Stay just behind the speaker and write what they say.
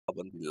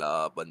ಬಂದಿಲ್ಲ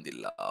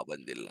ಬಂದಿಲ್ಲ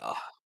ಬಂದಿಲ್ಲ.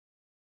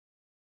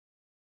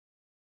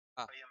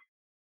 ಹಾ,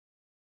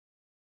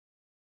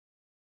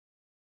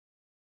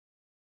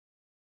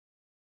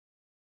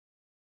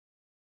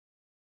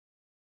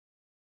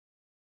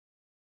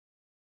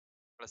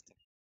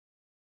 ಕಳಿಸ್ತೀನಿ.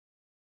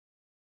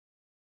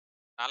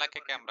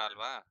 4 ಕ್ಯಾಮ್ರಾ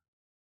ಅಲ್ವಾ?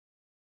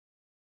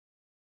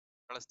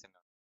 ಕಳಿಸ್ತೀನಿ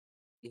ನಾನು.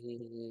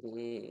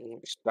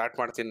 ಸ್ಟಾರ್ಟ್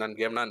ಮಾಡ್ತೀನಿ ನನ್ನ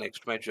ಗೇಮ್ನ.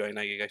 ನೆಕ್ಸ್ಟ್ ಮ್ಯಾಚ್ ಜಾಯ್ನ್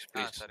ಆಗಿ ಗೈಸ್ ಹಾ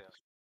ಪ್ಲೀಸ್. ಸರಿ.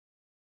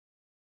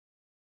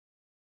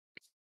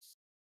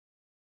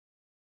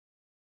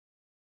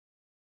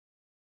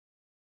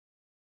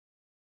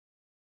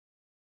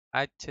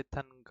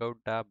 ಅಚ್ಯುತನ್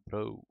ಗೌಡ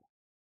ಬ್ರೋ.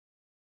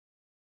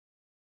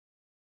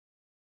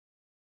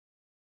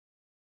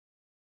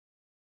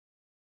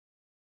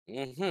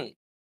 ಹ್ಮ್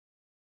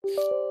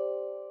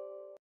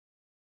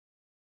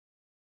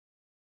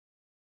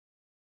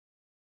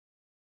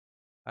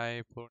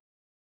ಹಾಯ್ ಪೂರ್ಣ.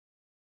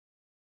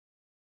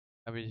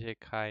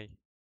 Abhishek hi.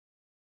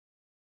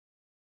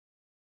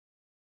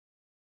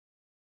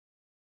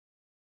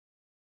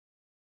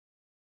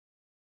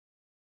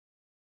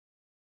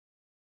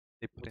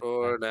 Bro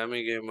ಡ್ಯಾಮಿ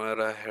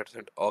gamer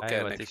headset. Okay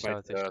hi next Vasishtha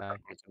match Vasishtha.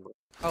 ಕರ್ಕೊಂತೀನಿ bro.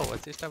 ಓ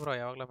ವಸಿಷ್ಠ ಬ್ರೋ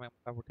ಯಾವಾಗಲೂ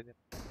ಮೆಂಬರ್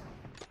ಆಗ್ಬಿಟ್ಟಿದ್ದೀನಿ.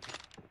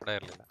 ಕೂಡ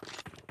ಇರಲಿಲ್ಲ.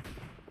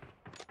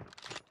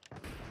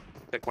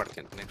 ಚೆಕ್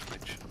ಮಾಡ್ತೀನಿ next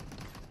match.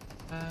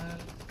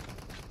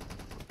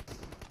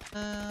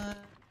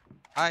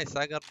 Hi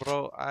Sagar bro.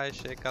 Hi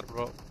Shekhar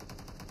bro.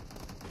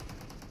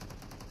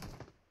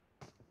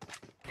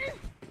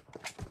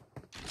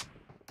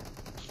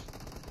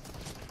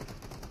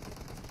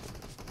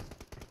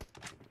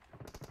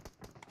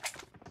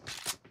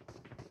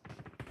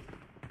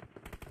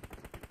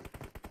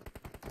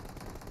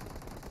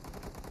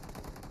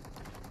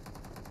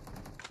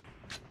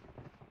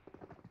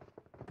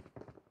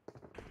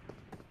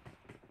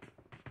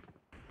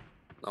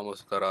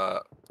 ನಮಸ್ಕಾರ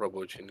ಪ್ರಭು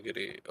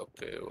ಚಿನ್ಗಿರಿ.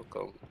 Okay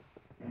welcome.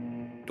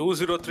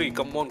 203.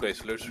 Come on guys,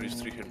 let's reach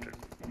 300.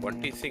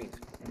 20 Singh.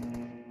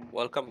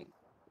 Welcome.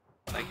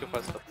 Thank you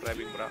for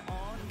subscribing, bro.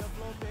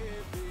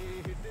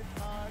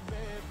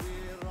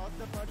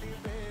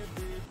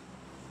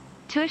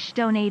 Tush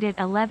donated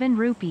 11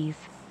 rupees.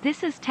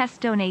 This is test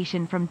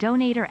donation from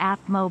Donator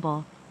app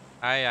mobile.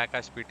 Hi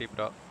Akash P T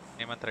bro.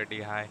 Hemant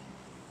Reddy hi.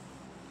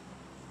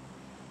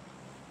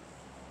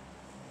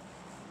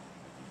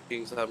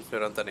 Kings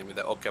Hamster ಅಂತ name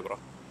ಇದೆ. Okay bro.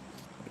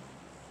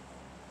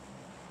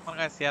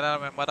 ಯಾರು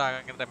member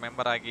ಆಗಂಗಿದ್ರೆ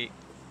member ಆಗಿ.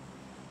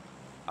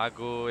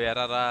 ಹಾಗೂ ಯಾರ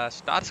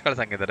stars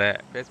ಕಳ್ಸಂಗಿದ್ದಾರೆ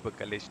Facebook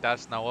ಅಲ್ಲಿ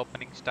stars ನ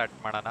opening start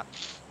ಮಾಡೋಣ.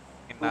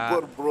 ಇನ್ನ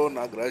ಸೂಪರ್ ಬ್ರೋ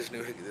ನಾಗರಾಜ್,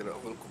 ನೀವು ಹೇಗಿದ್ದೀರಾ?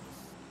 Welcome.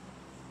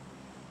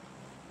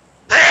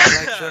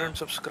 Like share and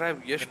subscribe.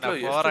 ಇನ್ನ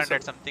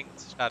 400 ಸಮಥಿಂಗ್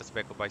ಸ್ಟಾರ್ಸ್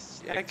ಬೇಕು ಬಾಯ್ಸ್.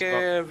 ಯಾಕೆ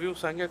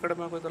ವ್ಯೂಸ್ ಹಂಗೆ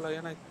ಕಡಿಮೆ ಆಗೋದಲ್ಲ,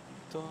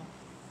 ಏನಾಯ್ತು?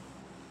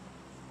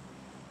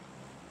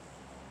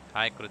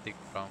 Hi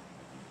Krithik bro.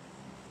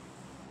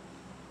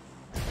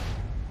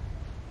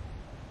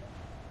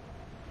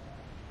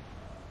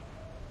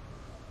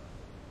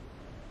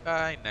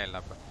 ಇನ್ನ ಇಲ್ಲ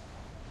ಬ್ರೋ.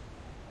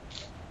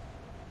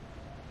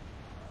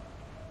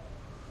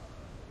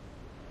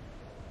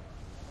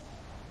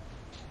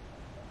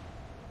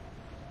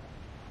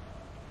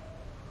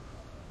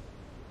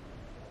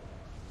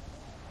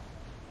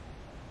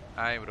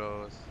 Hi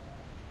bros.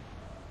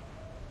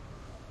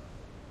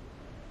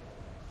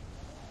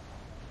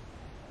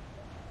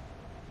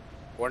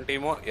 ಒಂದು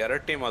ಟೀಮು,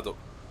 ಎರಡು ಟೀಮ್, ಅದು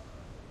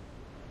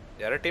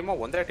ಎರಡು ಟೀಮು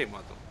ಒಂದೇ ಟೀಮ್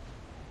ಅದು.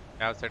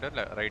 ಯಾವ ಸೈಡ್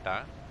ರೈಟಾ?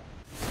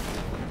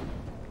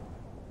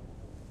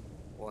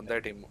 ಒಂದೇ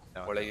ಟೀಮು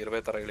ಒಳ್ಳೆ ಇರುವೆ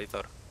ತರ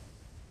ಇಳಿತಾರ.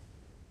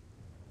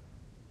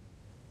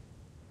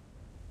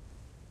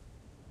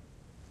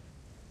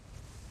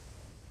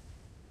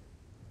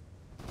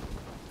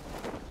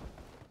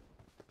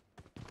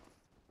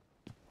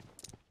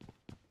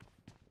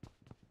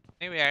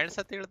 ನೀವು 2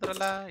 ಸತಿ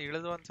ಇಳಿದ್ರಲ್ಲ,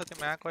 ಇಳಿದು ಒಂದ್ಸತಿ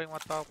ಮ್ಯಾಕ್ ಹೋಗಿ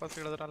ಮತ್ತೆ ವಾಪಸ್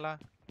ಇಳಿದ್ರಲ್ಲ.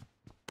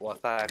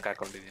 ಹೊಸ ಹ್ಯಾಕ್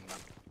ಹಾಕೊಂಡಿದ್ದೀನಿ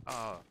ನಾನು.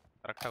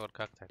 ಕರೆಕ್ಟಾಗಿ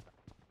ವರ್ಕ್ ಆಗ್ತಾ ಇಲ್ಲ.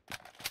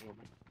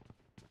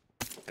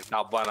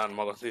 ಹಬ್ಬ ನನ್ನ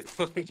ಮಗ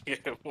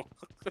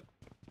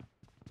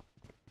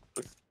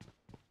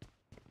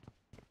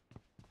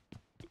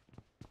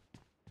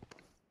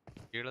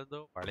ಇಳಿದು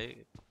ಹೊಳಿ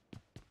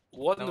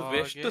ಒಂದು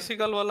ವೆಸ್ಟ್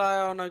ಸಿಗಲ್ವಲ್ಲ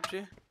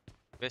ಅವನಜ್ಜಿ.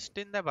 ವೆಸ್ಟ್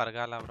ಇಂದ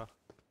ಬರಗಾಲ ಬ್ರೋ.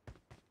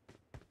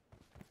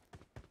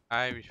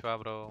 ಹಾಯ್ ವಿಶ್ವ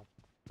bro.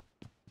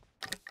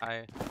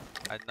 Hi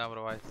ಅಜ್ನಾ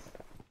bro. Voice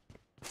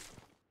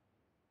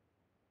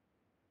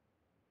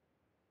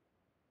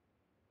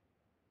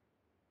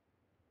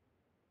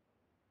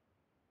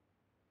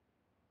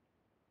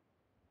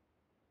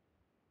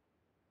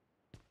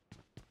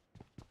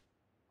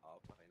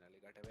finally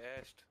got A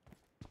West.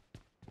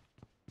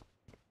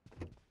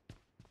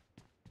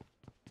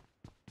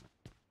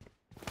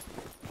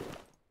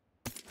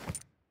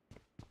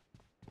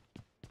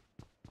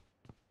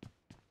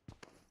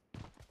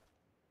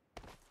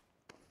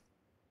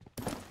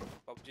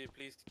 PUBG,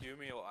 please give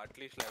me at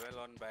least level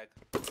 1 bag.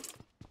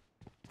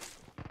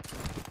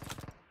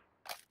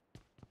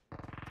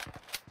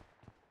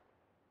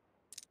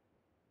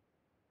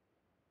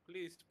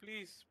 Please,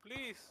 please,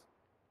 please.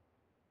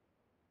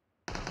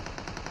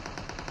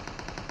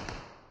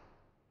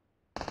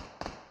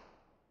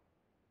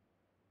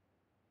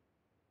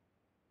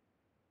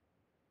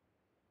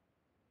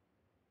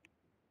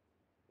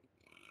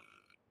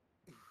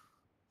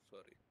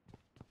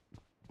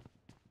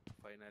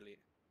 Finally,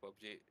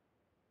 PUBG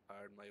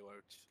heard my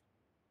words.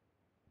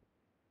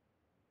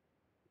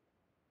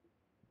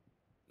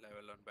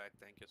 Level on back.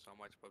 Thank you so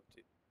much, PUBG.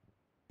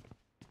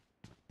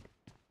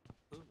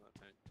 Ooh, no,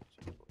 thank you.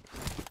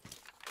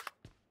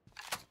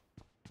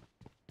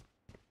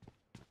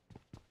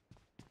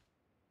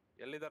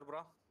 ಎಲ್ಲಿದ್ದಾರೆ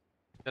bro?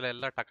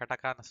 ಎಲ್ಲ ಟಕ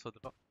ಟಕ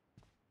ಅನಿಸ್ತದ್ರು.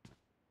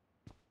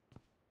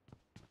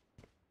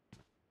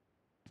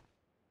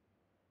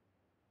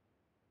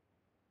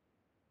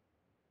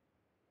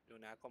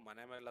 ಇವನ್ ಯಾಕೋ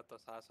ಮನೆ ಮೇಲೆ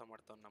ಸಾಹಸ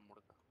ಮಾಡ್ತಾವ್ ನಮ್ಮ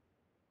ಹುಡುಗ.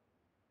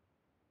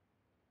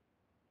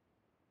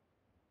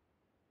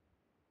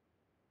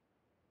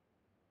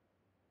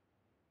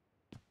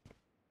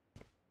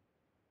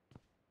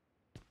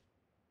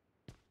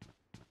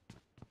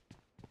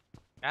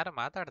 ಯಾರು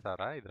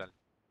ಮಾತಾಡ್ತಾರಾ ಇದ್ರಲ್ಲಿ?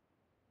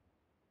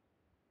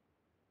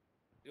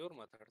 ಇವ್ರು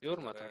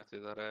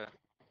ಮಾತಾಡ್ತಿದ್ದಾರೆ.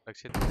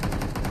 ರಕ್ಷಿತ್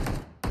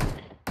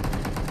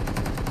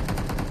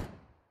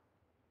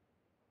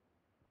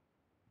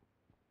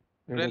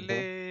ಇದರಲ್ಲಿ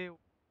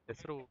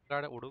ಹೆಸರು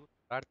ಹುಡುಗ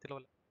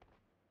ಆಡ್ತಿಲ್ವಲ್ಲ?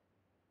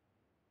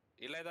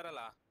 ಇಲ್ಲ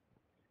ಇದಾರಲ್ಲ,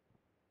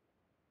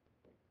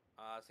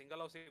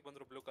 ಸಿಂಗಲ್ ಹೌಸ್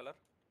ಬಂದ್ರು ಬ್ಲೂ ಕಲರ್.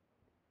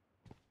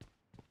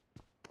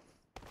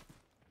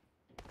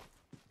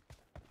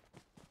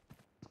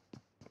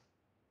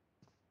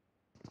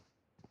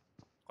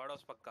 ಸ್ಕ್ವಾಡ್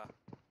ಹೌಸ್ ಪಕ್ಕ.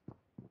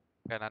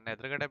 ನನ್ನ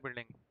ಎದುರುಗಡೆ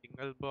ಬಿಲ್ಡಿಂಗ್,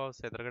 ಸಿಂಗಲ್ ಹೌಸ್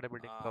ಎದುರುಗಡೆ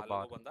ಬಿಲ್ಡಿಂಗ್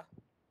ಬಂದ.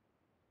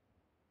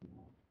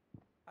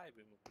 Hi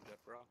ಬಿಮು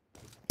bro.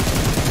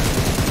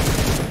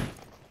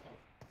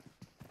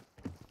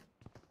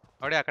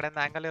 ನೋಡಿ ಆ ಕಡೆಯಿಂದ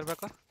ಆಂಗಲ್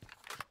ಇರ್ಬೇಕು.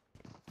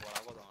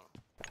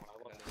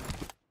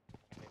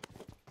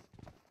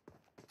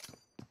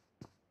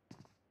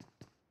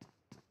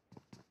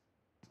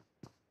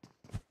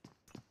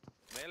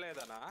 ಮೇಲೆ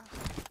ಇದಾನ?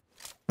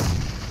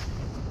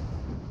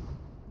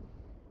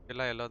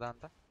 ಇಲ್ಲ ಎಲ್ಲೋದ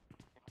ಅಂತ.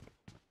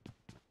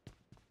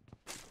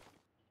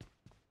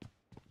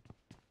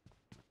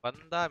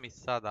 ಬಂದ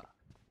ಮಿಸ್ ಆದ.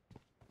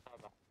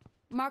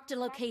 Marked a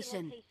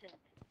location.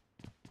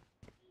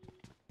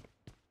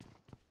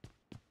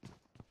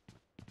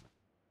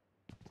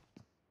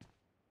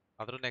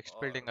 ಅದ್ರ ನೆಕ್ಸ್ಟ್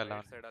ಬಿಲ್ಡಿಂಗ್ ಅಲ್ಲ.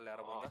 ಸೈಡ್ ಅಲ್ಲಿ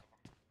ಯಾರೋ ಬಂದ.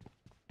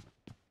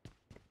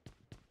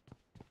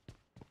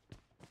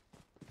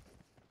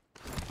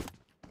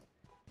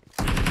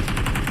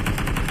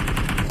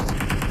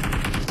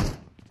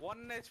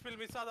 ಒನ್ HP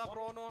ಮಿಸ್ ಆದ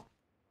ಬ್ರೋನು.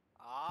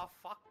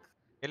 ಫಕ್.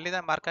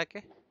 ಎಲ್ಲಿದೆ ಮಾರ್ಕ್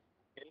ಹಾಕಿ?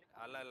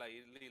 ಅಲ್ಲ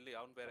ಇಲ್ಲಿ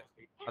ಅವನ್ ಬೇರೆ.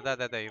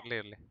 ಅದೇ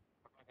ಇರ್ಲಿ.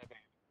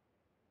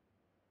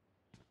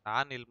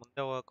 ನಾನು ಇಲ್ಲಿ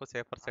ಮುಂದೆ ಹೋಗಕ್ಕೂ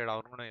ಸೇಫರ್ ಸೈಡ್,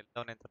 ಅವ್ರಿಗೂ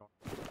ಎಲ್ಲವನೇ ಅಂತ ನೋಡಿ.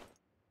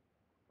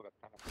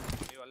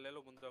 ನೀವು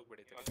ಅಲ್ಲೆಲ್ಲೂ ಮುಂದೆ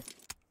ಹೋಗ್ಬಿಡಿ.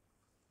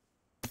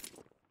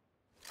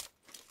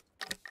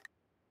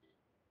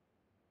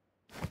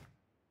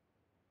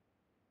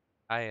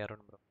 Hi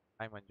Arun bro.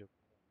 ಹಾಯ್ ಮಂಜು.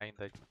 ಹಾಯ್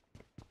ಇಂದಜ್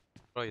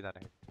ಬ್ರೋ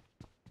ಇದಾರೆ.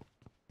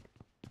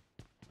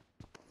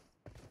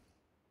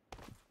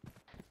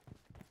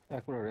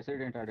 ಯಾಕೆ ಬ್ರೋ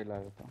ರೆಸಿಡೆಂಟ್ ಆಡಿಲ್ಲ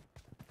ಆಗುತ್ತಾ?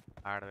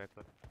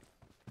 ಆಡಬೇಕು.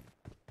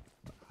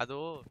 ಅದು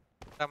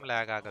ಸಿಸ್ಟಮ್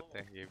ಲ್ಯಾಗ್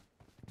ಆಗುತ್ತೆ.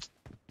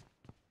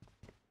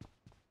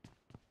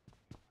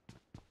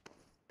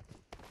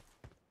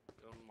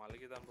 ಇವನು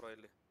ಮಲಗಿದಾನ್ ಬ್ರೋ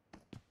ಇಲ್ಲಿ.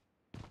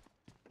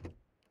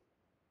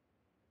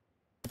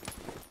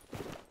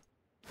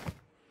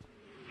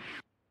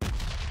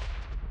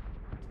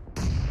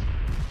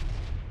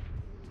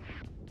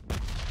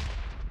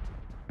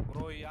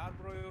 ಬ್ರೋ ಯಾರು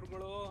bro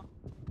ಇವ್ರುಗಳು?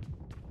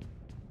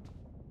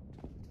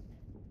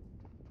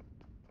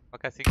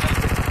 Okay single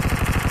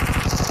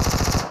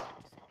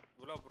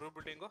bro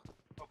building.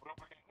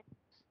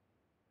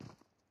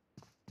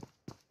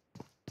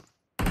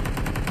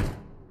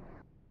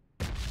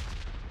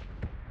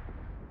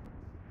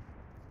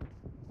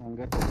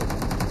 ಹಂಗೆ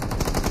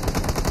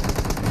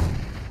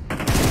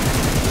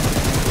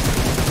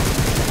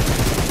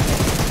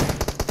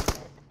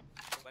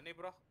ಬನ್ನಿ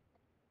ಬ್ರೋ.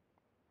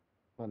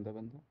 ಬಂದೆ.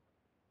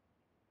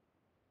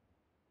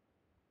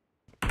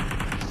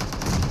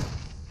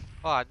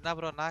 ಓ ಅದ್ನ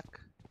ಬ್ರೋ ನಾಕ್.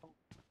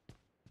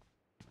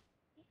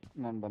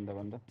 ನಾನು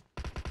ಬಂದೆ.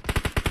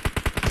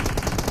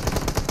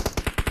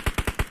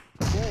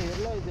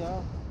 ಎಲ್ಲ ಇದೆಯಾ?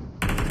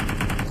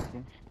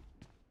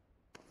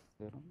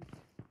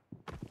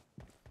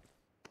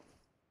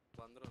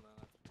 ಬಂದ್ರು ನನ್ನ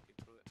ಹತ್ರ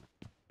ಇಬ್ರು.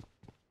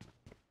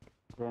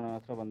 ಬ್ರೋ ನನ್ನ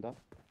ಹತ್ರ ಬಂದ.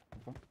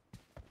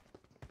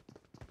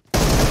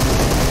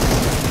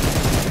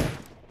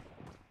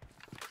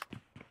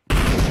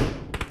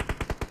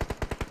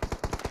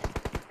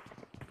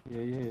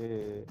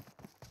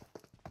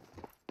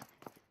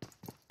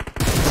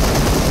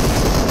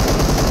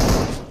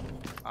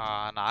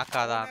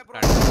 ನಾಕಾದ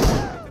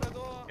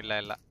ಅನ್ಕೊಂಡು.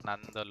 ಇಲ್ಲ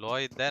ನಂದು ಲೋ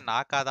ಇದ್ದೆ,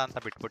 ನಾಕಾದ ಅಂತ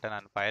ಬಿಟ್ಬಿಟ್ಟೆ.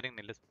 ನಾನು ಫೈರಿಂಗ್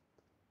ನಿಲ್ಲಿಸ್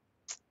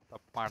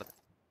ತಪ್ಪು ಮಾಡಿದೆ.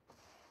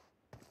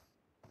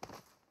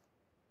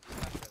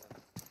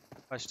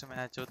 ಫಸ್ಟ್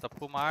ಮ್ಯಾಚು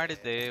ತಪ್ಪು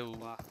ಮಾಡಿದ್ದೆ.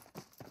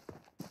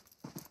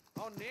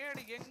 ಅವ್ನು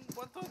ನೇಡಿ ಹೆಂಗ್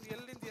ಬಂತು,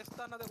 ಎಲ್ಲಿಂದ ಎಷ್ಟು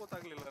ಅನ್ನೋದೇ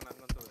ಗೊತ್ತಾಗ್ಲಿಲ್ಲ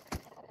ನನಗಂತೂ.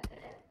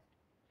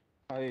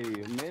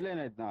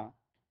 ಮೇಲೇನಾಯ್ತಾ?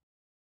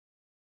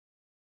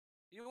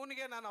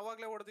 ಇವನಿಗೆ ನಾನು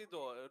ಅವಾಗ್ಲೇ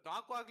ಹೊಡೆದಿದ್ದು,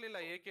 ನಾಲ್ಕು ಆಗ್ಲಿಲ್ಲ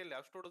ಏಕೆಯಲ್ಲಿ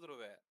ಅಷ್ಟು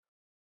ಹೊಡೆದ್ರುವೆ.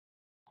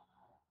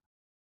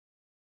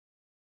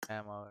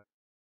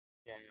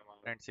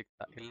 ಫ್ರೆಂಡ್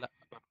ಸಿಗ್ತಾ ಇಲ್ಲ.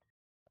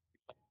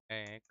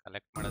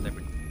 ಕಲೆಕ್ಟ್ ಮಾಡೋದೇ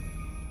ಬಿಟ್ಟು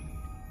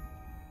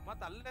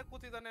ಮತ್ ಅಲ್ಲೇ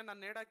ಕೂತಿದ್ದಾನೆ,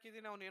 ನಾನು ನೇಡ್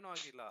ಹಾಕಿದೀನಿ, ಅವನೇನೂ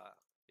ಆಗಿಲ್ಲ.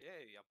 ಏ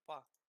ಯಪ್ಪ.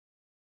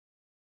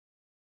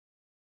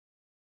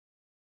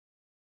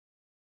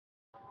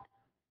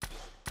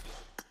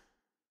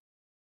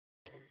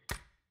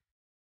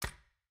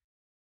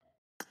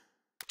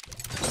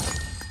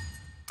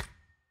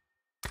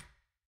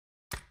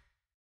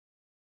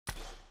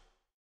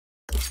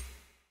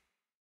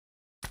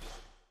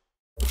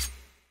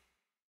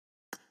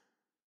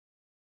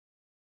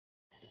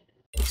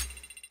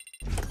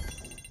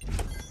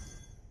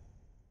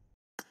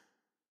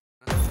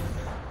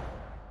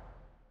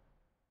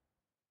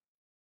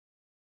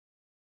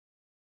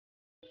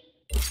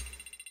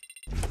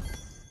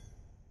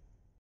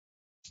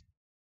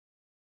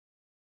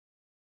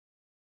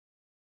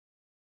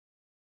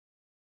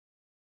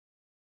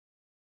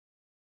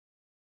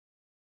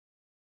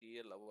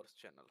 EA Lovers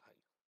Channel, hi.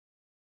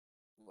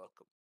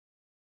 Welcome.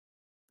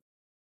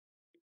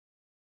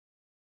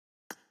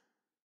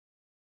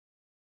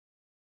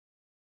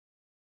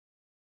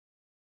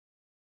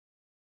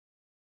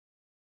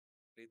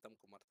 Pritam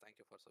Kumar, thank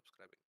you for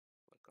subscribing.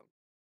 Welcome.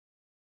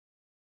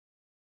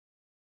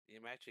 ಈ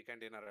ಮ್ಯಾಚ್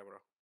ಚಿಕನ್ ಡಿನ್ನರ್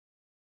ಬ್ರೋ.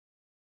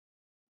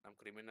 ನಮ್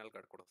ಕ್ರಿಮಿನಲ್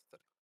ಕಾರ್ಡ್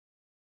ಕೊಡಿಸ್ತಾರೆ.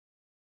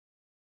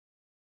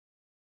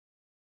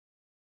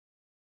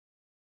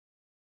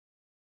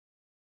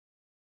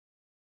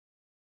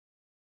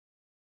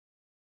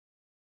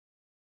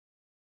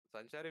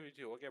 ಸಂಚಾರಿ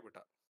ವಿಜಿ ಹೋಗೇ ಬಿಟ್ಟ.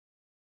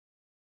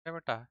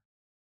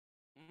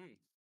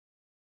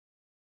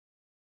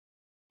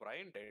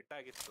 ಬ್ರೈನ್ ಡೆಡ್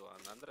ಆಗಿತ್ತು,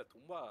 ಅಂದ್ರೆ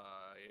ತುಂಬಾ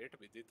ಏಟ್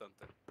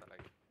ಬಿದ್ದಿತ್ತಂತೆ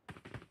ತಲೆಗೆ.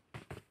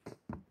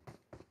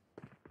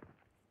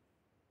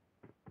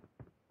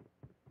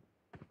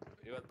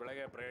 ಇವತ್ತು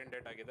ಬೆಳಗ್ಗೆ ಬ್ರೈನ್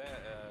ಡೆಡ್ ಆಗಿದೆ.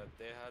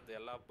 ದೇಹದ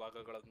ಎಲ್ಲ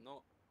ಭಾಗಗಳನ್ನು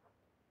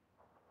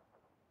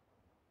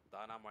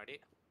ದಾನ ಮಾಡಿ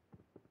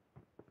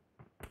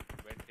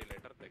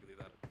ವೆಂಟಿಲೇಟರ್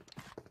ತೆಗೆದಿದ್ದಾರೆ.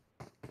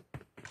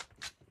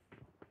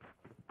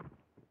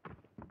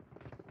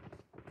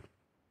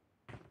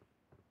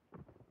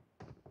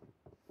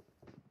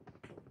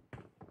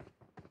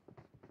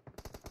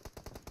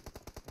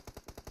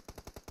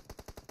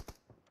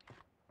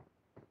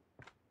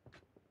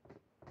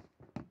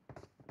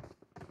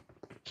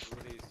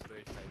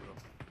 ಸುರೇಶ್ ಆಯ್ತು.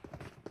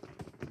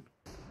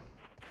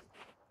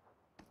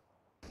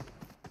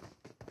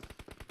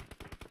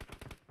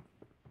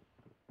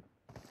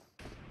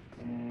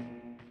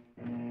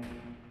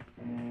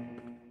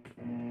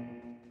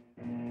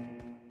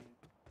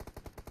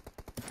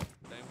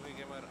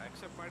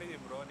 ಅಕ್ಸೆಪ್ಟ್ ಮಾಡಿದೀನಿ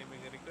ಬ್ರೋ,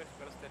 ನಿಮಗೆ ರಿಕ್ವೆಸ್ಟ್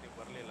ಕಳಿಸ್ತೆ, ನೀವು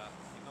ಬರಲಿಲ್ಲ.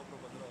 ಇನ್ನೊಬ್ರು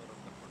ಬಂದರು, ಅವರು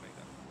ಕರ್ಕೊಂಡಾಗ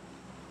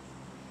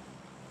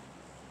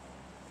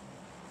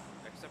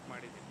ಅಕ್ಸೆಪ್ಟ್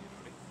ಮಾಡಿದ್ದೀನಿ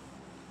ನೋಡಿ.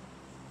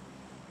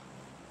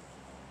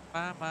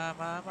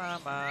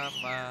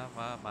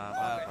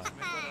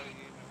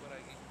 ಮೆಂಬರ್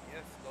ಆಗಿ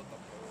S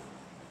Gautam bro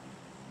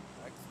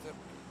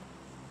accept.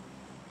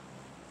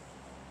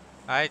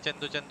 Hi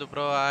Chandu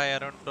bro, hi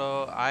Arun bro,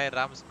 hi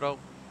RAMs bro.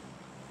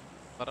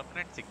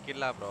 Permanent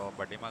ಸಿಕ್ಕಿಲ್ಲ ಬ್ರೋ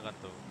ಬಡ್ಡಿ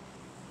ಮಗಂತೂ.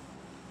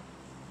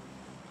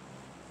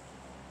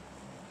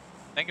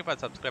 Thank you for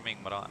subscribing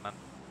bro. Anu.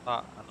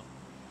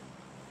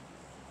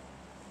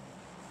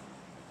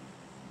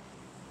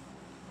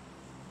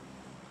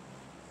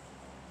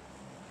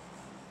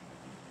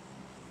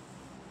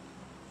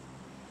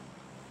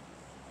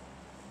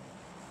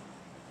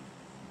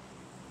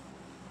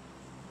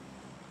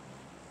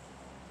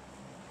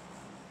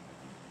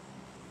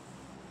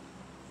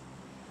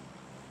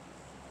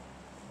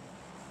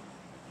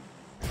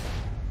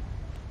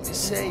 You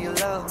say you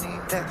love me,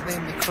 that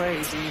made me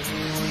crazy.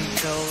 Here we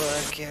go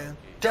again.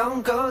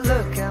 Don't go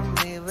look at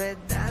me with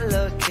that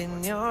look in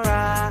your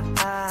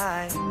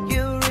eye.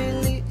 You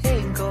really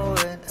ain't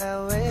going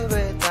away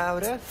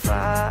without a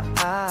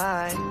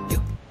fight.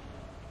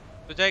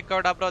 Sujay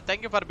Kauda bro,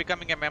 thank you for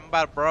becoming a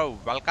member bro.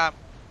 Welcome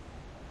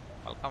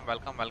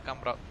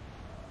bro.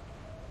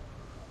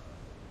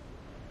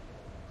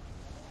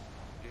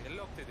 ಎಲ್ಲಿ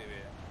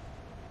ಹೋಗ್ತಿದ್ದೀವಿ?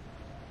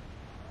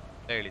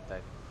 ಹೇಳಿತಾ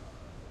ಇದೆ.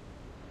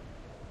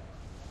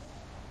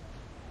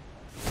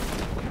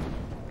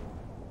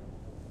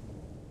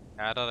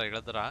 ಯಾರು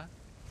ಹೇಳಿದ್ರ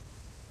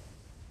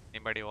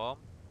ನಿಂಬಡಿ ಓಂ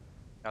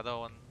ಯಾವುದೋ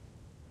ಒಂದು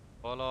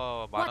polo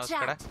Banas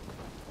ಕಡೆ.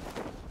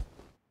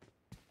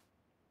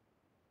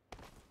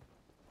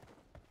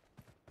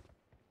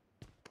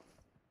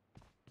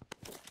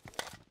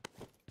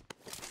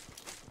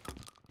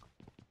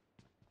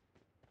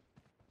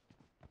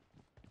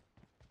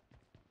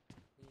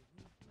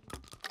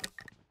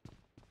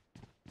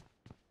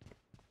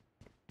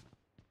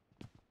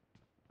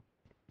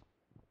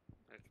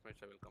 Next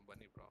match welcome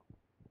ಬನ್ನಿ bro.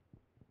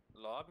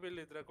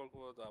 ಲಾಬಿಯಲ್ಲಿ ಇದ್ರೆ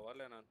ಕೊಡ್ಕೋಬೋದು.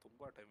 ಅವಲ್ಲೇ ನಾನು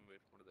ತುಂಬಾ ಟೈಮ್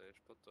ವೇಟ್ ಮಾಡಿದೆ,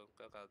 ಎಷ್ಟೊತ್ತು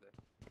ಕಾದೆ.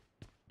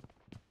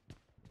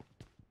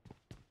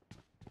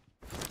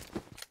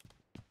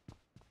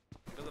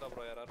 ಹೇಳಿದ್ರ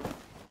ಬ್ರೋ ಯಾರು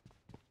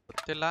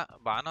ಗೊತ್ತಿಲ್ಲ,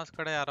 ಬಾನಸ್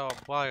ಕಡೆ ಯಾರೋ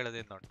ಒಬ್ಬ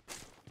ಹೇಳಿದ್ ನೋಡಿ.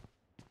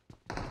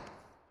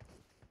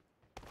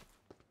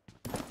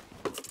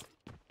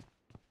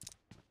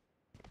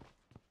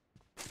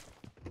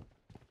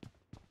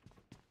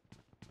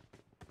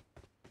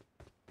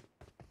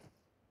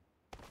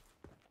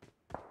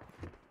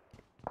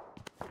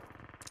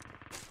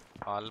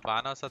 ಅಲ್ಲಿ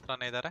ಬಾನಸ್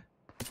ಹತ್ರನೇ ಇದ್ದಾರೆ.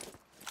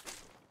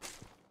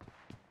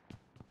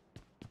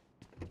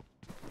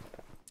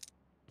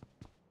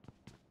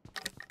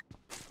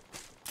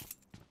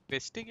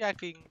 ವೆಸ್ಟಿಗೆ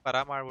ಯಾಕೆ ಹಿಂಗ್ ಬರ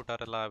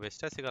ಮಾಡ್ಬಿಟ್ಟಾರಲ್ಲ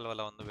ವೆಸ್ಟೇ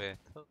ಸಿಗಲ್ವಲ್ಲ ಒಂದು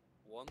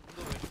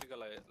ಒಂದು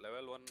ವೆಸ್ಟಿಗಲ್ಲ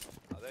ಲೆವೆಲ್ 1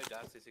 ಅದೇ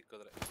ಜಾಸ್ತಿ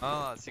ಸಿಕ್ಕಿದ್ರೆ. ಹಾ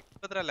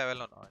ಸಿಕ್ಕಿದ್ರೆ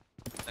ಲೆವೆಲ್ 1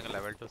 ನಂಗೆ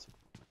ಲೆವೆಲ್ 2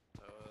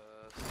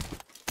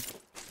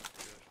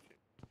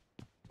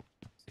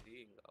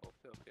 ಸೀಯಿಂಗ್.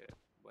 ಓಕೆ ಓಕೆ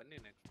ಬನ್ನಿ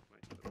ನೆಕ್ಸ್ಟ್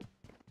ಮ್ಯಾಚ್.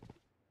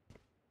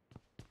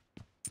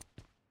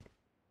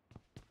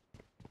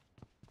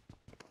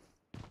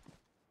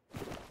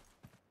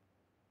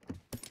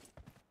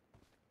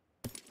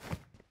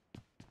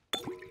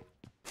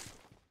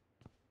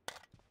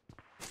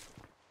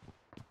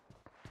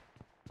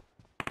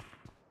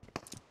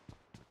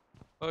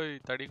 ಓಯ್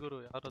ತಡಿಗುರು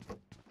ಯಾರದು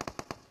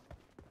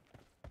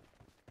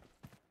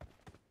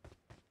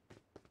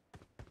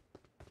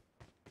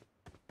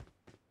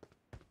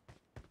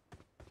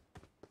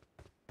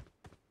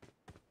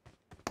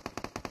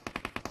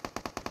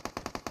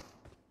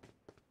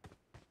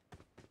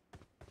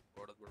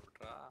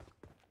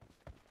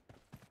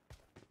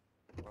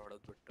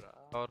ಹೊಡೆದ್ಬಿಟ್ರಾ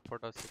ಅವ್ರ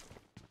ಫೋಟೋಸ್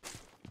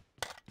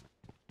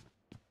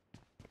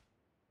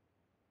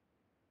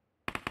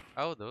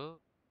ಹೌದು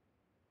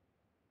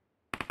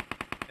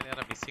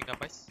ಏನಾರ ಮಿಸ್ಸಿಂಗ್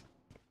ಬಾಯ್ಸ್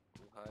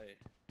भाई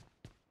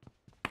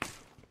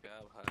क्या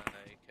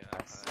भाई क्या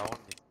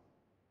sound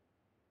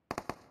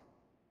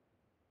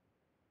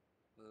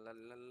la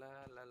la la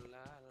la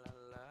la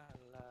la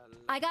la la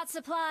I got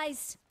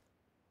supplies.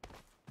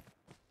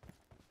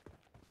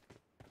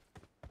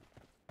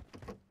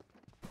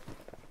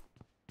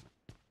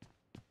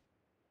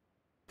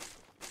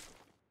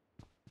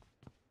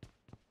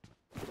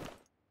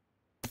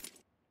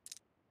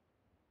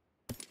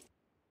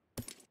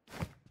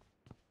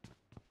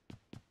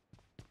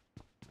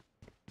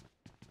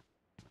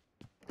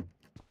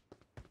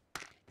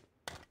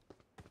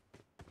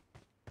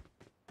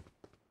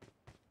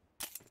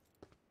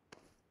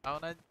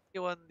 ಅವನಿಗೆ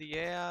ಒಂದು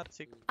AR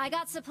I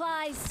got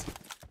supplies.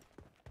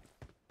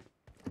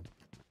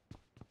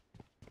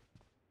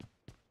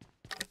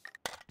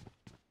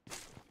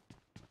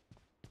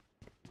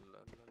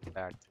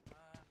 ಬ್ಯಾಡ್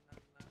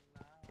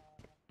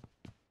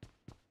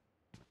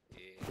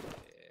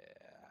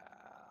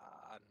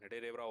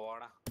ನಡೀರಿ ಬ್ರೋ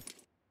ಹೋಗೋಣ.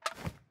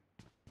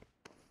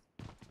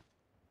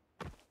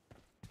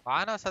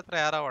 ವಾನಸ್ ಹತ್ರ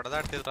ಯಾರ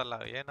ಹೊಡೆದಾಡ್ತಿದ್ರಲ್ಲ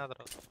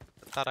ಏನಾದ್ರು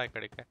ಬರ್ತಾರ ಈ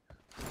ಕಡೆಗೆ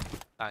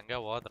ಹಂಗೆ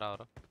ಹೋದ್ರ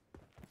ಅವರು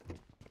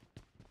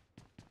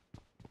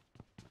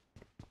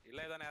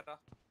ಇಲ್ಲ ಇದಾನೆ ಯಾರ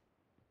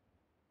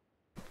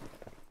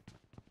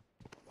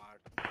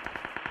bot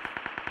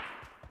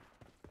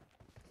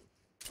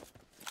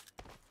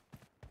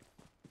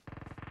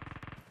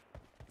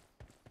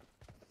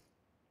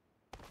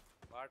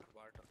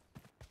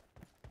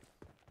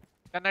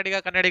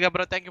Kannadiga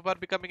bro thank you for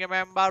becoming A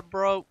member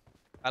bro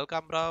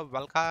welcome bro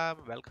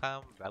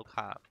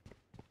welcome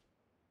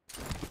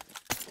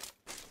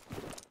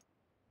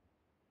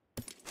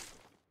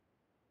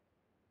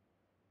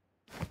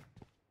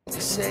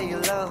You say you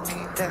love me,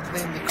 that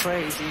made me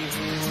crazy.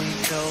 Here we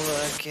go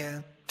again.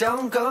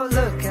 Don't go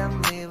look at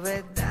me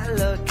with that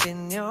look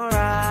in your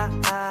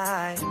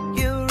eye.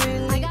 You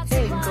really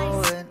ain't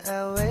going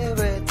away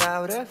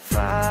without a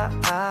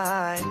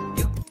fight.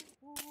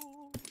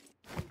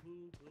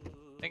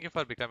 Thank you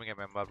for becoming a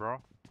member, bro.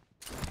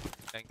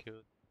 Thank you.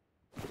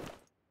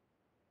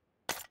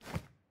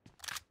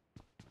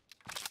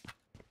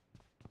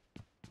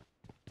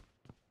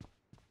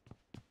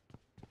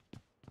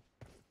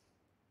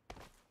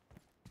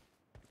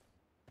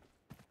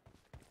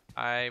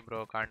 Hi bro,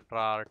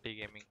 Contra RT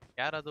Gaming.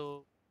 ಯಾರದು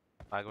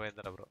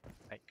Raghavendra bro.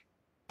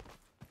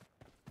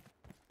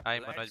 Hi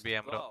Manoj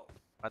BM bro.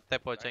 ಮತ್ತೆ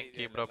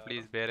ಪೋಚಂಕಿ bro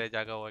please ಬೇರೆ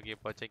ಜಾಗ ಹೋಗಿ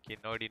ಪೋಚಂಕಿ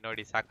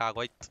ನೋಡಿ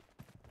ಸಾಕಾಗೋಯ್ತು.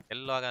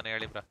 ಎಲ್ಲೋ ಆಗಾನ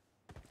ಹೇಳಿ bro.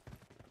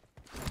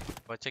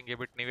 ಪೋಚಂಕಿ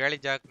ಬಿಟ್ಟು ನೀವು ಹೇಳಿ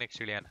ಜಾಗ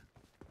next ಇಳಿಯೋಣ.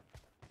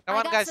 Come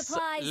on guys,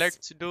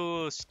 let's do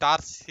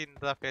stars in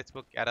the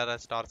Facebook. ಯಾರ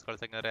ಸ್ಟಾರ್ಸ್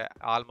ಕಳ್ಸಂಗಿದ್ರೆ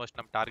ಆಲ್ಮೋಸ್ಟ್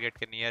ನಮ್ಮ ಟಾರ್ಗೆಟ್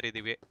ಗೆ ನಿಯರ್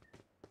ಇದೀವಿ.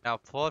 ನಾವು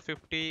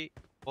 450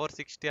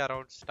 460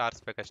 ಅರೌಂಡ್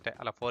ಸ್ಟಾರ್ಸ್ ಬೇಕಷ್ಟೇ.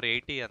 ಅಲ್ಲ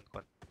 480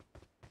 ಅಂದ್ಕೊಂಡು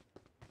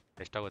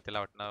ಎಷ್ಟೋ ಗೊತ್ತಿಲ್ಲ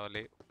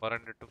ಒಟ್ಟಿನಲ್ಲಿ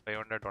 400 to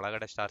 500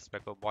 ಒಳಗಡೆ ಸ್ಟಾರ್ಸ್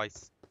ಬೇಕು boys.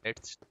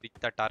 Let's reach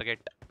the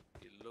target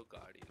ಇಲ್ಲೂ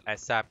ಗಾಡಿ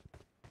ASAP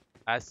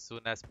as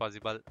soon as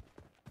possible.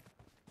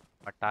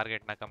 ಆ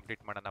ಟಾರ್ಗೆಟ್ ನ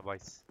ಕಂಪ್ಲೀಟ್ ಮಾಡೋಣ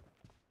ಬಾಯ್ಸ್.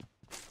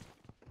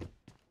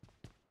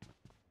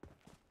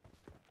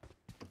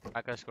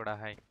 ಆಕಾಶ್ ಕೂಡ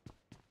ಹಾಯ್.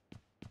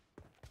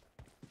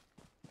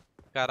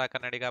 ನಮಸ್ಕಾರ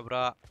ಕನ್ನಡಿಗ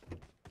ಬ್ರೋ,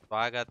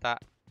 ಸ್ವಾಗತ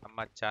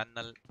ನಮ್ಮ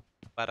ಚಾನಲ್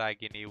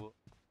ಪರಾಗಿ ನೀವು.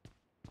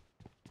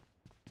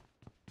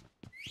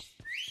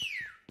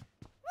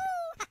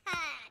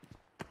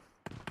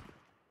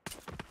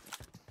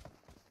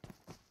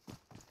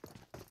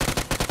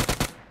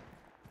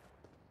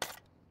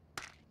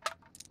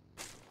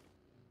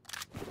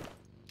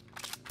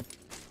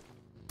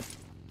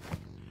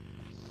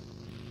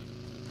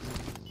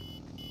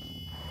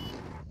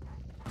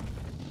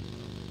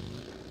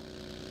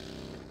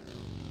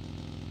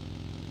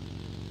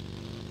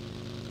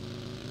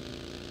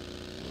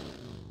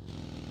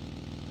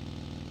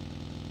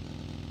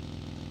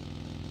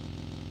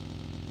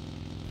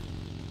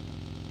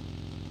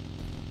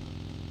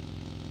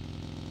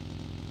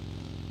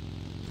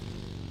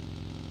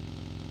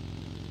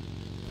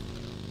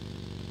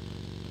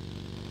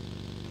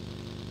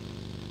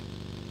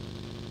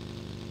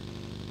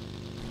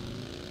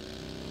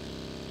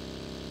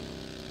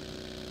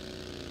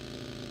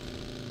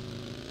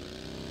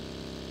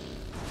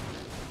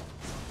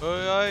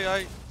 ಓಯ್ ಓಯ್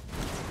ಓಯ್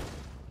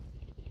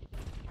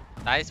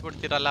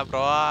ಸಾಯಿಸ್ಬಿಡ್ತೀರಲ್ಲ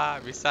ಬ್ರೋ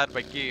ವಿಸಾರ್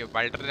ಬಗ್ಗೆ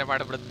ಮಲ್ಟರ್ನೇ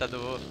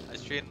ಮಾಡಿಬಿಡುತ್ತದು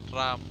ಅಶ್ವಿನ್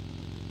ರಾಮ್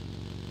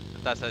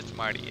ಅಂತ ಸರ್ಚ್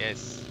ಮಾಡಿ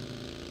ಎಸ್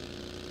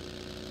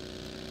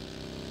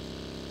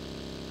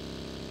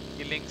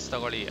ಹೀಲಿಂಗ್ಸ್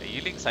ತಗೊಳ್ಳಿ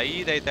ಹೀಲಿಂಗ್ಸ್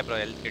 5 ಐತೆ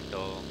ಬ್ರೋ ಹೆಲ್ತ್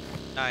ಕಿಟ್ಟು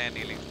ನಾ ಏನು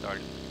ಹೀಲಿಂಗ್ಸ್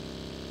ತಗೊಳ್ಳಿ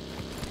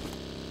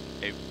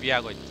ಹೆವಿ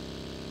ಆಗೋಯ್ತು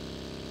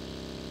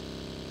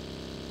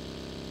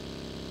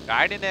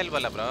ಗಾಡಿನೇ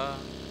ಇಲ್ವಲ್ಲ ಬ್ರೋ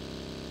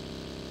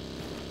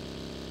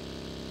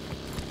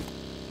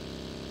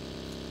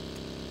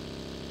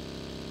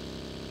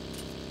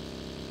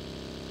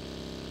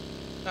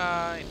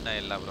ಇನ್ನ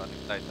ಇಲ್ಲ ಬ್ರೋ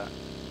ನಿಂತಾಯ್ತಾ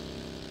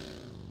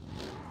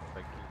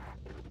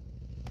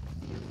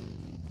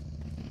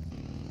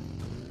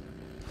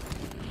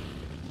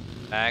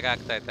ಲ್ಯಾಗ್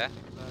ಆಗ್ತೈತೆ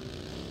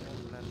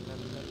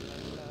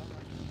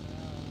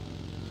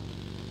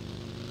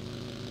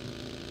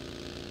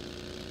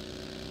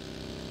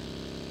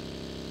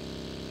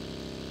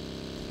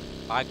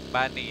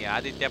ಬನ್ನಿ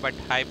ಆದಿತ್ಯ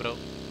ಭಟ್ ಹಾಯ್ ಬ್ರೋ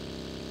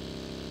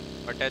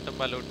ಹೊಟ್ಟೆ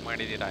ತುಂಬ ಲೂಟ್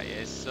ಮಾಡಿದ್ದೀರಾ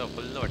ಎಸ್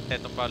ಫುಲ್ ಹೊಟ್ಟೆ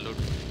ತುಂಬ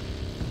ಲೂಟ್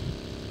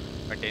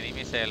ಬಟ್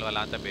ಎನಿಮೀಸೇ ಇಲ್ವಲ್ಲ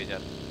ಅಂತ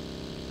ಬೇಜಾರು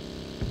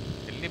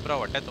ಎಲ್ಲಿ ಬ್ರೋ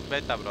ಹೊಟ್ಟೆ ತುಂಬ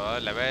ಐತಾ ಬ್ರೋ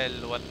ಲೆವೆಲ್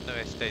 1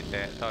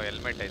 ಎಷ್ಟೈತೆ ಅಥವಾ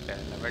ಹೆಲ್ಮೆಟ್ ಐತೆ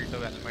ಲೆವೆಲ್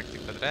 2 ಹೆಲ್ಮೆಟ್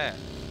ಸಿಕ್ಕಿದ್ರೆ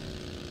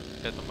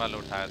ಹೊಟ್ಟೆ ತುಂಬ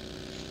ಲೂಟ್ ಆಗುತ್ತೆ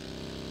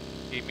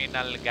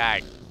ಕ್ರಿಮಿನಲ್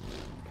ಗಾಡ್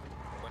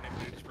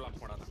ಬ್ಲಾಕ್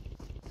ಮಾಡೋಣ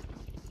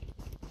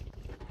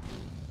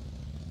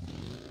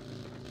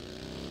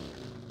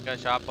ಈಗ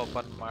ಶಾಪ್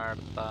ಓಪನ್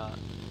ಮಾಡ್ತಾ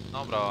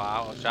ನೋ ಬ್ರೋ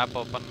ಶಾಪ್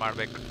ಓಪನ್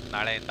ಮಾಡ್ಬೇಕು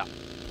ನಾಳೆಯಿಂದ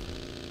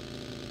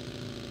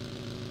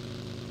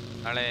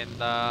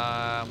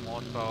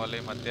ಮೋಸ್ಟ್ ಪ್ರಾಬಲಿ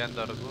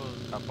ಮಧ್ಯಾಹ್ನದವರೆಗೂ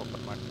ಶಾಪ್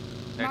ಓಪನ್ ಮಾಡ್ತೀವಿ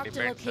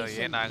ಡಿಪೆಂಡ್ಸ್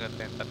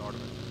ಏನಾಗುತ್ತೆ ಅಂತ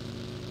ನೋಡ್ಬೇಕು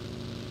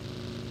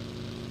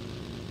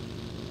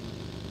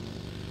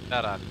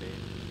ಅಲ್ಲಿ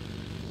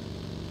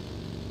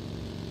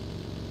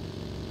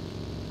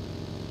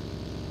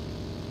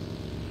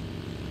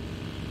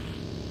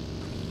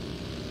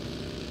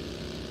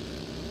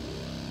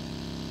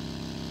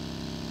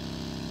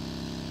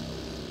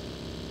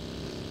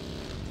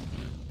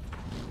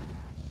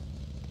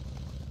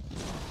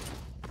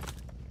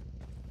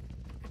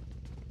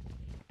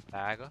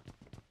ಲ್ಯಾಗ್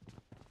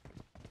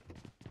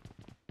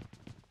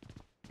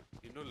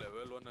ಇನ್ನು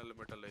ಲೆವೆಲ್ 1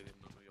 ಎಲಿಮೆಂಟ್ ಅಲ್ಲ ಇದೀನಿ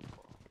ನಾನು ಯಪ್ಪ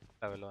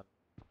ಲೆವೆಲ್ 1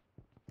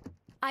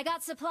 I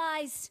got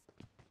supplies.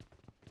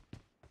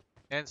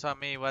 ಏನ್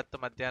ಸ್ವಾಮಿ ಇವತ್ತು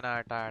ಮಧ್ಯಾಹ್ನ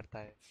ಆಟ ಆಡ್ತಾ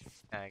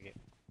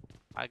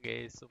ಹಾಗೆ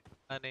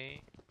ಸುಮ್ಮನೆ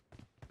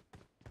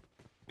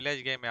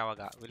ವಿಲೇಜ್ ಗೇಮ್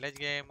ಯಾವಾಗ ವಿಲೇಜ್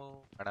ಗೇಮು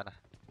ಮಾಡೋಣ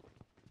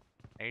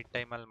ನೈಟ್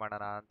ಟೈಮಲ್ಲಿ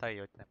ಮಾಡೋಣ ಅಂತ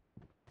ಯೋಚನೆ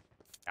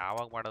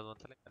ಯಾವಾಗ ಮಾಡೋದು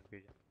ಅಂತಲೇ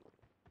ಕನ್ಫ್ಯೂಷನ್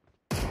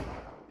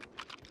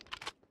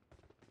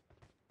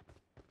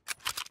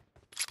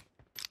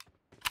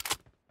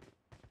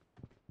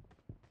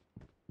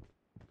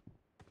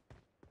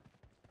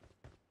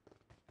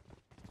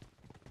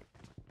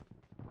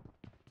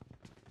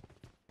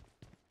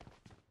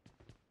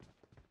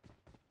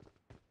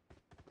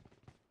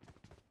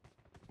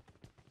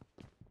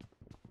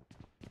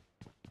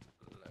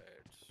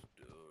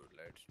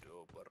let's do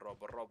ಬರ್ರ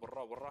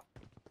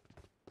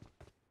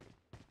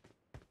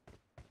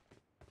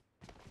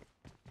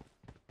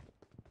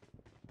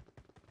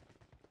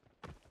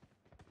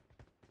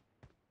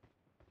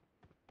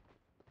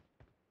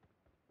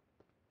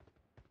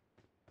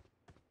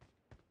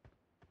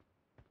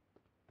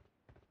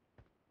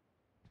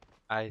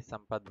ಹಾಯ್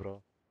ಸಂಪತ್ ಬ್ರೋ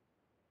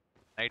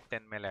ನೈಟ್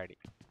 10 ಮೇಲೆ ಆಡಿ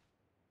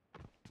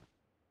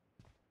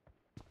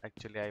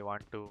actually I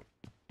want to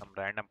some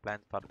random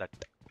plan for that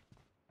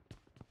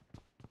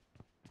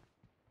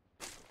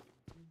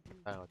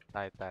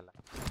ಗೊತ್ತಾಯ್ತಾ ಇಲ್ಲ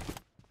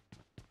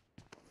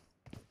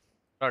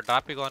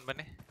ಡ್ರಾಪಿಗೆ ಆನ್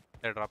ಬನ್ನಿ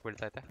drop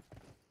ಬೀಳ್ತೈತೆ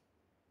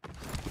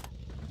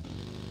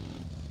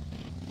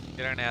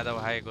Kiran Yadav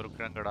hi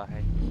Gurukiran Gowda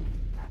hi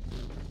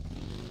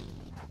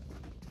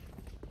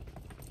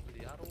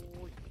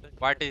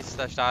what is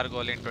the star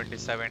goal in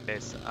 27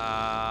 days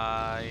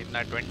ಇನ್ನು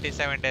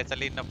 27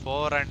 ಡೇಸಲ್ಲಿ ಇನ್ನು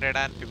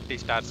 450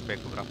 ಸ್ಟಾರ್ಸ್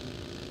ಬೇಕು ಬ್ರೋ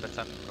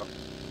ಪ್ರಸನ್ನ ಬ್ರೋ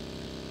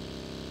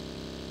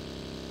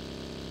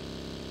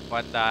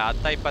ಒಂದು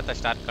 10-20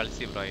 ಸ್ಟಾರ್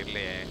ಕಳಿಸಿ ಬ್ರೋ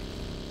ಇರಲಿ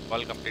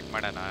ಗೋಲ್ ಕಂಪ್ಲೀಟ್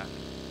ಮಾಡೋಣ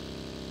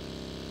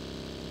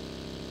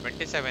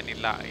 27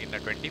 ಇಲ್ಲ ಇನ್ನು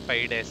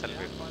 25 ಡೇಸಲ್ಲಿ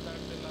ಬೇಕು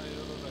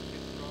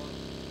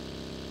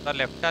ಸರ್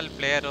ಲೆಫ್ಟಲ್ಲಿ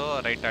ಪ್ಲೇಯರು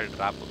ರೈಟಲ್ಲಿ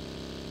ಡ್ರಾಪು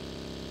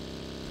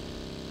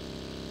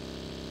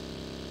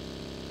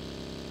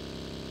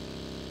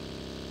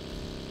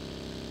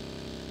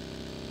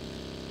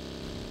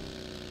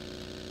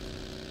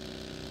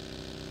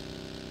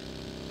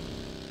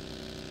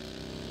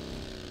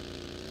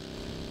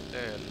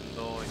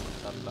ಎಲ್ಲೋ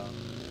ಇತ್ತಲ್ಲ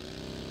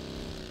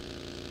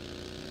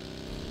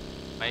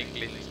ಮೈಕ್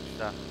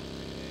ಲಿಸ್ಟ್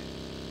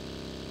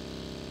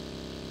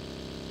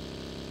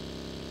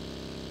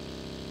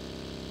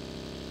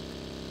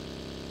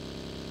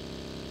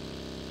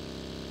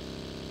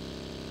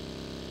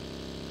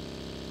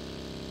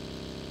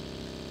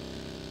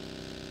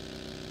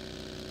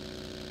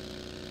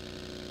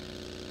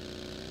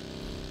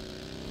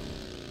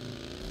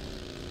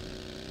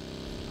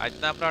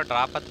ಅಜ್ನಾಬ್ರ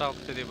ಡ್ರಾಪ್ ಹತ್ರ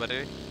ಹೋಗ್ತಿದೀವಿ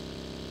ಬರ್ರಿ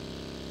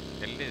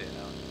ಎಲ್ಲಿದೆ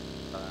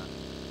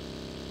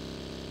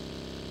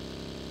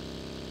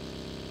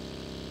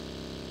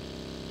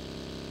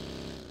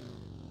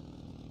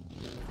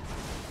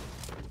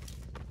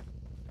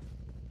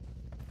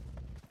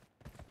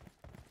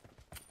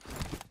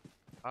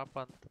ಪಾಪ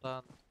ಅಂತ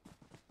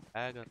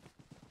ಬ್ಯಾಗ್ ಅಂತ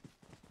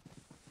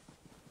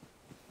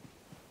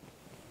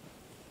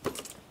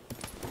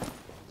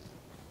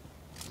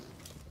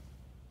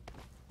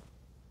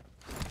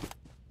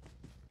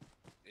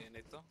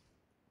ಏನಿತ್ತು?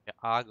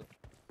 ಆಗು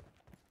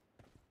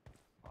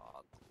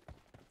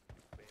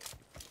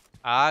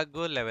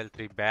ಆಗು ಲೆವೆಲ್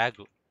 3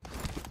 ಬ್ಯಾಗು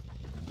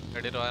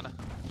ನಡಿರೋಣ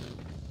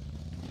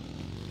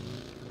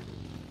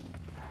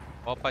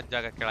ಓಪನ್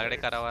ಜಾಗ ಕೆಳಗಡೆ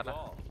ಕರವಾನ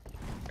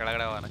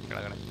ಕೆಳಗಡೆ ಹೋಗೋಣ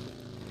ಕೆಳಗಡೆ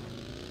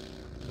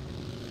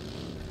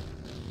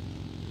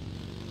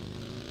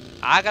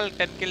ಆಗಲ್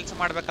 10 ಕಿಲ್ಸ್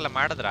ಮಾಡ್ಬೇಕಲ್ಲ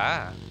ಮಾಡಿದ್ರಾ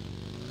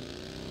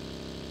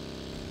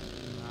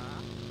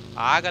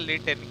ಆಗಲ್ಲಿ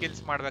 10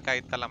 ಕಿಲ್ಸ್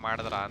ಮಾಡ್ಬೇಕಾಗಿತ್ತಲ್ಲ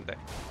ಮಾಡಿದ್ರ ಅಂದೆ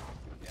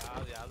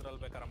ಯಾವ್ದ್ರಲ್ಲಿ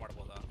ಬೇಕಾರ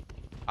ಮಾಡ್ಬೋದಾ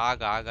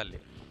ಆಗಲ್ಲಿ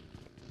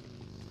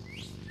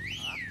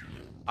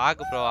ಆಗ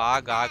ಬ್ರೋ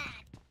ಆಗ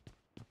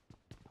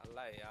ಅಲ್ಲ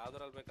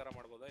ಯಾವ್ದ್ರಲ್ಲಿ ಬೇಕಾರ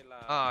ಮಾಡ್ಬೋದಾ ಇಲ್ಲ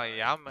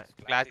ಯಾವ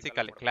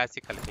ಕ್ಲಾಸಿಕಲ್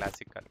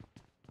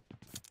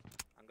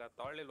ಹಂಗ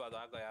ತೊಗೊಳ್ಳಿಲ್ವಾ ಅದು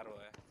ಆಗ ಯಾರು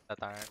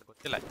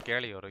ಗೊತ್ತಿಲ್ಲ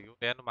ಕೇಳಿ ಇವರು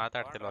ಏನು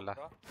ಮಾತಾಡ್ತಿಲ್ವಲ್ಲ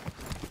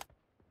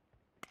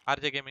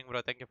RJ Gaming bro,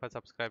 thank you for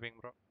subscribing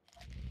bro.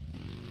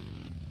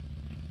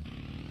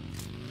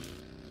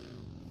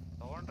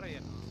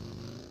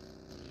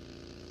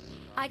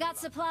 I got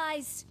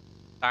supplies.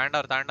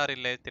 ತಾಂಡವ್ರ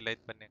ಇಲ್ಲ ಐತಿ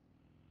ಬನ್ನಿ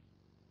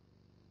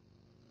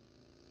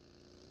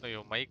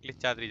ಅಯ್ಯೋ ಮೈಕ್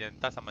ಗ್ಲಿಚ್ ಆದ್ರೆ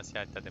ಎಂತ ಸಮಸ್ಯೆ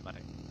ಆಗ್ತದೆ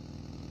ಮರೆ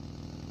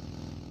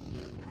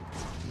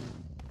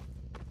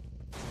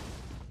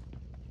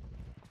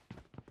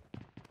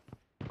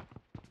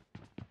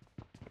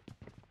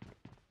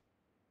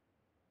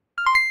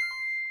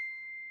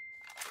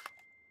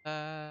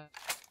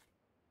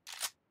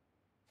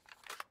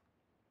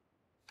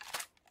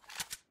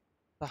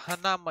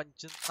ಸಹನಾ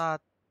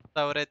ಮಂಜುನಾಥ್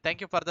ಅವರೇ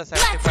thank you for the 75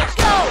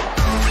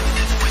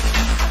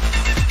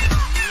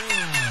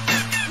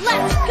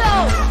 Let's go.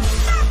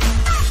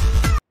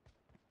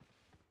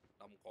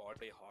 ನಮ್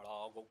ಗಾಡಿ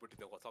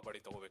ಹಾಳಾಗೋಗ್ಬಿಟ್ಟಿದೆ ಹೊಸ ಗಾಡಿ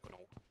ತಗೋಬೇಕು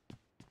ನಾವು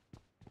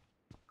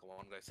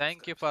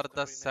thank you for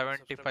the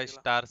 75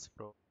 stars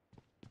bro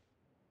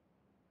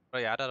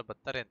ಯಾರು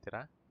ಬರ್ತಾರೆ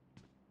ಅಂತೀರಾ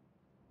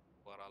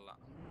ಬರಲ್ಲ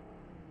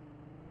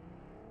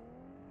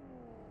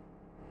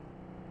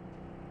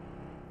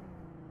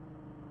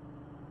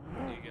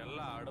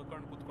ಈಗೆಲ್ಲ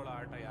ಅಡ್ಕೊಂಡು ಕುತ್ಕೊಳ್ಳೋ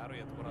ಆಟ ಯಾರು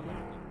ಎತ್ಕೊರಲ್ಲ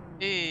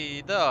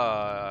ಇದು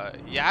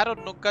ಯಾರು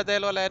ನುಗ್ಗದೇ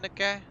ಇಲ್ವಲ್ಲ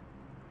ಏನಕ್ಕೆ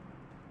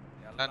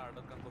ಎಲ್ಲ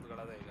ಅಡ್ಕೊಂಡು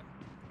ಕುತ್ಕೊಳ್ಳೋದೇ ಈಗ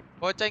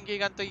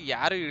ಕೋಚಂಗಿಗಂತೂ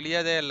ಯಾರು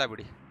ಇಳಿಯೋದೇ ಇಲ್ಲ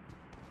ಬಿಡಿ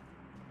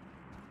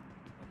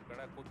ಒಂದ್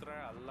ಕಡೆ ಕೂತ್ರೆ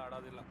ಅಲ್ಲ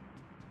ಆಡೋದಿಲ್ಲ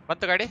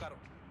ಬಂತು ಗಾಡಿ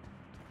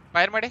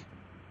ಫೈರ್ ಮಾಡಿ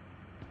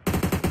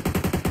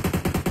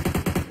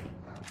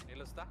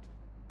ನಿಲ್ಲಿಸ್ತಾ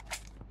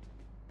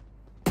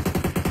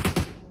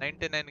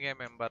 99 ಗೆ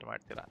ಮೆಂಬರ್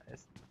ಮಾಡ್ತೀರಾ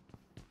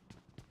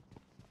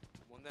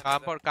ಮುಂದೆ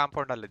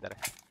ಕಾಂಪೌಂಡ್ ಅಲ್ಲಿದ್ದಾರೆ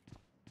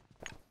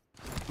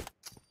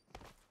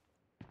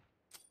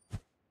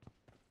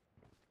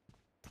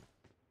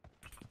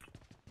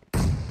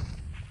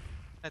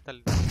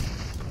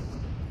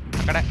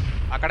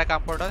ಆ ಕಡೆ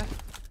ಕಾಂಪೌಂಡ್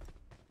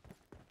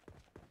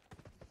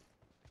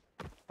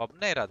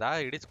ಒಬ್ನೇ ಇರೋದಾ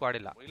ಇಡೀ ಸ್ಕ್ವಾಡ್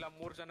ಇಲ್ಲ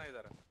 3 ಜನ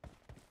ಇದ್ದಾರೆ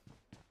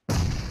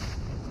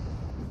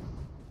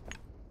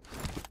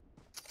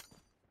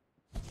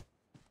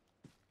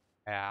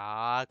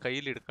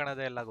ಕೈಲಿ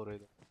ಹಿಡ್ಕೊಳದೇ ಇಲ್ಲ ಗುರು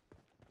ಇದು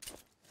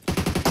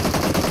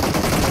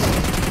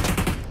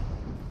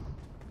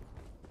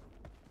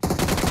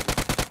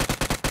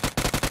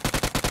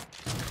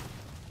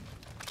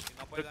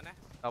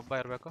ಒಬ್ಬ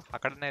ಇರ್ಬೇಕು ಆ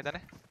ಕಡೆನೇ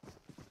ಇದ್ದಾನೆ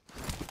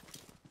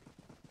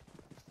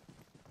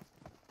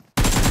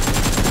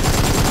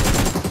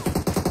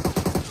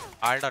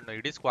ಆಲ್ಡನ್ನು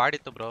ಇಡೀ ಸ್ಕ್ವಾಡ್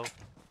ಇತ್ತು ಬ್ರೋ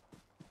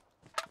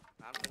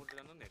ನಾನು 3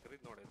 ಜನ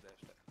ನೆಗರಿದ್ ನೋಡಿದ್ದೆ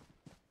ಅಷ್ಟೇ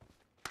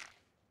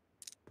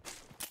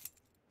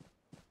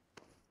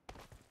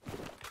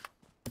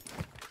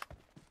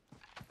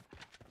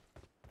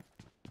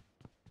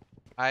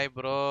hi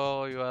bro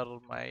you are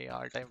my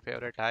all time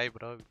favourite hi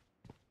bro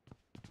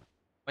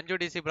Manju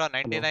D C bro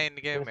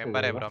 99 ಗೆ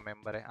ಮೆಂಬರೇ ಬ್ರೋ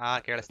ಮೆಂಬರೇ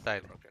ಕೇಳಿಸ್ತಾ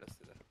ಇದೆ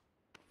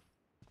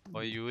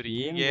ಓ ಇವ್ರು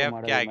ಈಗ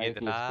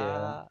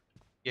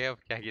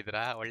AFK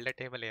ಆಗಿದ್ರಾ ಒಳ್ಳೆ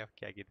ಟೈಮಲ್ಲಿ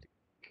AFK ಆಗಿದ್ರಿ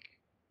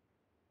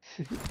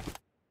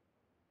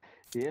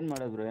ಏನ್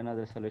ಮಾಡೋದು ಬ್ರೋ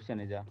ಏನಾದ್ರೂ ಸೊಲ್ಯೂಷನ್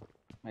ಇದೆಯಾ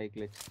ಮೈಕ್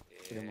ಗ್ಲಿಚ್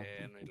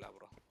ಏನು ಇಲ್ಲ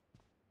ಬ್ರೋ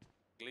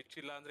ಗ್ಲಿಚ್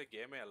ಇಲ್ಲ ಅಂದ್ರೆ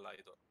ಗೇಮೇ ಅಲ್ಲ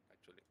ಇದು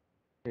ಆಕ್ಚುಲಿ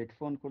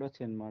ಹೆಡ್ಫೋನ್ ಕೂಡ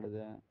ಚೇಂಜ್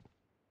ಮಾಡಿದೆ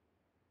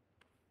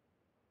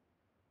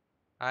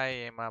ಹಾಯ್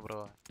ಏಮಾ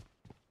ಬ್ರೋ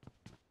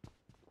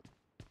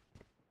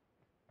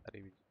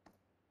ಸರಿ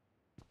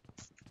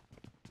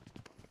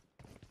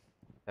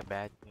the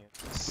bad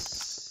news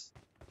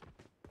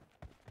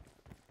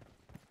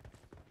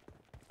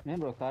ಏನ್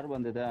ಬ್ರೋ ಕಾರ್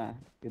ಬಂದಿದೆ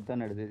ಯುದ್ಧ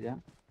ನಡೆದಿದ್ಯಾ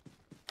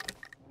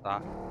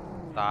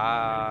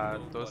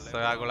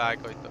ತುಸಗಳು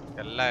ಹಾಕೋಯ್ತು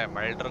ಎಲ್ಲ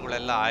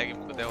ಮಲ್ಡ್ರುಗಳೆಲ್ಲ ಆಗಿ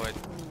ಮುಗ್ದೇ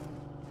ಹೋಯ್ತು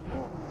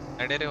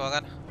ನಡೀರಿ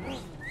ಹೋಗೋಣ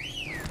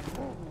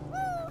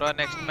bro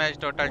next match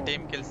total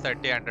team kills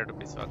 100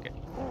 rupees okay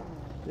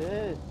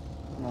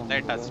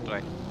let us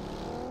try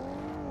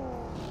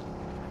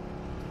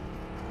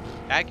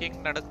ಯಾಕೆ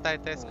ಹಿಂಗ್ ನಡುತ್ತಾ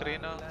ಐತೆ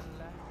screen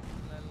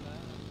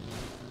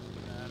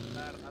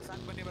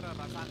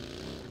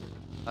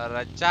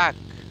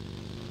Razak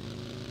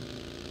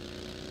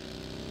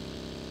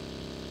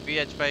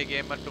PH5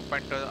 gamer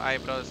 2.2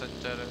 eyebrow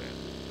sensor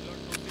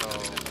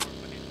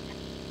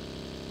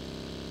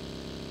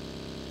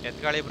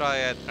ಎತ್ಕೊಳ್ಳಿ bro,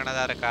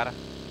 ಎತ್ಕೊಳದಾರೆ ಕಾರ.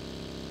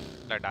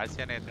 ಇಲ್ಲ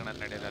ಡಾಸಿಯಾನೇ ಎತ್ಕೊಳದ್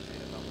ನಡೀರಲ್ಲಿ.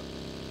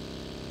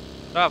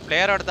 ಬ್ರೋ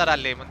ಪ್ಲೇಯರ್ ಹೊಡ್ತಾರ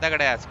ಅಲ್ಲಿ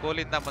ಮುಂದಗಡೆ,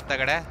 ಸ್ಕೂಲಿಂದ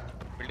ಮುಂದಗಡೆ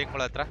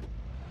ಬಿಲ್ಡಿಂಗ್ಗಳ ಹತ್ರ.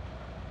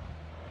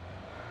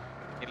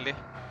 ಇಲ್ಲಿ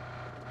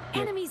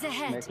Enemies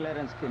ahead.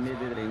 ಮೆಕ್ಲಾರನ್ ಸ್ಕಿನ್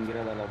ಇದ್ದಿದ್ರೆ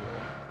ಹಿಂಗಿರೋದಲ್ಲ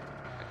ಬ್ರೋ.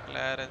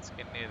 ಮೆಕ್ಲಾರನ್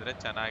ಸ್ಕಿನ್ ಇದ್ರೆ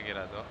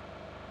ಚೆನ್ನಾಗಿರೋದು.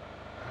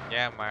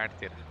 ಏನ್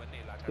ಮಾಡ್ತೀರ? ಬನ್ನಿ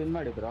ಇಲ್ಲ ಸ್ಪಿನ್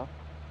ಮಾಡಿ ಬ್ರೋ,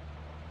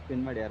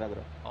 ಸ್ಪಿನ್ ಮಾಡಿ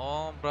ಯಾರಾದ್ರು. ಹ್ಞೂ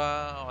ಬ್ರೋ,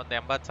 ಒಂದ್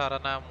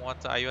 80,000ನ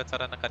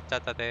 50,000ನ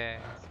ಖರ್ಚಾಗ್ತದೆ.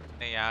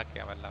 ಸುಮ್ಮನೆ ಯಾಕೆ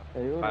ಅವೆಲ್ಲ?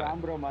 ಇವ್ರು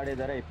ರಾಮ್ ಬ್ರೋ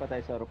ಮಾಡಿದ್ದಾರೆ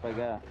 25,000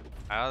 ರೂಪಾಯಿಗೆ.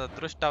 ಅವ್ರ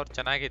ಅದೃಷ್ಟ ಅವ್ರು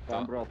ಚೆನ್ನಾಗಿತ್ತು.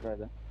 ರಾಮ್ ಬ್ರೋ ಹತ್ರ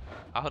ಇದೆ.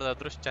 ಅವ್ರದ್ದು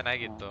ಅದೃಷ್ಟ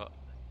ಚೆನ್ನಾಗಿತ್ತು,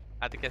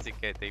 ಅದಕ್ಕೆ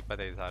ಸಿಕ್ಕೈತೆ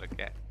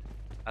 25,000ಕ್ಕೆ.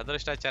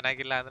 ಅದೃಷ್ಟ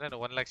ಚೆನ್ನಾಗಿಲ್ಲ ಅಂದ್ರೆ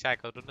 1 ಲಕ್ಷ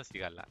ಹಾಕಿದ್ರು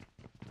ಸಿಗಲ್ಲ.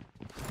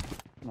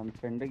 ನನ್ನ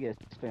ಫ್ರೆಂಡಿಗೆ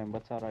ಎಷ್ಟು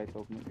 80,000 ಆಯ್ತು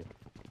ಒಬ್ಬನಿಗೆ.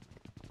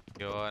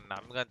 ಅಯ್ಯೋ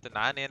ನಮ್ಗಂತೂ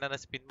ನಾನು ಏನಾರ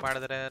ಸ್ಪಿನ್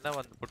ಮಾಡಿದ್ರೆ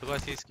ಒಂದು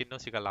ಪುಟ್ಗೋಸಿ ಸ್ಕಿನ್ನು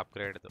ಸಿಗಲ್ಲ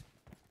ಅಪ್ಗ್ರೇಡ್ದು.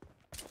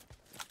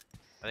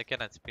 ಅದಕ್ಕೆ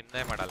ನಾನು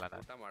ಸ್ಪಿನ್ನೇ ಮಾಡಲ್ಲ.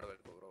 ನಾನು ಊಟ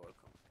ಮಾಡಬೇಕು ಬ್ರೋ.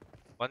 ವೆಲ್ಕಮ್.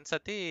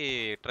 ಒಂದ್ಸತಿ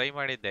ಟ್ರೈ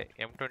ಮಾಡಿದ್ದೆ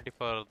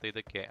M24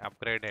 ಇದಕ್ಕೆ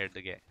ಅಪ್ಗ್ರೇಡ್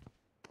ಹೆಡ್ಗೆ.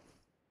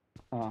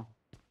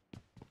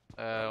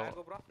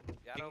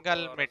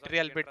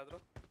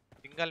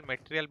 ಸಿಂಗಲ್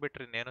ಮೆಟೀರಿಯಲ್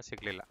ಬಿಟ್ರೆ ಇನ್ನೇನು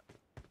ಸಿಗ್ಲಿಲ್ಲ,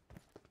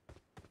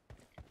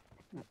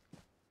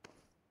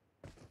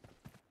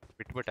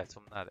 ಬಿಟ್ಬಿಟ್ಟೆ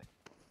ಸುಮ್ಮನಾದೆ.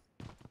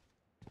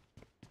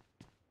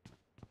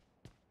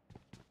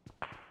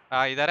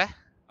 ಇದಾರೆ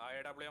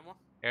AWM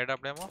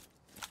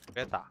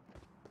ಬೇತಾ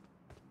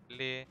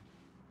ಇಲ್ಲಿ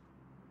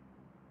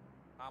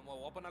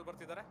ಓಪನ್ ಅಲ್ಲಿ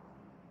ಬರ್ತಿದ್ದಾರೆ.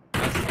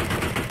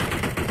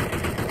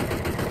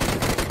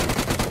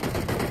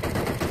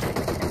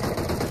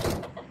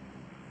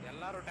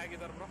 ಎಲ್ಲಾರು ಟ್ಯಾಗ್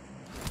ಇದಾರೆ ಬ್ರೋ.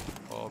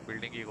 ಓ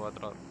ಬಿಲ್ಡಿಂಗಿಗೆ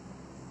ಹೋದ್ರು ಅವ್ರು.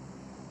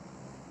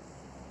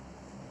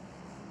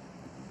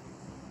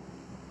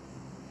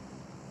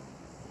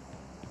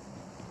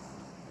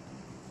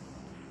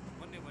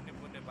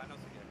 ಬನ್ನಿ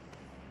ಬಾನೋಸ್ಗೆ.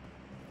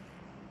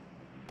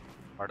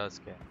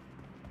 ಸ್ಪಾಡೋಸ್ಗೆ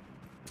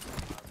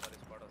ಸಾರಿ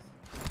ಸ್ಪಾಡೋಸ್.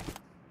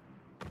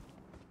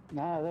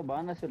 ನಾ ಅದೇ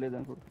ಬಾನಸಲ್ಲಿ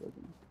ಇದನ್ನು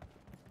ಕೊಡ್ತೀನಿ.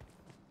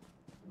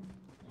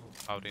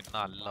 ಅವ್ರು ಇನ್ನ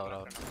ಅಲ್ಲ ಅವ್ರು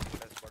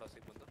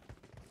ಸ್ಪಾಡೋಸಿಗೆ ಬಂದು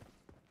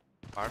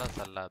ಸ್ಪಾಡೋಸ್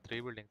ಅಲ್ಲ,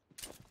 3 ಬಿಲ್ಡಿಂಗ್.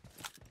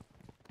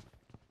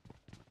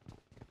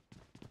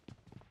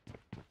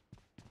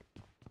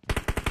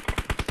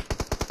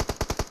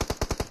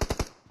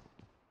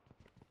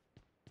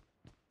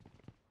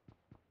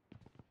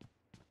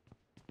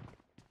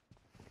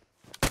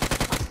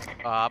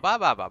 ಬಾ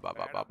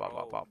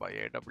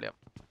AWM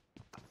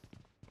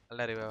ಅಲ್ಲ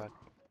ರಿವೈವ್ ಆಗಿ.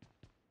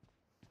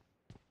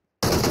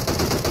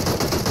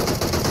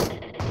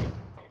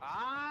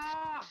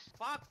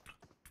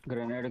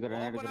 ಗ್ರೆನೇಡ್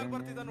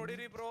ಬರ್ತಿದ್ದ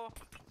ನೋಡಿರಿ ಬ್ರೋ.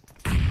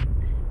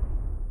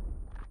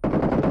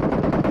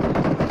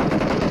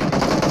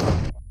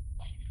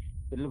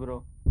 ಇಲ್ಲ ಬ್ರೋ.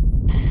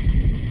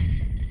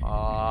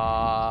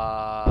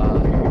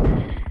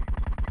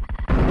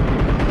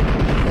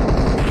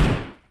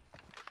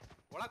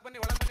 ಒಳಗ್ ಬನ್ನಿ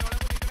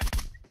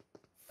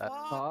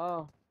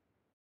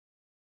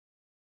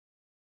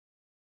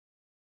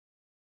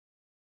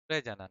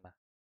ಜನನ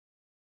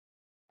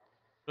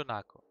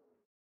 4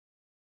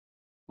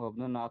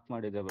 ಒಬ್ನು ನಾಕ್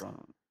ಮಾಡಿದೆ ಬ್ರೋ.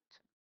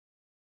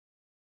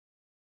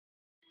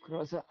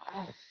 ಕ್ರಾಸ್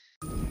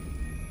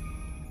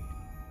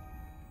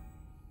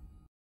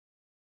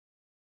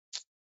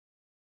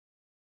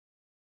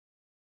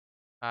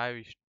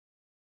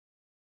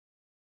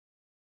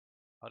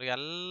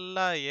ಅವ್ರಿಗೆಲ್ಲ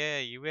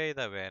ಇವೇ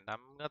ಇದಾವೆ,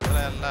 ನಮ್ಗತ್ರ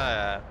ಎಲ್ಲ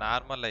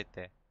ನಾರ್ಮಲ್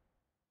ಐತೆ.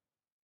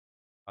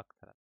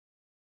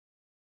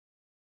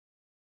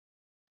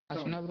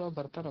 ಅಶ್ವಿನ ಬ್ರೋ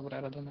ಬರ್ತಾರ ಬ್ರೋ,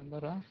 ಯಾರಾದ್ರೂ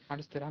ಮೆಂಬರ್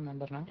ಮಾಡಿಸ್ತೀರಾ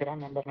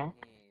ಮೆಂಬರ್ನ?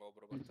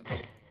 ಒಬ್ರು ಬರ್ತಾರೆ.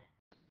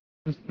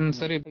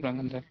 ಸರಿ ಬ್ರೋ,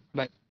 ಹಂಗಂದ್ರೆ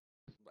ಬಾಯ್.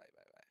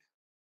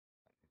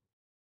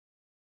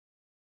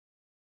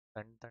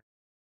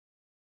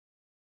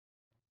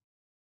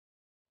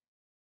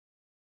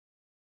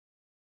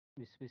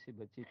 ಬಿಸಿ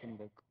ಬಜ್ಜಿ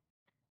ತಿನ್ಬೇಕು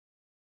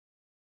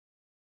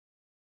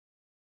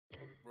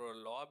ಬ್ರೋ.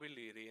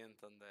 ಲಾಬಿಲಿ ಇರಿ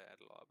ಅಂತಂದೆ,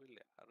 ಲಾಬಿಲಿ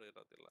ಯಾರು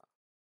ಇರೋದಿಲ್ಲ.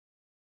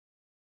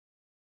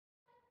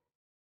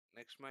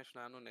 ನೆಕ್ಸ್ಟ್ ಮ್ಯಾಚ್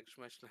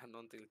ನಾನು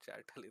ಅಂತ ಇಲ್ಲಿ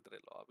ಚಾಟ್ ಅಲ್ಲಿ ಇದ್ರೆ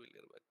ಲಾಬಿಲಿ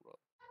ಇರ್ಬೇಕು bro.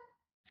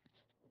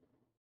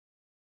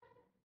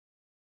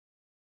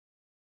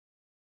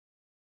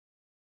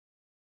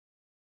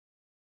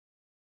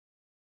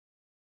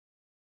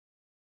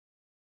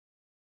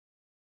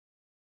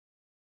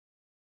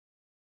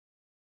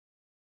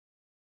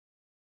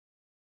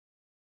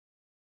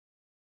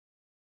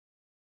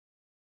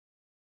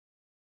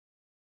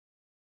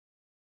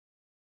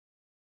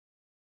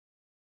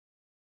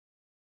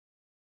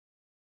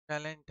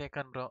 Challenge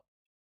taken bro.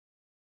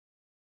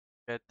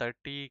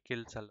 30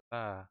 kills ಅಲ್ವಾ,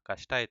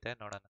 ಕಷ್ಟ ಐತೆ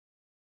ನೋಡೋಣ.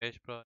 Yash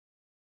bro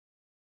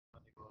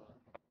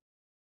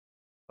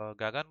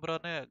Gagan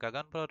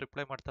bro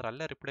reply ಮಾಡ್ತಾರೆ,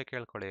 ಅಲ್ಲೇ ರಿಪ್ಲೈ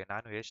ಕೇಳ್ಕೊಳ್ಳಿ.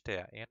 ನಾನು ಎಷ್ಟೇ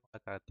ಏನ್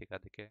ಮಾಡಕ್ಕಾಗತ್ತೀಗ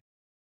ಅದಕ್ಕೆ.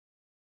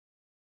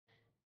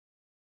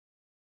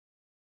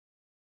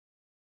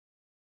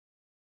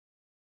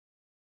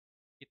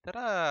 ಈ ತರ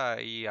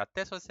ಈ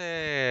ಅತ್ತೆ ಸೊಸೆ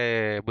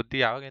ಬುದ್ಧಿ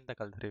ಯಾವಾಗಿಂದ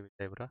ಕಲ್ತ್ರಿ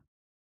ವಿಜಯ್ ಬ್ರೋ?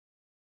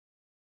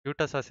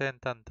 ಕ್ಯೂಟ ಸೊಸೆ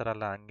ಅಂತ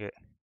ಅಂತಾರಲ್ಲ ಹಂಗೆ.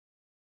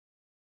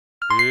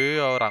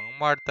 ಅವ್ರು ಹಂಗ್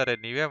ಮಾಡ್ತಾರೆ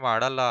ನೀವೇ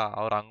ಮಾಡಲ್ಲ,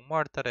 ಅವ್ರು ಹಂಗ್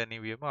ಮಾಡ್ತಾರೆ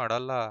ನೀವೇ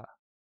ಮಾಡಲ್ಲ.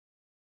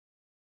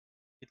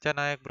 Kichcha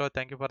Nayak bro,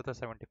 thank you for the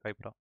 75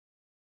 bro.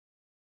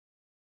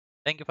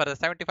 Thank you for the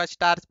 75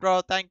 stars,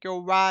 bro. Thank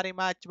you very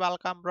much.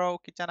 Welcome, bro.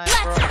 Kitchen eye,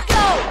 bro.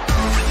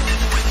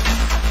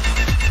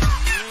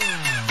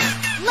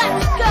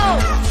 Let's go!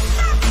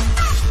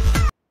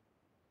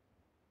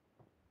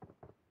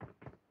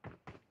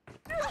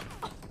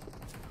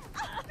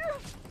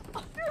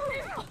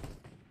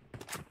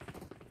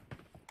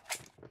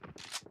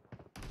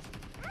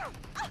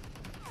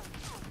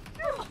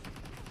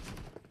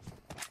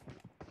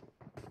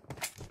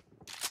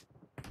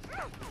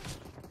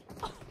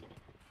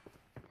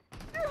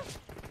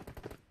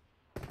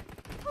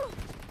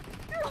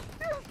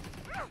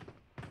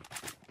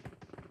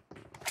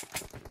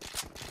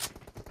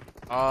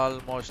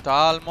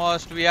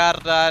 Almost. We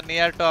are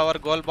near to our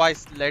goal,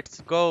 boys.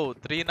 Let's go.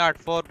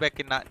 304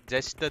 Bekina.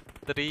 Just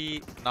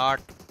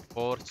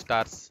 304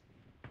 stars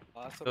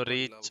Awesome, to bro,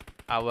 reach love.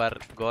 our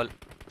goal.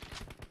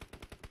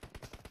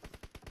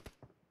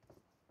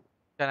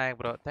 Chennai,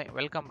 bro.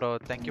 Welcome, bro.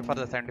 Thank you for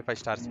the 75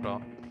 stars, bro.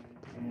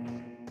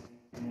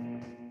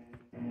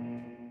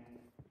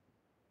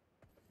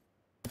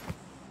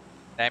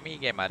 Dami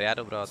gamer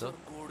ಯಾರು bro ಅದು? Sir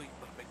ಗೋಡಿಗೆ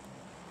ಬರ್ಬೇಕು.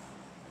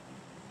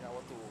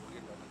 ಯಾವತ್ತೂ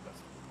ಹೋಗಿಲ್ಲ ನನ್ನ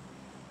class.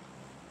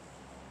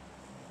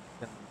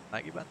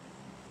 ಚೆನ್ನಾಗಿ ಬಂತು.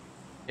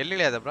 ಎಲ್ಲಿ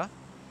ಇಳಿಯೋದ bro?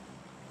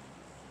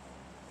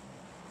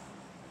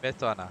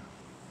 ಬೇಸ್ತವನ?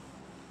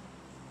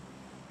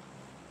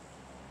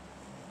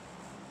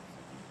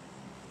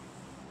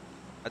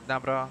 ಅದ್ನಾ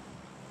ಬ್ರೋ?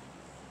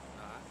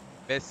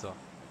 ಬೇಸು.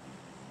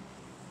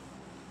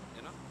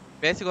 ಏನೋ?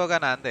 ಬೇಸಿಗೆ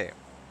ಹೋಗೋಣ ಅಂದೆ.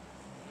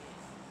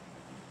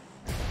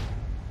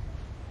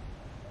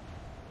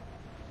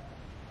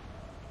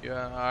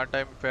 ಆ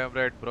ಟೈಮ್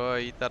ಫೇವ್ರೇಟ್ ಬ್ರೋ.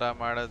 ಈ ತರ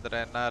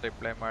ಮಾಡಿದ್ರೇನ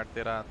ರಿಪ್ಲೈ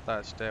ಮಾಡ್ತೀರಾ ಅಂತ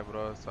ಅಷ್ಟೇ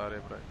ಬ್ರೋ. ಸಾರಿ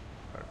ಬ್ರೋ.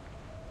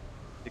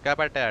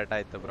 ಸಿಕ್ಕಾಪಟ್ಟೆ ಆಟ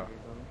ಆಯ್ತು ಬ್ರೋ.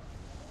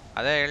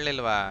 ಅದೇ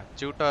ಹೇಳಿಲ್ವಾ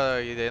ಚೂಟೋ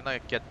ಇದೇನೋ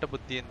ಕೆಟ್ಟ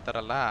ಬುದ್ಧಿ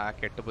ಅಂತಾರಲ್ಲ, ಆ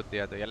ಕೆಟ್ಟ ಬುದ್ಧಿ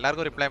ಅದು.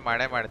 ಎಲ್ಲಾರ್ಗು ರಿಪ್ಲೈ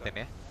ಮಾಡೇ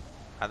ಮಾಡ್ತೀನಿ.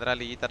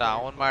 ಅದ್ರಲ್ಲಿ ಈ ತರ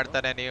ಅವ್ನ್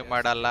ಮಾಡ್ತಾನೆ ನೀವ್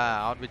ಮಾಡಲ್ಲ,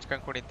 ಅವ್ನ್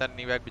ಬಿಚ್ಕೊಂಡ್ ಕುಣಿತಾನೆ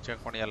ನೀವ್ಯಾಕೆ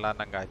ಬಿಚ್ಕೊಂಡ್ ಕುಣಿಯಲ್ಲ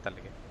ನಂಗೆ ಆಯ್ತು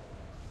ಅಲ್ಲಿಗೆ.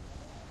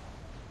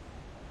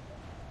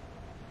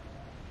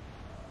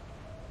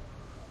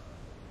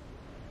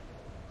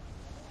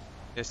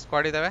 ಎಷ್ಟು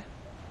ಸ್ಕ್ವಾಡ್ ಇದಾವೆ?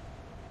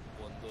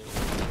 ಒಂದು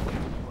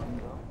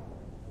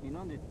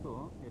ಇನ್ನೊಂದಿತ್ತು,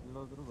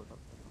 ಎಲ್ಲೋದ್ರು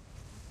ಗೊತ್ತಾಗ್ತದೆ.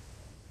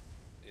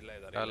 ಇಲ್ಲ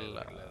ಇದಾರೆ ಅಲ್ಲ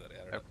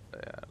ಎರಡು.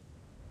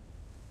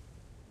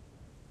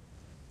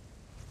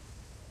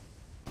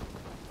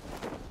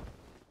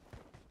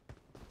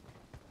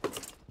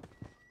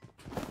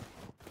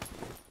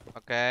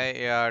 ಓಕೆ,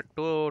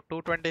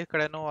 220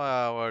 ಕಡೆನೂ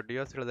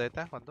ಡಿಯೋಸ್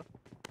ಇಳಿದೈತೆ ಒಂದು.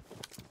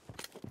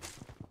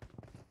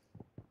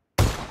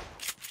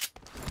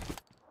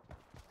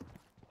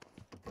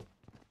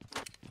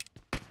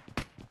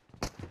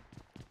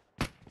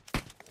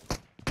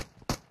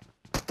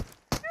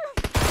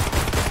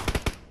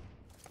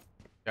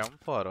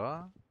 M4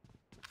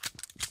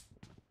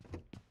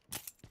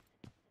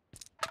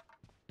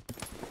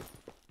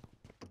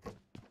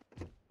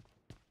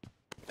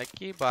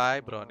 lucky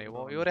bye bro. ನೀವು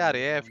ಇವ್ರು ಯಾರು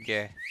AFK?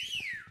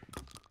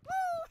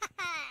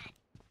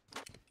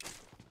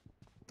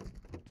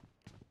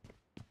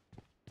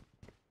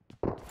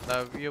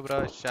 Love you bro.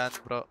 Shanth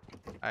bro.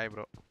 Hi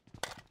bro.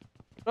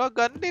 Bro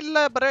gun ಇಲ್ಲ,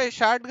 ಬರೇ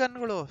ಶಾರ್ಟ್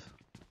ಗನ್ಗಳು.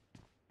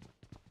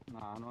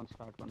 ನಾನು ಒಂದು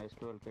ಸ್ಟಾರ್ಟ್ ಮಾಡಿ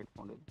ಎಷ್ಟು ವೆಲ್ಕ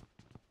ಇಟ್ಕೊಂಡಿದ್ದೆ.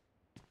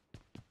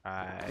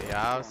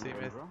 ಯಾವ ಸಿಮ್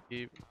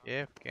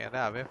AFK ಅಂದ್ರೆ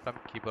ಅವೇ ಫ್ರಮ್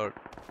ಕೀಬೋರ್ಡ್.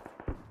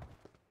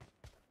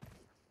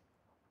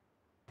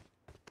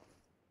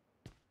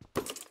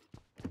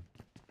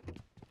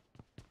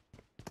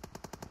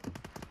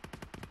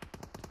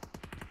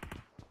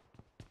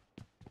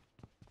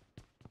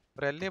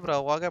 ಎಲ್ಲಿ ಬ್ರೋ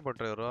ಹೋಗೇ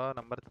ಬಿಟ್ರಿ ಇವರು?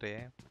 ನಂಬರ್ 3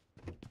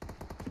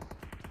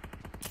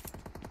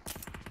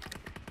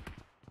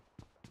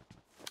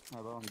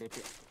 ಒಂದು DP.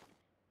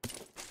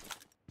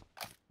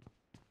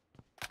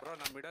 ಬ್ರೋ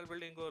ನಾನು ಮಿಡಲ್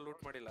ಬಿಲ್ಡಿಂಗು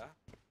ಲೂಟ್ ಮಾಡಿಲ್ಲ.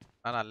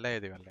 ನಾನು ಅಲ್ಲೇ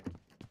ಇದೀವಿ, ಅಲ್ಲೇ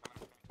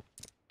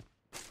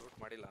ಲೂಟ್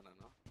ಮಾಡಿಲ್ಲ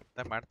ನಾನು.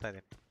 ಅದೇ ಮಾಡ್ತಾ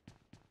ಇದ್ದೀನಿ.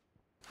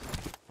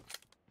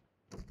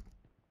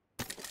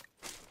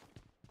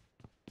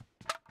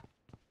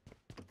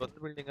 ಒಂದು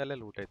ಬಿಲ್ಡಿಂಗ್ ಅಲ್ಲೇ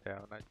ಲೂಟ್ ಐತೆ.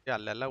 ಅವನ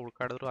ಅಲ್ಲೆಲ್ಲ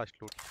ಉಳ್ಕಾಡಿದ್ರು ಅಷ್ಟು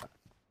ಲೂಟ್.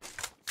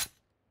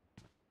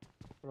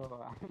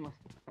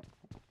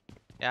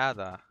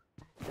 ಯಾವ್ದ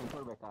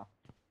ಬೇಕಾ?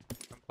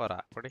 M4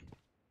 ಕೊಡಿ.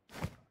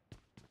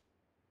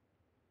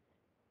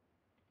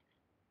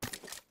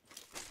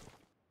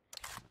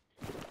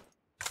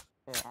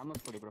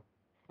 ಆಮಸ್ ಕೊಡಿ ಬ್ರೋ.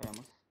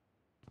 ಆಮಸ್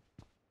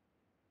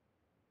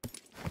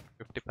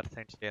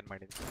 50% ಶೇರ್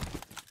ಮಾಡಿದ್ವಿ.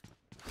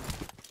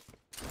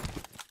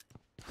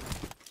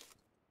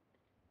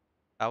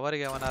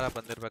 ಟವರ್ಗೆ ಅವನಾರ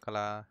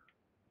ಬಂದಿರ್ಬೇಕಲ್ಲ.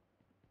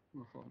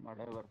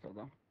 ಮಳೆ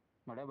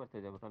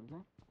ಬರ್ತಿದೆ ಬ್ರೋ.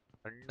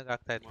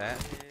 ಸಣ್ಣಗಾಗ್ತಾ ಇತ್ತೆ,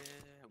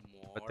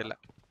 ಗೊತ್ತಿಲ್ಲ.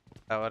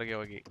 ಟವರ್ಗೆ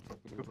ಹೋಗಿ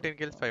 15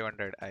 kills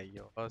 500.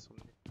 ಅಯ್ಯೋ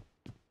ಸುಮ್ಮನೆ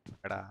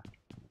ಬೇಡ,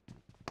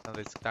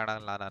 ರಿಸ್ಕ್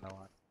ತಗೊಳಲ್ಲ ನಾನು.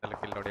 ಅಲ್ಲಿ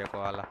ಕಿಲ್ ಹೊಡಿಯಕ್ಕೆ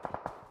ಹೋಗಲ್ಲ.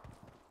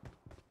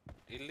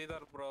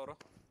 ಇಲ್ಲಿದಾರ ಬ್ರೋ ಅವರು.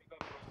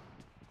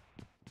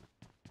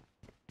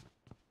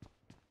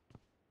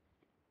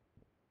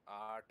 ಆ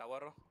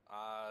ಟವರ್,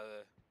 ಆ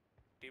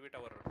ಟಿವಿ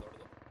ಟವರ್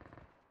ದೊಡ್ಡದು.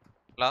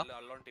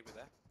 ಅಲ್ಲೊಂದು ಟಿವಿ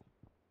ಇದೆ.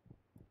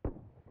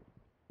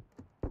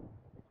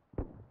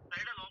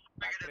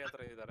 ಫ್ಯಾಕ್ಟರಿ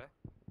ಹತ್ರ ಇದ್ದಾರೆ.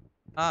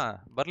 ಹಾ,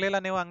 ಬರ್ಲಿಲ್ಲ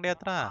ನೀವು ಅಂಗಡಿ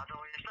ಹತ್ರ?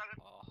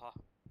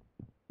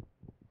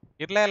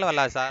 ಇರ್ಲೇ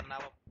ಇಲ್ವಲ್ಲ ಸರ್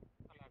ನಾವು.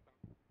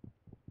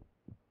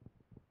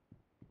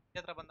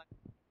 ಹತ್ರ ಬಂದ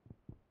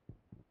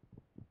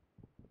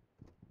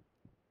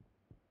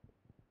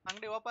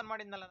ಅಂಗಡಿ ಓಪನ್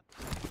ಮಾಡಿದ್ನಲ್ಲ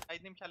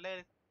 5 ನಿಮಿಷ ಅಲ್ಲೇ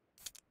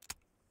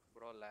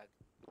ಬ್ರೋ ಲ್ಯಾಗ್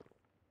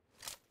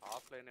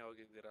ಆಫ್ಲೈನ್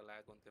ಹೋಗಿದ್ದೀರಾ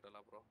ಲ್ಯಾಗ್ ಅಂತಿರಲ್ಲ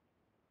ಬ್ರೋ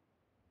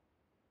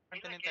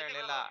ಮಾಡ್ತೀನಿ ಅಂತ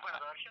ಹೇಳಿಲ್ಲ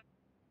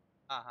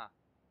ಹಾ ಹಾ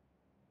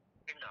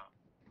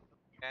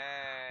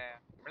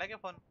ಬೆಳಗ್ಗೆ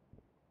ಫೋನ್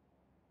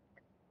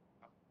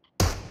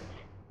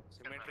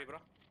ಸಿಮೆಂಟ್ರಿ ಬ್ರೋ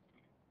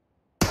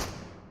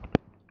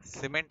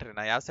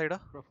ಸಿಮೆಂಟ್ರಿನಾ ಯಾವ ಸೈಡು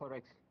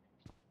 4x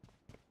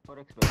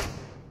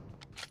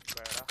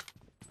ಬೇಡ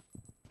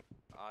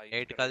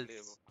 8 ಕಲ್ಸ್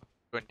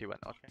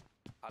 21 ಓಕೆ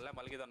ಅಲ್ಲೇ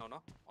ಮಲಗಿದಾನ ಅವನು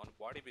ಅವ್ನ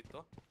ಬಾಡಿ ಬಿತ್ತು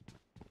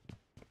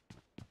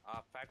ಆ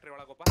ಫ್ಯಾಕ್ಟ್ರಿ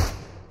ಒಳಗೊಬ್ಬ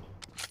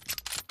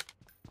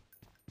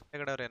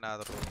ಹಿಂದ್ಗಡೆ ಅವ್ರು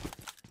ಏನಾದ್ರು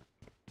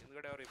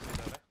ಹಿಂದ್ಗಡೆ ಅವ್ರು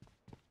ಇಬ್ಬಿದ್ದಾರೆ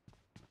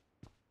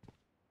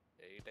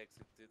 8x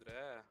ಇತ್ತಿದ್ರೆ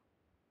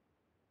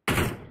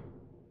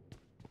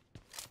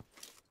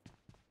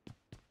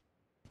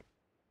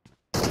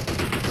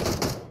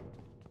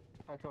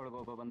ಫ್ಯಾಕ್ಟ್ರಿ ಒಳಗೆ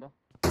ಒಬ್ಬ ಬಂದ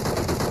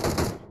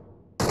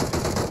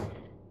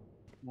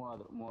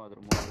ಮೂವಾದ್ರು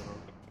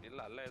ಇಲ್ಲ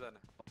ಅಲ್ಲೇ ಇದ್ದಾನೆ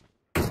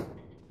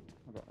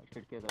ಅದ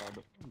ಕಿಟಕಿ ಅದ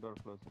ಡೋರ್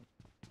ಕ್ಲೋಸ್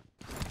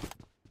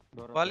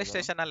ಪೊಲೀಸ್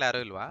ಸ್ಟೇಷನ್ ಅಲ್ಲಿ ಯಾರು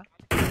ಇಲ್ವಾ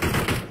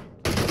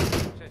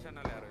ಸ್ಟೇಷನ್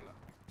ಅಲ್ಲಿ ಯಾರು ಇಲ್ಲ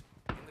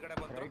ಹಿಂದ್ಗಡೆ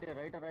ಬಂದ್ರು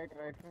ರೈಟ್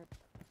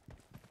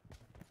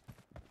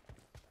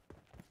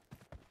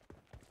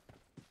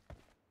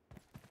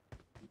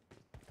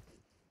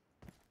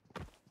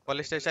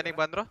ಪೊಲೀಸ್ ಸ್ಟೇಷನ್ಗೆ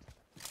ಬಂದ್ರು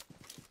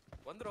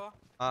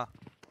ಹಾ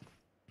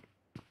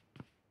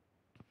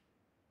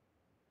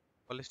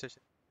police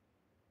station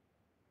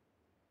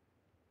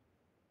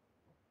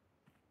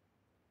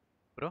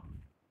bro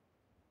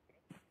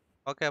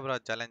okay bro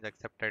challenge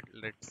accepted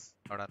let's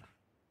ನೋಡೋಣ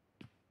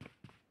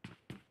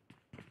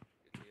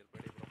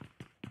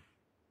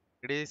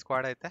ಇಡೀ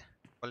ಸ್ಕ್ವಾಡ್ ಐತೆ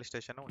police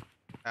station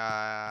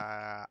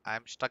I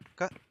am stuck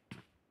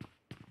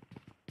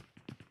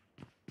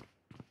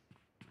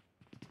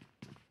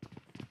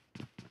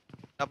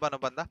ಒಬ್ಬನು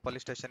ಬಂದ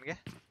ಪೊಲೀಸ್ ಸ್ಟೇಷನ್ಗೆ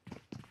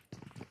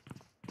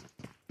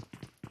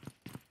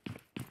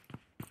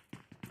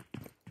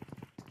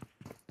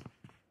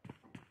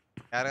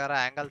ಯಾರ್ಯಾರ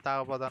ಆಂಗಲ್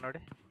ತಗೋಬೋದ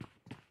ನೋಡಿ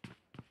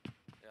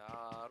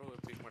ಯಾರು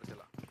ಪಿಕ್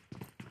ಮಾಡ್ತಿಲ್ಲ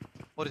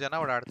 3 ಜನ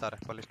ಓಡಾಡ್ತಾರೆ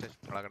ಪೊಲೀಸ್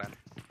ಸ್ಟೇಷನ್ ಒಳಗಡೆ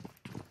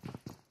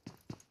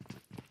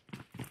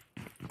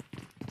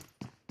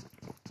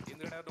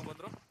ಹಿಂದ್ಗಡೆ ಅವ್ರು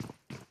ಬಂದ್ರು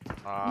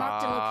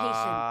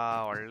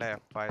ಒಳ್ಳೆ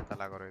ಎಫ್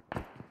ಆಯ್ತಲ್ಲ ಗುರು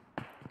ಇದು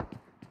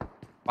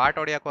ಪಾಟ್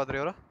ಹೊಡಿಯಕ್ ಹೋದ್ರಿ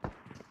ಇವರು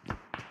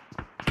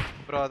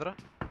ಇಬ್ರು ಹೋದ್ರು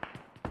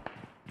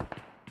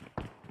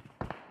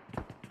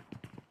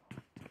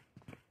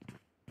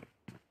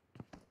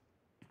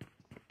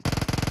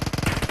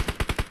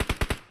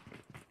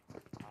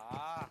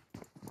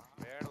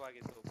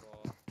ಬೇಡವಾಗಿತ್ತು ಬ್ರೋ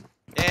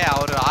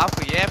ಅವ್ರು ಆಫ್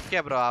ಎಫ್ ಕೆ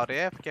ಬ್ರೋ ಅವ್ರು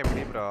ಎಫ್ ಕೆ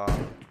ಬಿಡಿ ಬ್ರೋ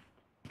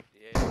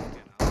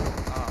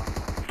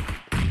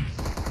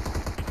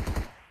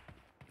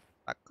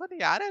ಅಕ್ಕೋದು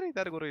ಯಾರ್ಯಾರು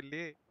ಇದ್ದಾರೆ ಗುರು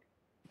ಇಲ್ಲಿ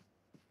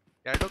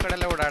ಎರಡು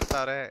ಕಡೆಲ್ಲೇ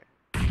ಓಡಾಡ್ತಾವ್ರೆ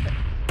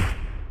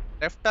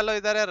ಲೆಫ್ಟ್ ಅಲ್ಲೂ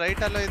ಇದ್ದಾರೆ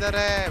ರೈಟ್ ಅಲ್ಲೂ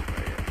ಇದ್ದಾರೆ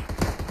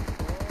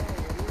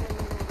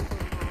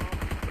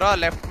ಬ್ರೋ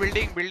ಲೆಫ್ಟ್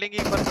ಬಿಲ್ಡಿಂಗ್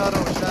ಈಗ ಬರ್ತಾವ್ರು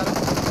ಹುಷಾರು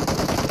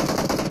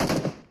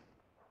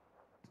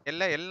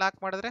ಎಲ್ಲಿ ನಾಕ್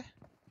ಮಾಡಿದ್ರೆ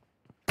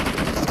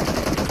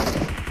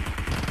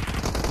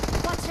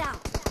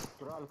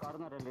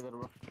ಕಾರ್ನರ್ ಅಲ್ಲಿ ಇದ್ದಾರೆ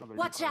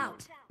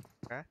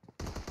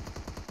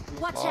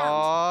Watch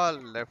out!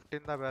 ಲೆಫ್ಟ್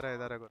ಇಂದ ಬೇರೆ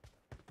ಇದ್ದಾರೆ ಗುರು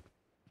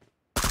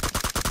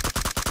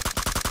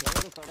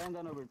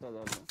ಕಡೆಯಿಂದನೂ ಬೀಳ್ತಾ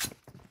ಇದ್ದಾರೆ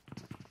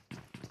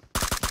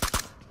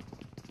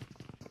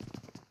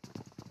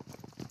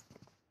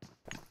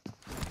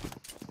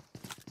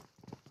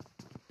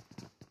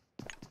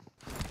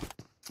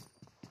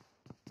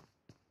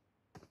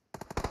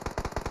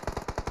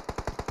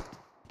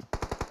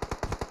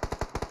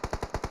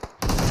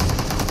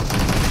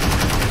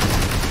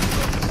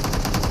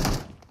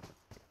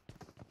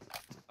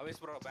ಅವಿಸ್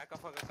ಬ್ರೋ ಬ್ಯಾಕ್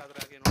ಆಫ್ ಆಗಕ್ಕಾದ್ರೆ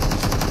ಹಾಗೆ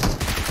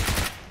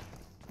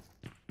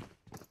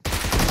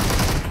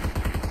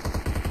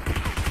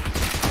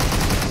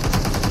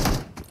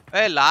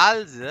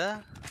ಲಾಲ್ಸ್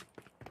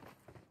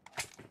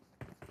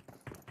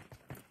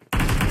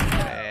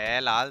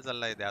ಲಾಲ್ಸ್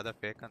ಅಲ್ಲ ಇದೆ ಯಾವ್ದೋ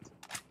ಫೇಕ್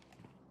ಅನ್ಸುತ್ತೆ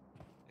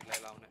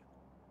ಇಲ್ಲ ಅವನೇ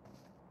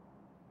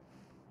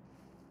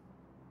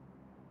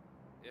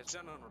ಎಷ್ಟು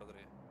ಜನ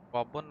ನೋಡಿದ್ರಿ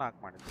ಒಬ್ಬನ್ನ ನಾಕ್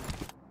ಮಾಡಿದ್ವಿ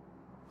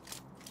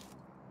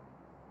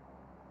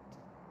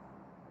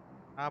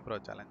ಹಾ ಬ್ರೋ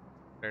ಚಾಲೆಂಜ್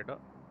ರೆಡು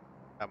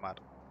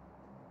ಟಮಾರ್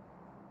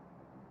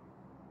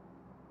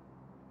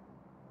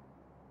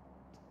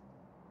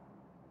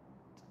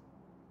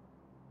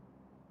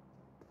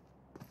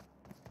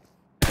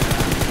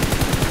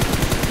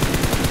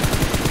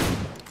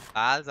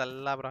ಲಾಲ್ಸ್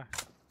ಅಲ್ಲ ಬ್ರೋ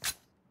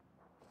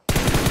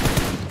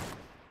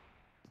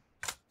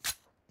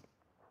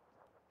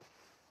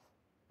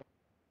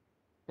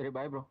ಸರಿ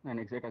ಬಾಯ್ ಬ್ರೋ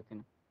ನಾನು ಎಕ್ಸೈಟ್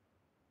ಆಗ್ತೀನಿ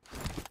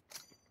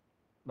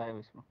ಬಾಯ್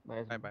ವಿಶ್ವ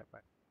ಬಾಯ್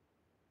ಬಾಯ್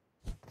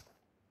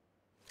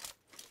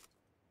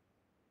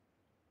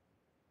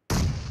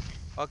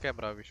ಓಕೆ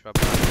ಬ್ರೋ ವಿಶ್ವ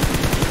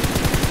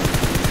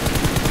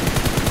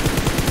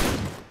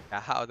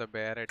ಯಾವ್ದು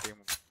ಬೇರೆ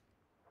team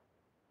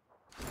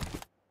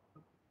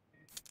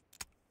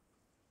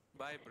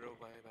bye bro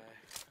bye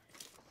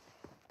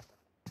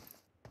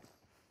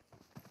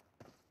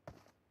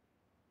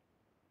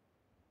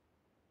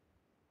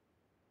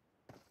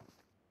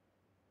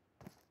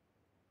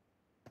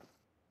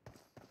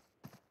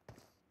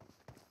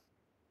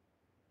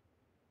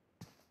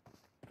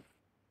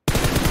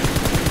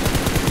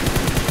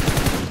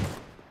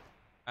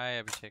Hi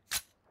Abhishek.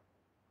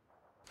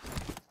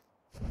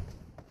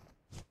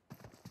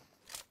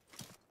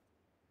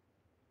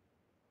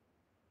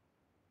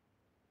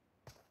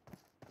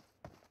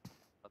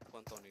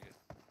 ಹತ್ಕೊಂತವನಿಗೆ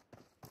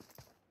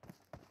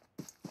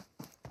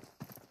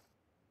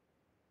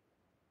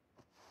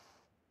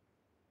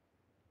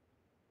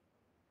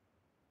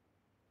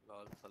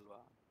Lal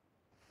salwar.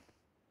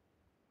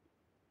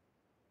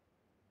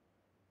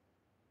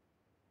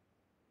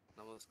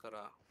 ನಮಸ್ಕಾರ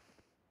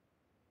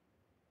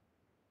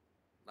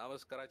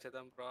ನಮಸ್ಕಾರ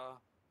ಚಿದಂಬ್ರ.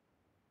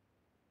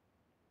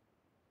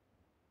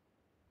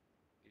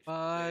 ಇಷ್ಟು ಬೇಗ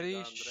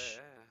Parish. ಅಂದ್ರೆ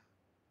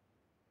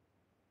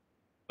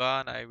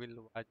Gone. I will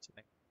watch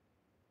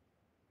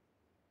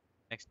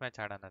next match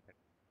ಆಡೋಣ.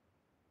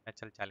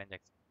 ಮ್ಯಾಚ್ ಅಲ್ಲಿ ಚಾಲೆಂಜ್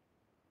ಆಕ್ಸೆಪ್ಟ್.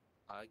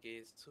 ಹಾಗೆ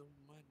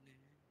ಸುಮ್ಮನೆ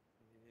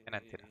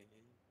ಏನಂತೀರಾ?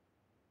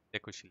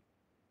 ಇದೇ ಖುಷಿ.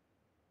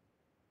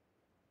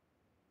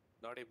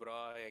 ನೋಡಿ ಬ್ರೋ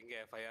ಹೆಂಗೆ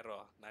ಫೈರ್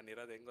ನಾನು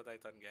ಇರೋದು ಹೆಂಗ್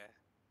ಗೊತ್ತಾಯ್ತು ಅವನ್ಗೆ.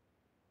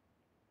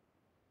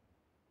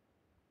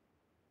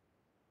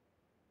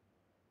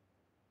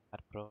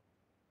 ಬ್ರೋ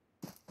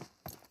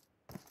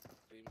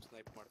ಸ್ಟ್ರೀಮ್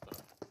ಸ್ನೈಪ್ ಮಾಡ್ತಾರ.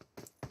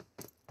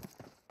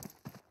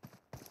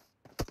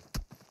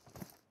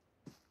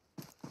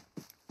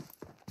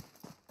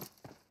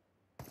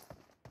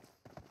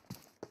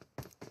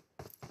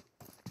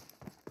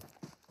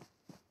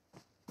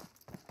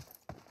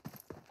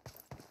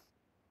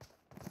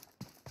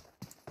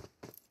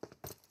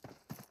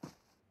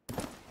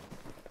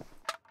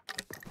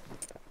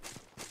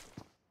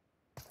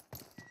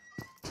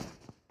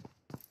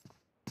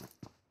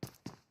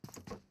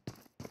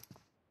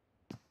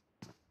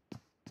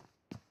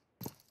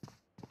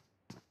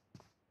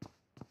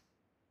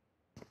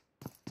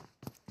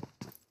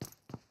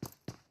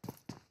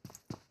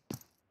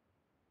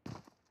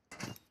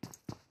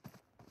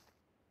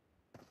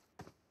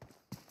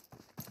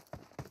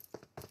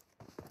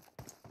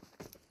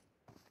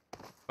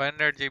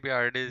 GB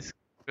ಹಾರ್ಡ್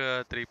ಡಿಸ್ಕ್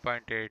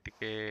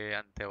 3.8K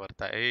ಅಂತೆ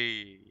ಬರ್ತಾ.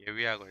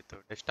 ಹೆವಿ ಆಗೋಯ್ತು.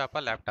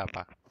 ಡೆಸ್ಕ್ಟಾಪಾ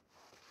ಲ್ಯಾಪ್ಟಾಪಾ?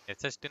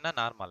 SSD ನ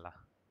normal?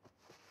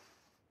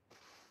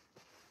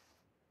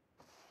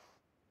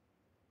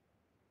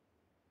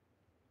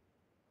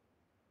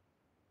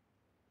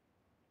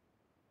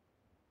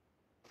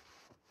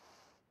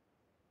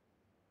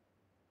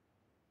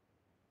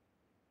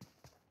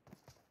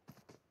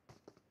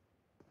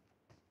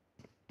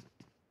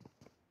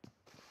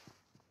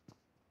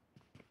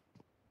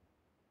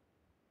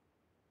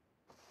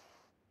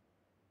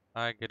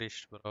 Hi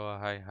Girish bro.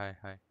 Hi hi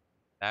hi.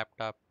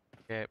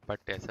 ಲ್ಯಾಪ್ಟಾಪ್ಗೆ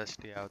but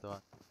SSD ಯಾವುದು?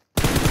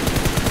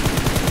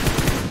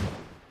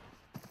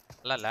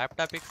 ಅಲ್ಲ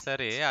ಲ್ಯಾಪ್ಟಾಪಿಗೆ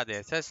ಸರಿ, ಅದು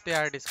SSD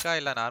ಹಾರ್ಡ್ ಡಿಸ್ಕಾ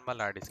ಇಲ್ಲ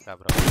ನಾರ್ಮಲ್ ಹಾರ್ಡ್ ಡಿಸ್ಕಾ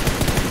ಬ್ರೋ?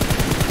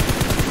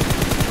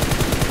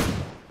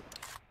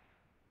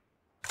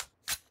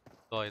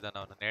 ಇದನ್ನ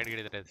ಅವನು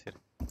ನೇಡ್ಗಿಡಿದ್ರೆ ಸರಿ.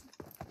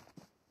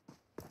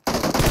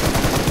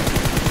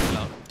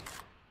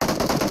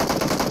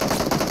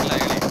 ಇಲ್ಲ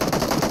ಹೇಳಿ.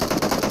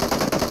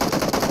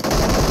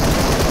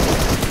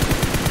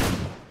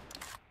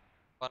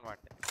 ಫೋನ್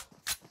ಮಾಡ್ತೀನಿ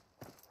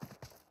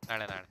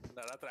ನಾಳೆ.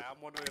 ನನ್ನ ಹತ್ರ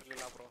ಆಮೋನು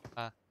ಇರ್ಲಿಲ್ಲ ಬ್ರೋ.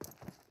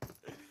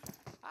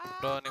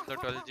 ಬ್ರೋ ನಿಮ್ದು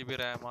 12 GB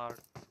RAM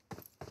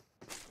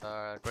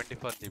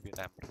 24 GB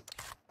RAM?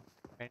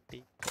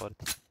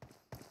 24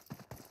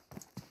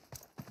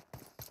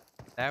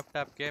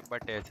 ಲ್ಯಾಪ್ಟಾಪ್ಗೆ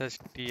but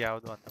SSD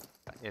ಯಾವುದು ಅಂತ.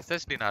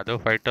 SSD ನ ಅದು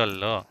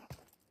 512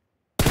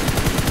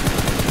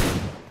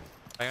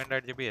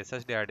 500 GB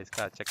SSD hard disk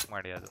check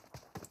ಮಾಡಿ. ಅದು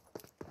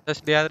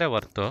SSD ಆದ್ರೆ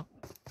ವರ್ತು,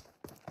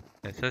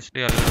 SSD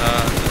ಅಲ್ಲ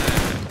ಅಂದ್ರೆ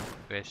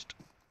ವೇಸ್ಟ್.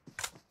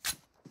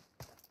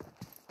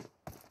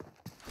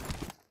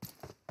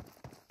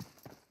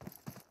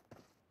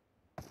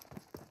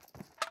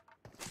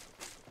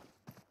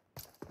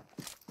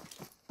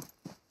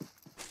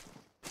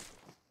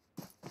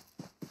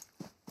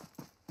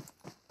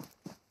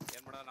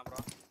 ಏನ್ ಮಾಡೋಣ ಬ್ರೋ?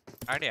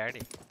 ಆಡಿ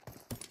ಆಡಿ.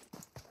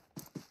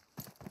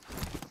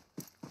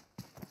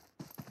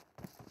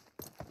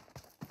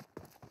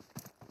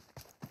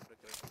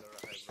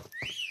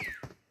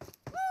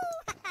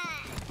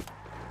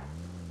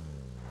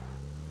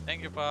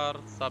 Thank you for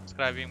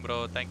subscribing bro.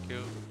 Thank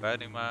you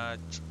very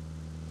much.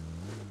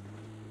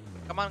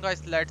 Come on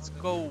guys, let's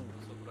go.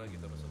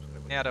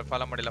 ಯಾರು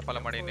ಫಾಲೋ ಮಾಡಿಲ್ಲ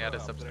ಫಾಲೋ ಮಾಡಿ. ಯಾರು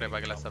ಸಬ್ಸ್ಕ್ರೈಬ್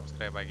ಆಗಿಲ್ಲ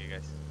ಸಬ್ಸ್ಕ್ರೈಬ್ ಆಗಿ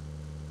ಗೈಸ್.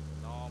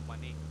 No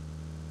money.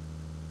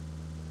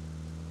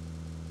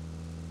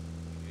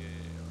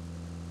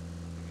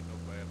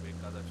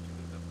 ಬೇಕಾದಷ್ಟು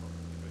ಇದೆ ಬ್ರೋ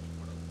ಇನ್ವೆಸ್ಟ್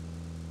ಮಾಡೋದು.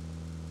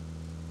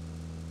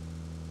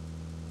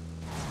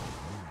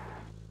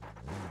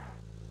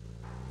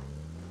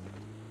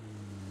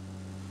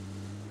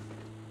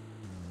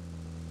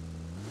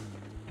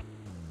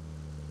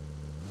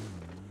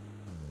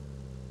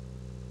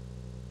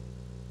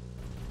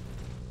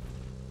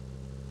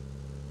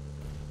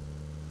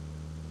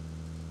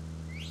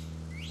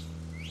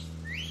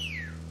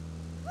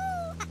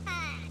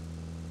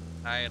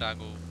 Hi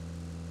Raghu.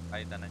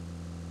 Hi Dhananjay.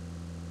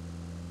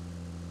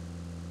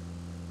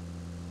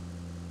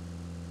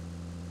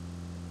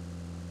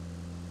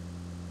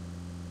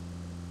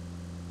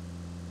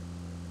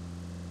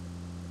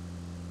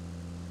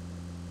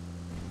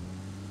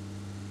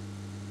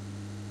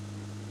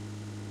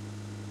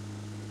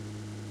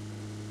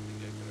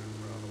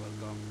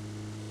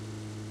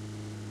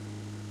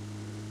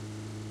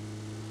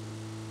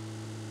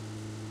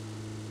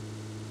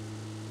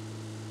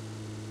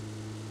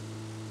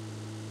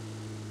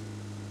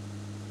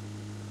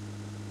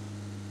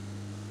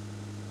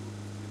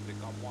 3.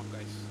 Come on,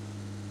 guys.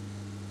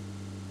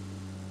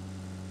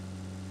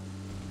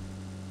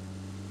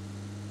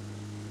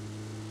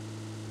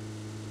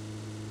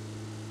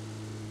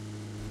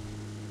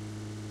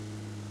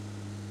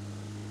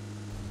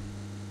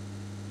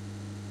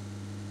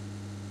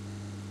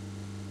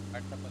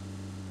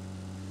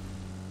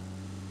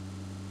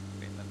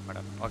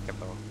 Okay,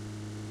 bro.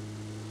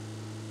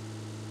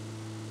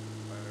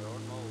 I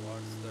don't know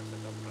what's the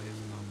setup price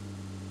now.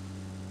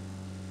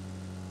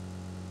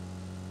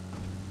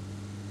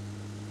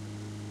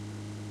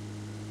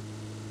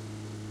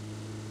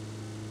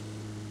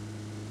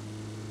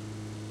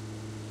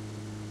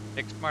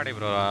 Text ಮಾಡಿ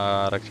ಬ್ರೋ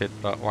ರಕ್ಷಿತ್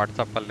ಬ್ರೋ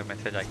ವಾಟ್ಸಪ್ಪಲ್ಲಿ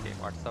ಮೆಸೇಜ್ ಹಾಕಿ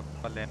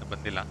ವಾಟ್ಸಪ್ಪಲ್ಲಿ ಏನು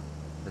ಬಂದಿಲ್ಲ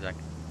ಮೆಸೇಜ್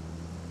ಹಾಕಿ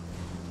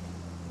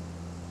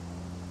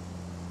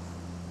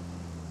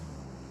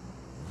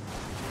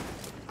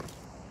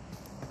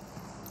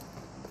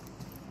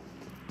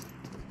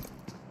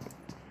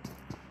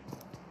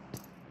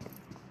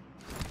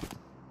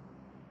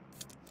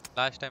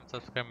ಲಾಸ್ಟ್ ಟೈಮ್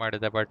ಸಬ್ಸ್ಕ್ರೈಬ್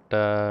ಮಾಡಿದೆ but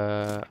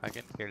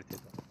again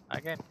ಕೇಳ್ತಿದ್ದೆ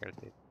again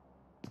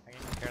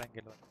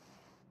ಕೇಳಂಗಿಲ್ಲ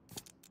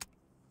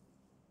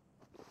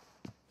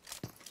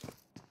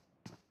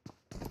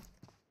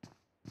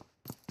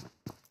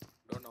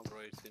Don't know, bro.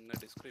 It's in the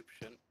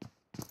description.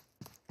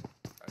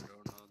 I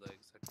don't know the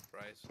exact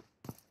price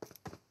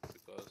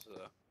because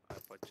I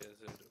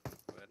purchased it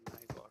when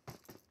I got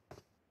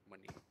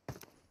money.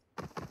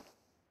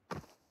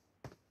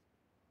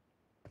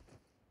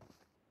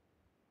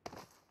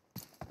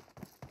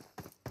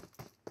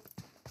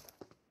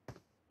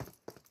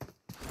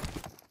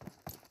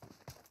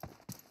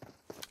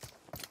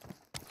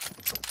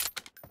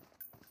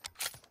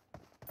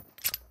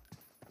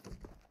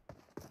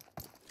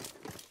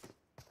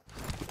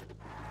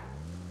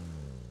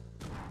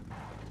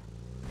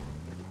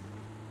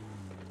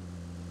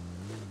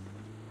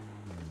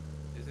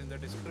 It's in the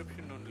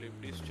description only.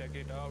 Please check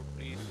it out,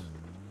 please.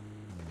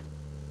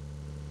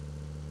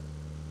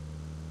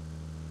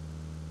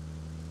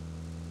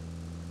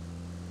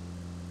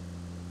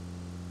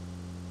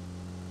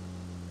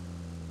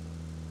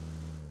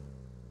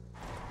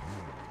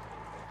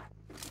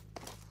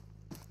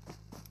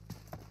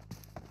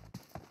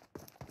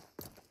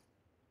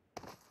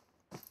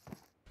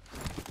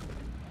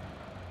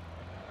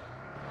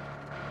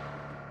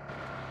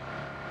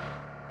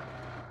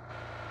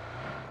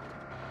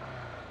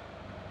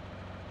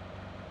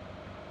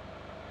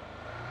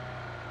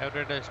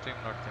 Every day stream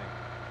ನೋಡ್ತೀನಿ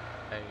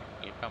I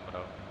welcome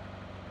bro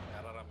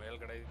ಯಾರ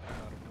ಮೇಲ್ಗಡೆ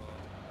ಇದ್ದಾರೆ bro.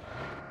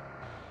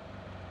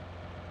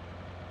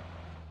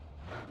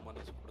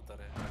 ಮನಸ್ಸು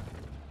ಕೊಡ್ತಾರೆ.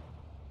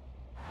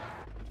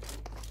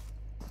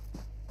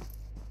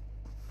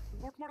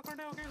 Boat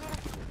ಮಾಡ್ಕೊಂಡೆ ಹೋಗಿದ್ದಾರೆ.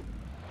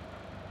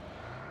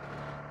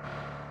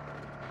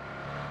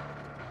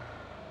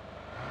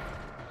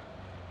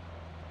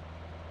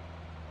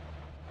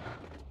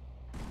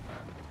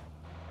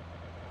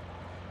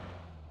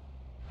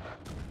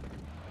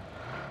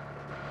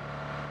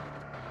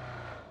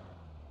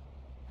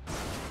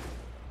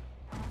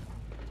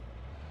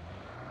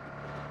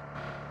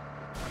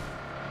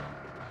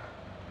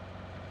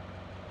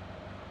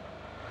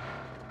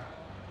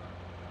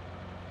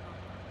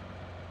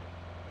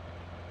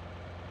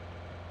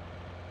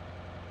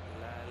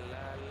 La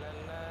la la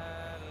la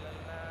la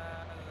la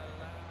la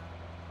la.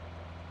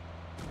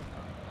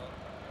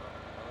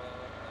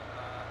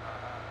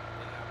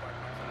 ಇಲ್ಲ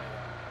apartments ಎಲ್ಲ ಇದೆ.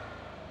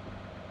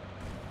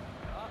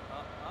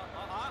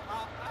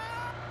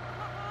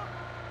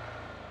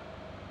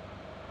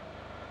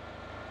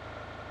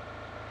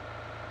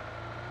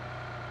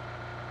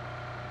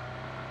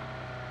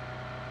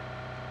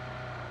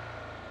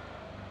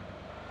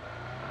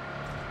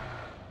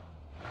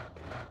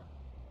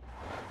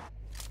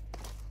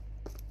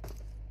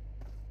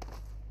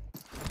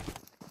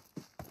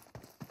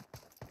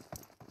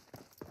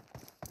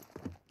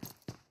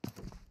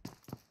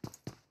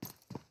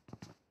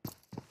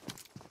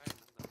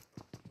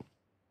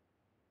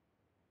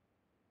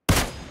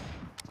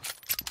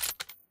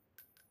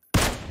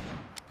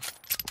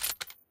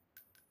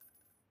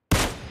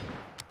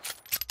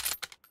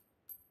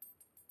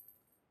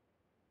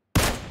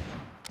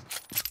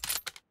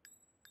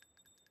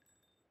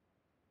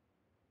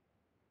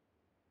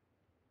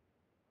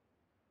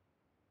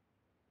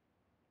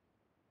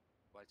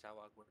 ಬಚಾವ್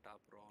ಆಗ್ಬಿಟ್ಟ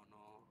ಬ್ರೋ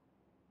ಅವನು.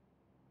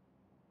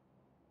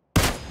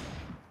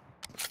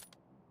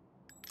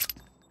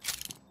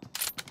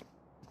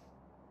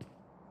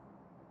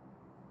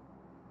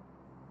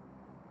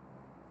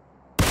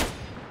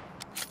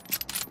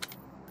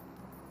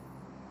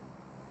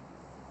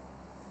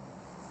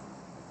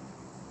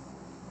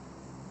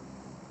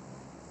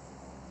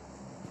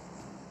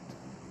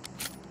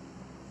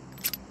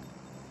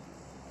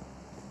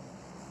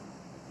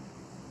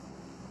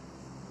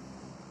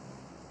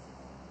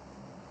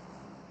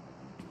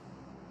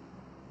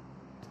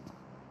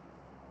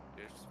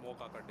 ಎಷ್ಟು ಸ್ಮೋಕ್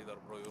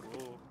ಹಾಕೊಂಡಿದ್ದಾರೆ ಬ್ರೋ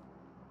ಇವರು.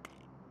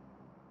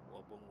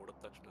 ಒಬ್ಬಂಗ್ ಹೊಡೆದ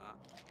ತಕ್ಷಣ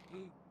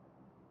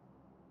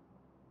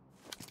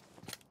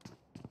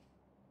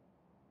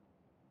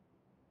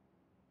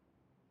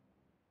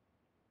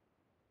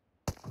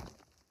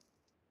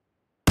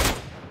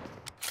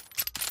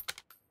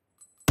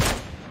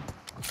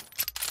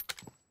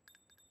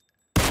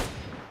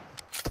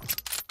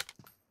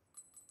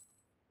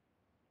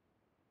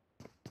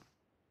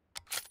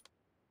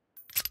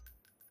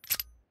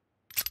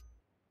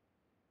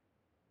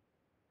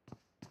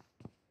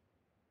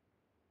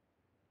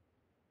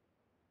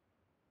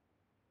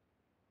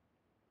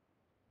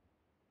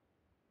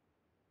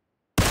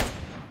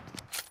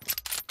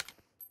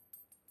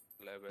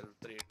level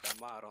 3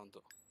 tomorrow.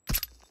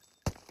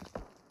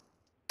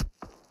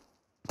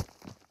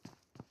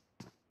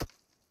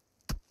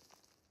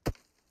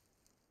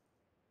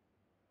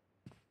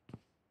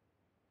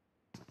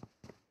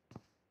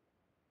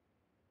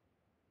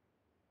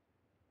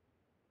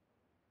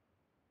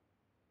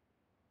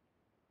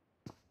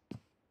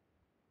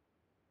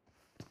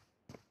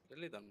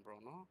 ಎಲ್ಲಿದ್ದಾನೆ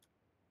ಬ್ರೋನು?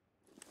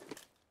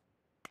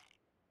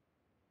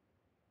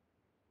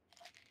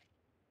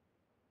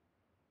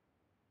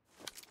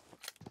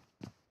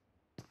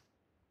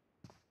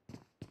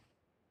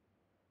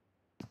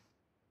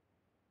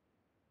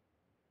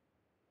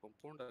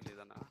 ಕಾಂಪೌಂಡ್ ಅಲ್ಲಿ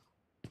ಇದಾನ?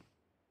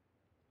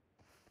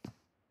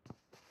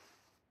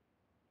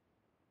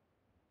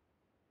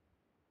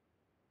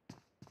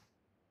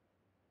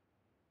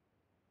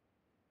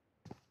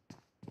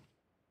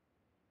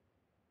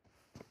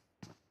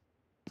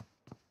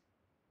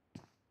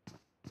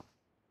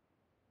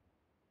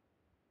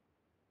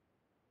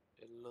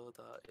 ಎಲ್ಲೋದ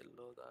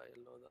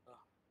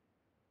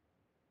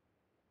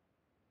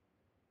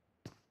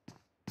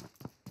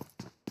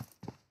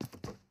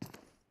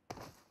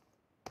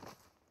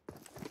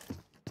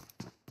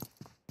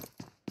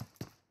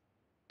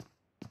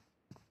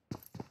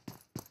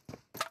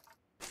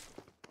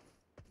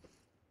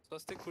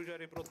Swastik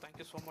Pujari bro, thank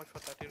you so much for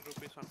 13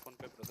 rupees on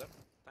PhonePe brother.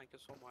 Thank you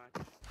so much.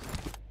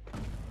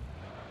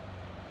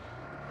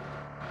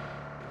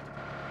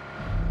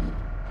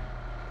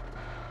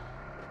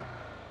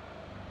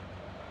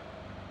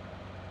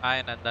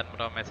 Hi Nandan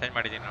bro message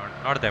ಮಾಡಿದ್ದೀನಿ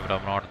ನೋಡಿದೆ ಬ್ರೋ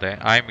ನೋಡಿದೆ.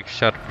 ಆಯ್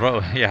ಮಿಕ್ಸ್ಚರ್ ಬ್ರೋ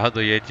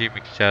ಯಾವುದು A G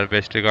mixture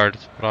best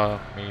regards from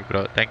me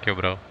bro. Thank you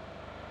bro.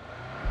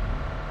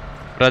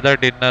 Brother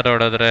dinner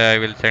ಹೊಡೆದ್ರೆ I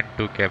will send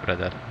 2K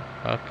brother.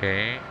 Okay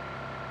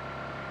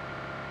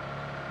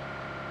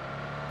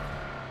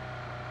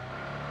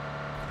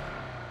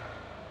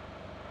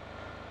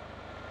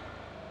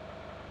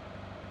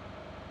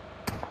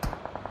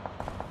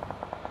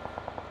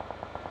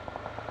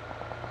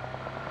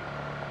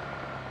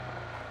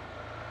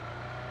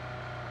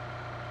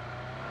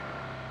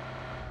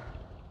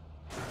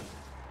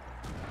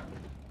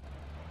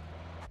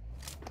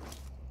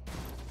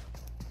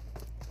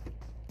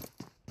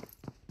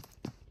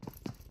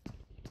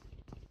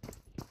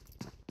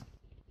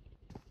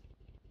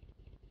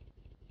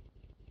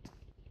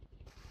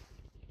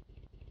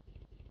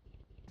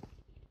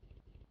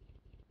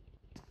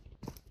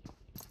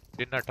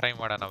dinner try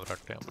ಮಾಡೋಣ bro.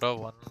 Bro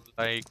 1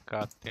 like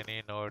ಹಾಕ್ತೀನಿ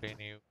ನೋಡಿ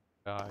ನೀವು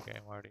ಹಾಗೆ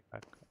ಮಾಡಿ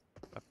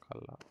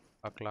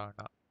ಹಾಕ್ಲೋಣ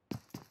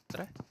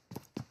ಅಂದರೆ.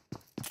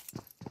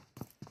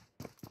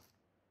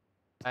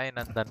 Hi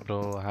Nandan bro.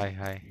 ಹಾಯ್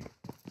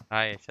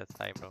ಯಶಸ್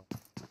ಹಾಯ್ ಬ್ರೋ.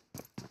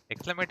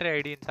 ಎಕ್ಸ್ಕ್ಲಮೇಟರಿ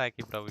ಐಡಿ ಅಂತ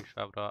ಹಾಕಿ bro.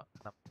 ವಿಶ್ವ ಬ್ರೋ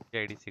ನಮಗೆ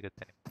ಐಡಿ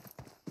ಸಿಗುತ್ತೆ ನಿಮ್ಗೆ.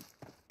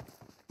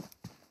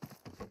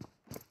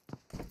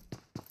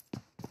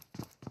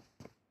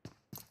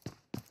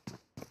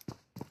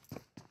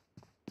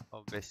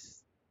 ಬೆಸ್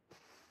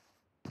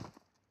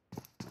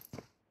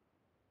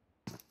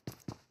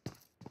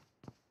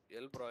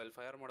ಎಲ್ ಬ್ರೋ ಎಲ್ಲಿ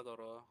ಫೈರ್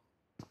ಮಾಡಿದವರು?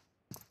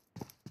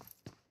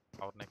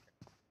 ಅವ್ರನ್ನೇ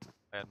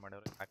ಫೈರ್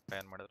ಮಾಡಿದ್ರು. ಯಾಕೆ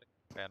ಫೈರ್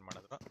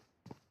ಮಾಡಿದ್ರು?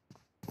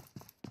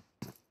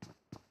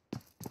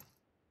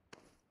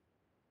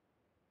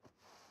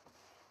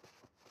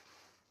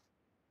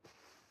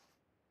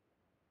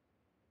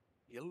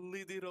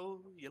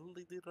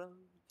 ಎಲ್ಲಿದ್ದೀರಾ?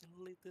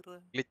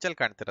 ಗ್ಲಿಚಲ್ಲಿ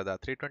ಕಾಣ್ತಿರೋದ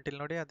 320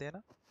 ನೋಡಿ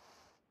ಅದೇನೋ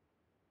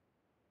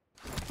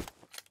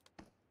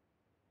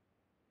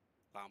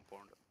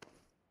ಕಾಂಪೌಂಡ್.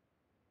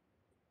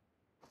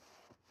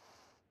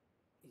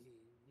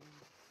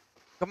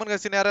 ಕಮನ್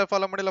ಗೈಸ್, ಇನ್ನು ಯಾರು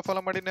ಫಾಲೋ ಮಾಡಿಲ್ಲ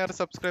ಫಾಲೋ ಮಾಡಿ, ಇನ್ನು ಯಾರು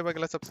ಸಬ್ಸ್ಕ್ರೈಬ್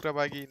ಆಗಿಲ್ಲ ಸಬ್ಸ್ಕ್ರೈಬ್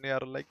ಆಗಿ, ಇನ್ನು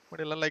ಯಾರು ಲೈಕ್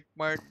ಮಾಡಿಲ್ಲ ಲೈಕ್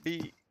ಮಾಡಿ.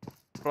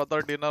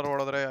 ಬ್ರದರ್ ಡಿನ್ನರ್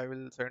ಹೊಡೆದ್ರೆ I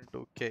will send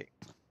 2K.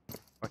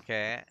 Okay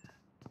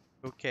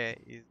 2K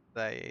is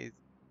the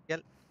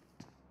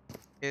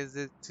is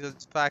it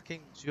just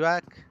fucking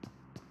joke?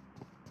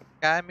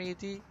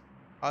 Comedy?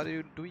 Are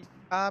you doing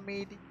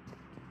comedy?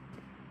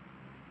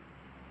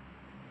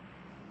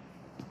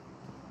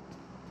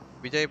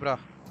 Vijay bro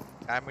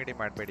comedy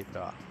ಮಾಡಬೇಡಿ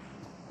ಬ್ರೋ.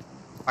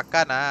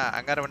 ಪಕ್ಕಾನಾ?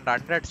 ಹಂಗಾರೆ ಒಂದು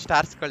 100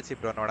 ಸ್ಟಾರ್ಸ್ ಕಳಿಸಿ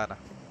ಬ್ರೋ ನೋಡೋಣ.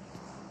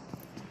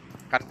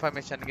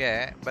 ಕನ್ಫರ್ಮೇಷನ್ಗೆ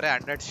ಬರೀ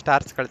 100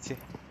 ಸ್ಟಾರ್ಸ್ ಕಳಿಸಿ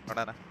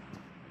ನೋಡೋಣ.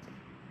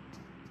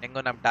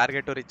 ಹೆಂಗೋ ನಮ್ಮ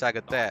ಟಾರ್ಗೆಟು ರೀಚ್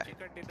ಆಗುತ್ತೆ.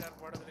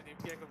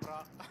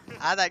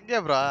 ಅದು ಹಂಗೆ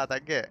ಬ್ರೋ, ಅದು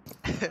ಹಂಗೆ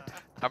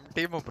ನಮ್ಮ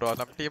ಟೀಮು ಬ್ರೋ,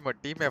 ನಮ್ಮ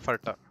ಟೀಮ್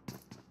ಎಫರ್ಟ್.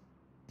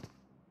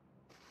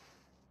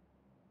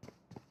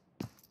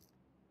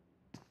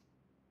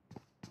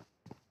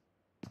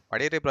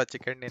 ಹೊಡೀರಿ bro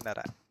chicken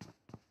ಡಿನ್ನರ.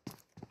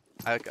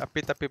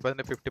 ಅಪ್ಪಿ ತಪ್ಪಿ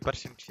ಬಂದ್ರೆ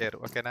 50% ಶೇರ್,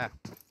 ಓಕೆನಾ?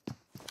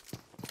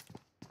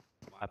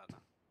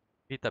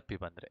 ಅಪ್ಪಿ ತಪ್ಪಿ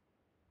ಬಂದ್ರೆ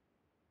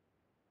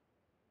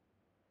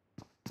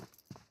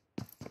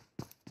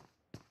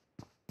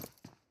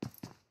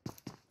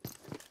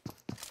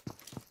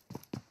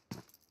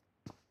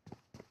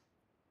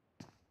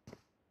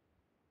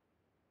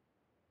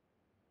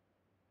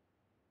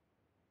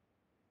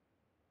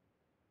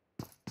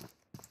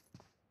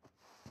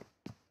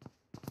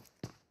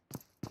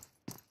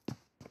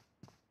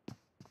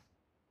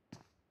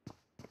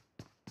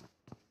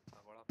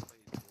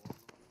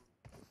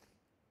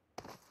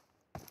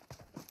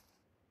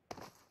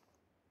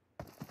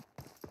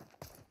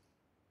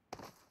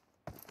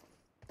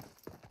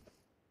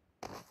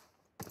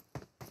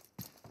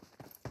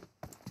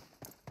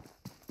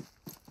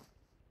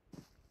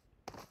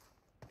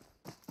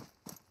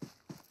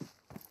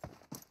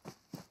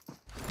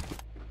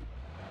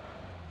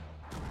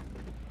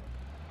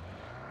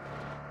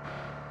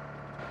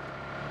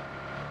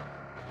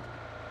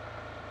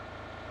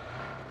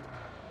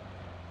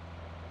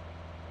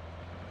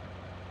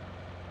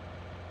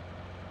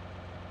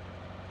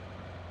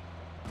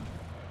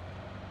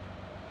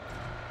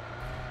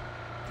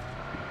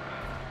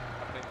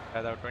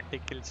About 20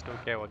 kills,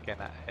 2k, okay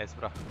na. Yes,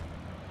 bro.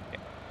 Okay.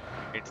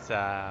 It's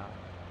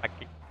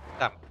lucky.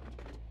 Damn.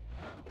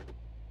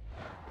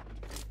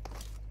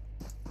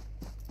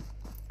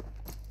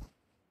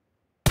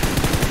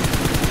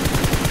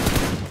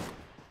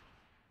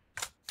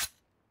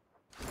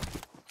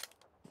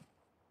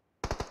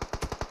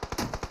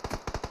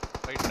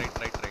 Right.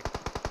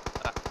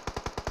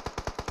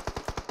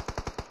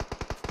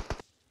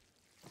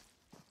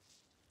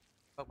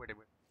 ಹೋಗ್ಬಿಡಿ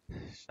ಬಿಡಿ.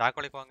 ಶಾಕ್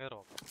ಹೊಡಿಕೊ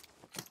ಹಂಗಿದ್ರು.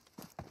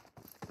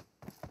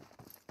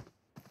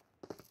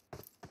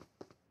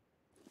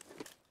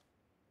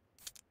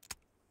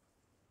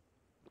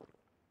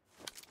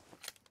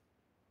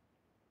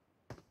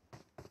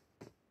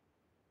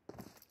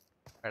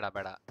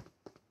 ಬೇಡ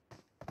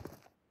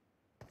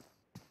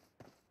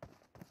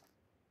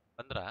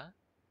ಬಂದ್ರ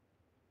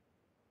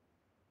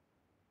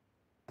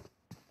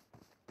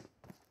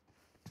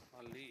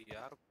ಅಲ್ಲಿ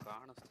ಯಾರು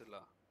ಕಾಣಿಸ್ತಿಲ್ಲ.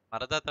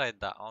 ಮರದ ಹತ್ರ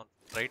ಇದ್ದ ಅವ್ನು,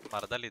 ರೈಟ್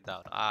ಮರದಲ್ಲಿದ್ದ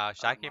ಅವನು. ಆ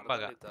ಶಾಕ್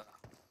ಹಿಂಭಾಗ, ಮರದಲ್ಲಿದ್ದ.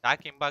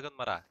 ಶಾಕ್ ಹಿಂಭಾಗದ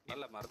ಮರ.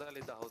 ಅಲ್ಲ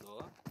ಮರದಲ್ಲಿದ್ದ, ಹೌದು.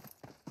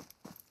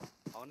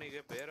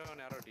 ಅವನಿಗೆ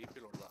ಬೇರೆಯವನ್ ಯಾರೋ ಡಿ ಪಿ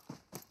ಹೊಡ್ದ.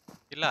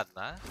 ಇಲ್ಲ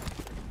ಅದನ್ನ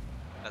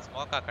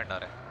ಸ್ಮೋಕ್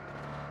ಹಾಕೊಂಡವ್ರೆ.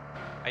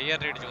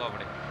 ಹೈಯರ್ ರೇಡ್ಜ್ಗೆ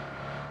ಹೋಗ್ಬಿಡಿ.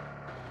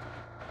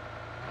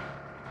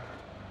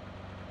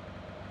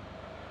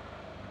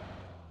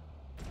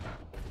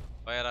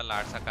 ವೈರಲ್ಲಿ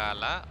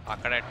ಆಡ್ಸಕ್ಕಾಗಲ್ಲ. ಆ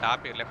ಕಡೆ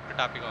ಟಾಪಿಗೆ, ಲೆಫ್ಟ್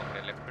ಟಾಪಿಗೆ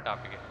ಹೋಗ್ಬಿಡಿ. ಲೆಫ್ಟ್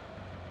ಟಾಪಿಗೆ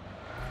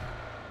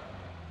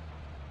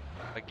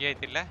ಬಗ್ಗಿ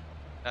ಐತಿಲ್ಲ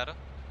ಯಾರು?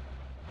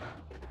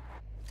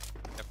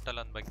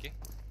 ಲೆಫ್ಟಲ್ಲಿ ಒಂದು ಬಗ್ಗಿ.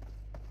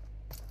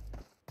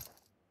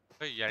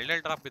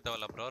 ಎರಡೆರಡು ಡ್ರಾಪ್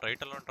ಇದ್ದಾವಲ್ಲ ಬ್ರೋ.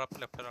 ರೈಟಲ್ಲಿ ಒಂದು ಡ್ರಾಪ್,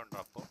 ಲೆಫ್ಟಲ್ಲಿ ಒಂದು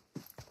ಡ್ರಾಪು.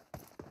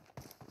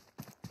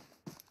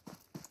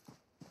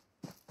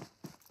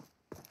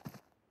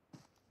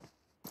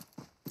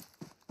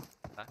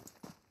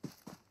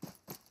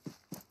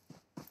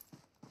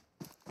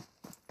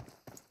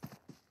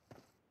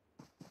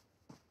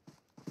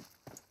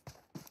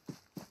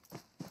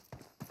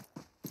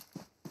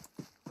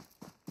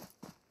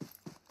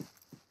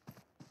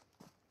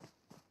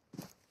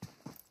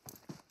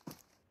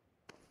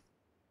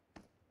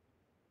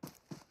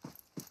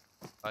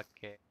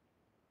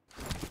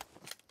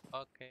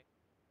 ಓಕೆ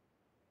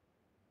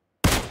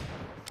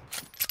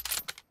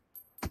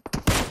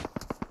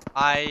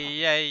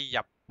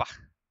ಅಯ್ಯಯ್ಯಪ್ಪ,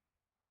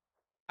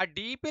 ಆ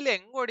ಡಿ ಪಿಲಿ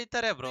ಹೆಂಗ್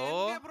ಹೊಡಿತಾರೆ ಬ್ರೋ.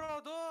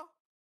 ಅದು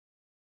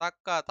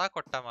ಸಕ್ಕತ್ತ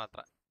ಕೊಟ್ಟ ಮಾತ್ರ.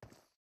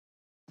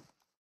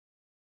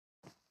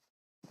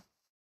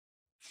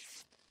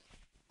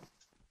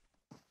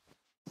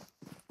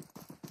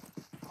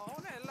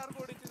 ಅವನೇ ಎಲ್ಲಾರ್ಗು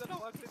ಹೊಡಿತಿದ್ದಾನೆ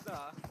ಅವಾಗ್ಲಿದ್ದ.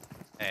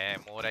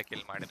 ಮೂರೇ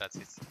ಕಿಲ್ ಮಾಡಿರ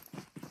ಸಿಸ್.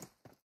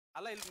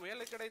 ಅಲ್ಲ ಇಲ್ಲಿ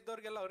ಮೇಲೆ ಕಡೆ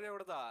ಇದ್ದವ್ರಿಗೆಲ್ಲ ಅವರೇ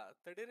ಹೊಡೆದ.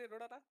 ತಡೀರಿ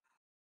ನೋಡೋಣ.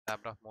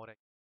 ಬ್ರೋ ಮೂರೇ.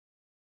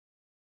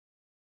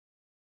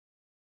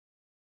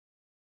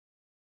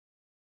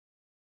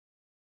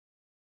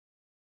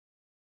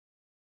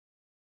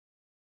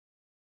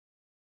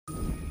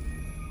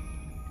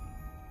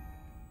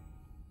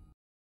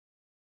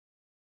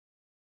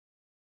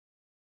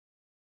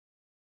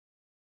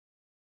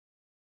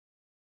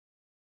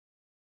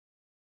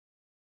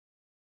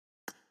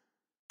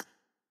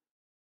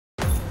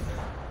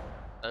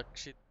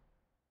 Rakshit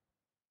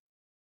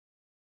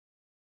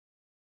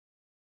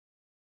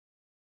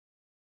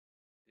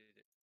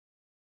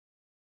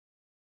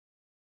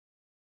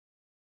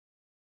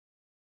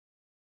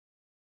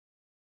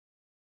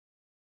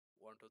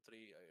 1 2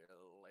 3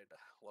 later.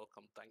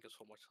 Welcome, thank you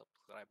so much.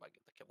 Subscribe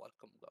ಆಗಿದ್ದಕ್ಕೆ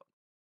welcome.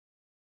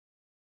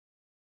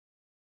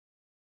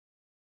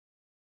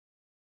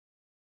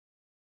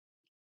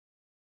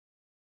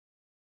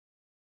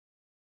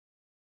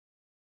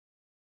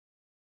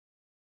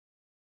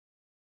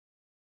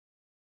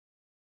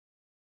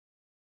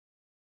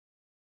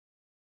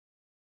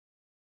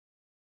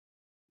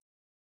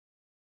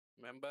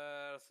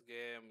 Members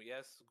game,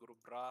 yes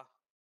group bra.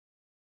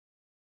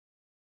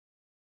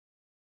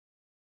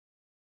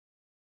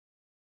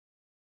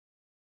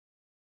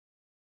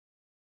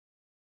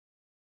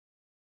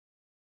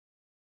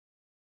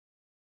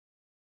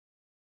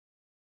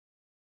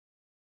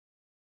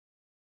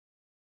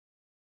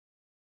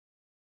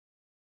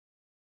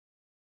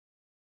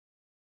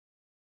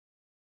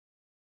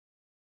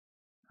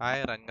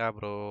 Hi ರಂಗ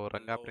ಬ್ರೋ.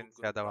 ರಂಗ Hello, prince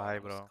group Yadav, bra,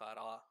 hi bro. ನಮಸ್ಕಾರ,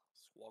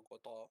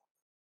 ಸ್ವಾಗತ.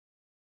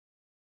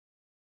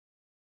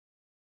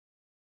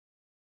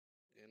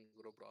 ಏನ್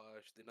group bra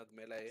ಇಷ್ಟು ದಿನದ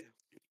ಮೇಲೆ.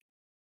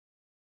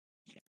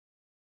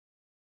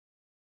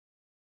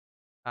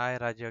 Hi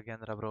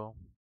Rajayogendra bro.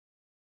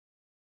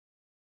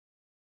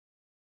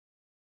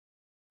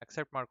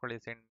 ಅಕ್ಸೆಪ್ಟ್ ಮಾಡ್ಕೊಳ್ಳಿ,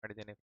 ಸೆಂಡ್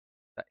ಮಾಡಿದ್ದೀನಿ.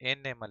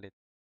 ಏನ್ ನೇಮ್ ಅಲ್ಲಿ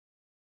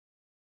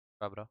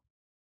ಬ್ರೋ?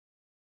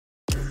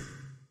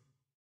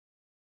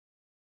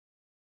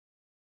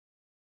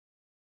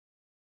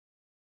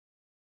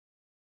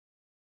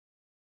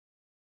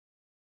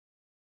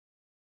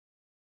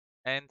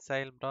 ಏನ್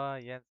ಸೈಲ್ ಬ್ರೋ,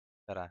 ಏನ್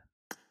ತರ?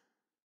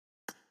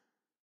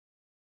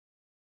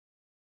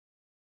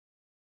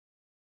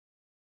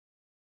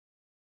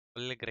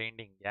 ಫುಲ್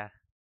ಗ್ರೈಂಡಿಂಗ್ ಯಾ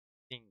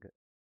ಹಿಂಗ್.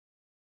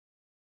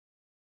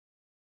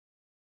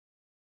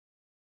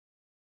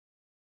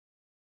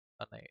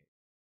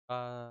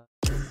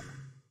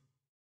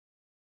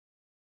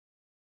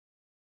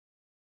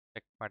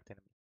 ಚೆಕ್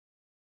ಮಾಡ್ತೀನಿ.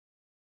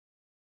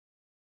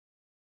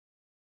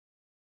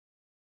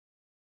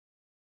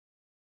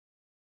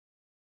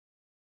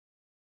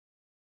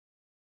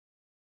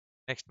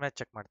 ನೆಕ್ಸ್ಟ್ ಮ್ಯಾಚ್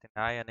ಚೆಕ್ ಮಾಡ್ತೀನಿ.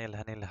 Hi Anil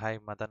Anil, hi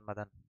Madan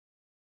Madan.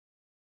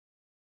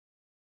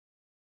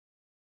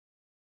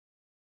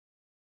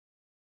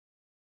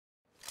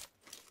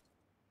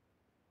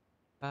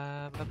 ಬಾ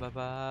ಬಾ ಬಾ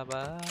ಬಾ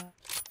ಬಾ.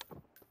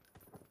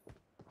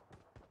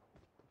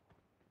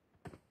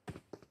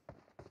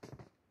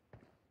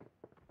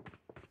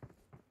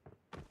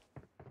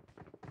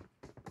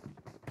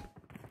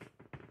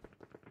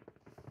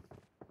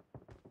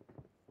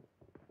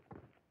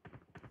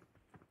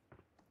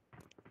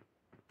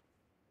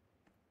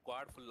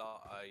 Quad full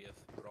yes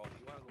bro.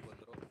 ಇವಾಗ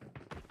ಬಂದ್ರು.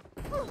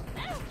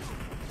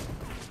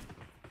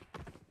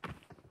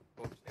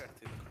 ಪಬ್ಜಿ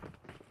ಆಡ್ತಿದ್ರು.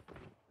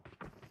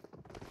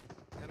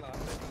 ಎಲ್ಲ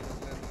ಆನ್ಲೈನ್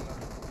ಇರಲಿಲ್ಲ.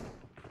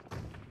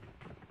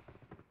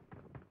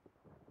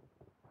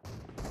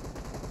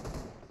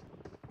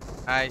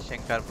 Hi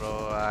Shankar bro,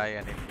 hi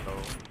Anil bro.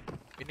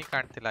 ವಿನಿ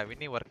ಕಾಣ್ತಿಲ್ಲ,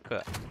 ವಿನಿ work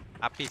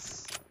office,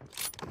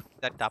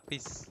 that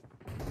office.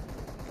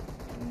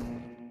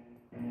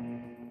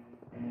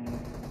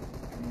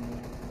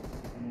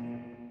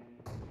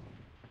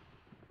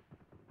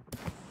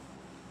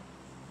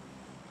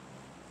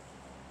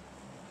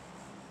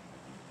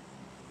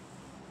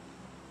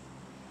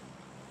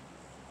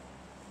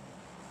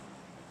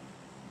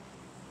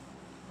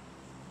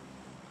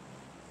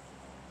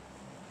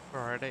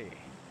 Friday.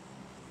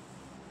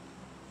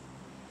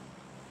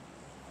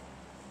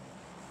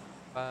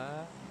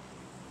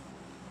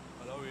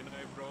 Hello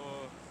Vinay bro.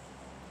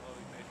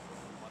 Vinay bro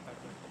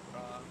ಮಾತಾಡ್ಬೇಕು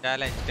bro.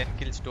 Challenge 10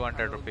 kills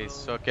 200 rupees.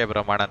 Okay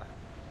bro, ಮಾಡೋಣ.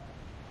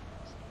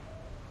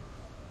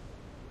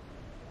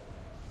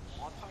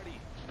 ಮಾತಾಡಿ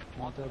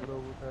ಬ್ರೋ.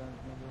 ಊಟ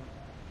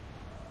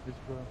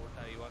ಊಟ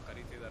ಇವಾಗ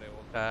ಕರೀತಿದ್ದಾರೆ.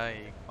 ಊಟ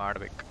ಈಗ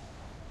ಮಾಡ್ಬೇಕು,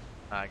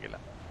 ಆಗಿಲ್ಲ.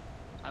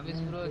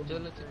 ಅವಿಸ್ ಬ್ರೋ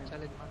ಜೋಲೋ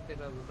ಚಾಲೆಂಜ್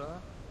ಮಾಡ್ತೀರಾ ಬ್ರೋ?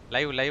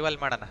 ಲೈವ್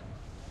ಅಲ್ಲಿ ಮಾಡೋಣ.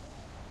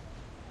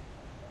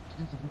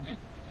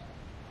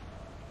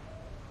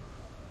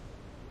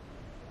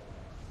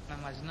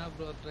 ನಮ್ಮ ಅಜ್ನಾ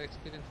ಬ್ರೋ ಹತ್ರ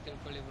ಎಕ್ಸ್ಪೀರಿಯನ್ಸ್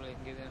ಕೇಳ್ಕೊಳ್ಳಿ ಬ್ರೋ,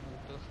 ಹೆಂಗಿದೆ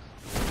ಅಂದ್ಬಿಟ್ಟು.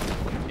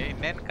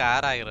 ಇನ್ನೇನ್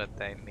ಕಾರ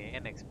ಇರುತ್ತೆ,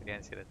 ಇನ್ನೇನ್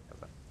ಎಕ್ಸ್ಪೀರಿಯನ್ಸ್ ಇರುತ್ತೆ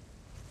ಬ್ರೋ.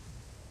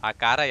 ಆ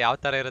ಕಾರ ಯಾವ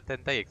ತರ ಇರುತ್ತೆ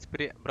ಅಂತ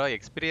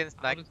ಎಕ್ಸ್ಪೀರಿಯನ್ಸ್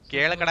ನ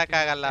ಕೇಳ್ಕೊಳಕ್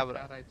ಆಗಲ್ಲ ಬ್ರೋ.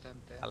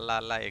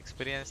 ಅಲ್ಲ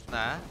ಎಕ್ಸ್ಪೀರಿಯನ್ಸ್ ನ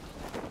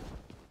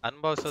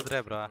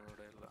ಅನುಭವಿಸಿದ್ರೆ ಬ್ರೋ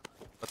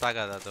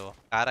ಗೊತ್ತಾಗದ ಅದು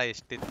ಕಾರ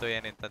ಎಷ್ಟಿತ್ತು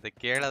ಏನಿತ್ತು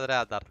ಕೇಳಿದ್ರೆ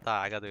ಅದು ಅರ್ಥ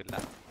ಆಗೋದು ಇಲ್ಲ.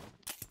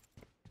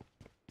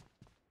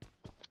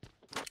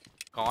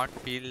 Can't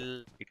feel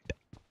it.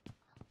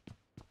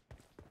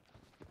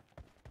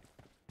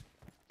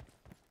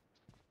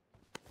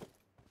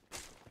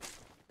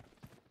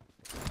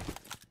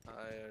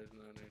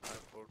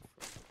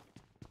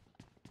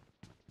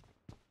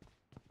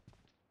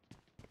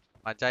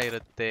 ಮಜಾ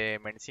ಇರುತ್ತೆ.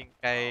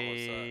 ಮೆಣಸಿನ್ಕಾಯಿ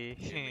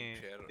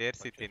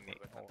ಸೇರ್ಸಿ ತಿನ್ನಿ.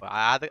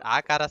 ಆ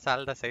ಖಾರ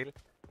ಸಾಲದ ಸೈಲ್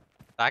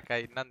ಸಾಕ,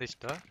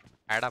 ಇನ್ನೊಂದಿಷ್ಟು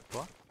ಆಡಪ್.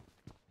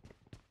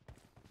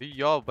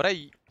 ಅಯ್ಯೋ ಬ್ರೈ,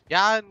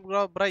 ಯಾನ್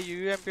ಬ್ರೋ ಬ್ರೈ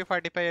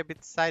UMP45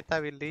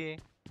 ಬಿತ್ಸಾಯ್ತಾವ ಇಲ್ಲಿ.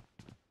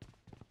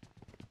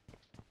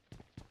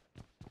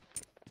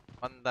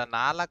 ಒಂದ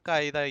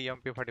 4-5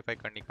 UMP45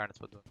 ಕಣ್ಣಿ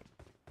ಕಾಣಿಸೋದು.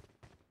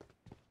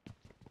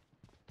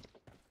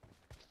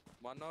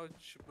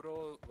 Manoj bro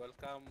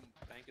welcome,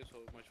 thank you so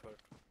much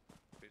for.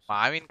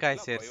 ಮಾವಿನಕಾಯಿ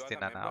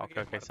ಸೇರಿಸ್ತೀನಿ ನಾನು.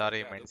 ಓಕೆ ಸಾರಿ,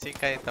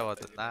 ಮೆಣಸಿನ್ಕಾಯಿ ಅಂತ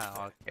ಓದದ್ನಾ.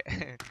 ಓಕೆ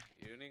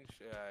ಈವ್ನಿಂಗ್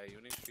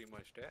ಸ್ಟ್ರೀಮ್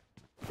ಅಷ್ಟೇ.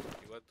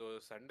 ಇವತ್ತು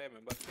ಸಂಡೇ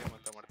ಮೆಂಬರ್ಸ್ ಗೇಮ್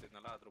ಅಂತ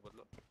ಮಾಡ್ತಿದ್ನಲ್ಲ, ಅದ್ರ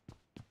ಬದಲು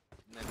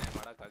ನೆನ್ನೆ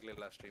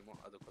ಮಾಡೋಕ್ಕಾಗಲಿಲ್ಲ ಸ್ಟ್ರೀಮು,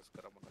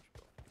 ಅದಕ್ಕೋಸ್ಕರ Manoj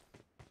bro.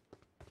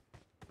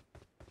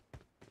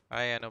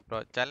 Hi Anu bro,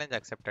 challenge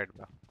accepted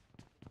bro.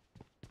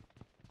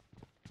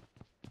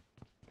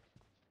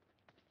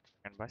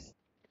 And bus.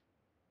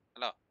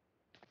 Hello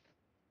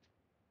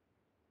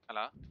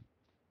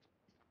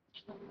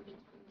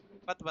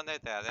 20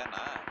 ಬಂದೈತೆ,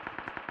 ಅದೇನಾ?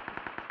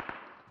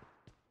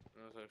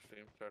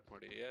 ಸ್ಟ್ರೀಮ್ ಸ್ಟಾರ್ಟ್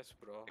ಮಾಡಿ. ಎಸ್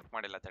ಬ್ರೋ, ಚೆಕ್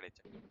ಮಾಡಿಲ್ಲ ತಡಿ.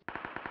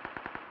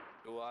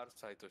 2 hours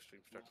ಆಯ್ತು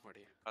ಸ್ಟ್ರೀಮ್ ಸ್ಟಾರ್ಟ್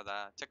ಮಾಡಿ. ಹೌದಾ?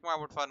 ಚೆಕ್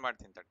ಮಾಡ್ಬಿಟ್ಟು ಫೋನ್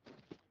ಮಾಡ್ತೀನಿ ತಡಿ.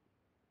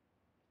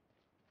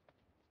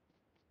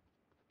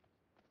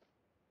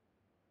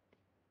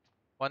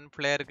 ಒನ್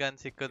ಫ್ಲೇರ್ ಗನ್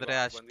ಸಿಕ್ಕಿದ್ರೆ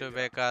ಅಷ್ಟು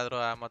ಬೇಕಾದ್ರೂ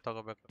ಆಮ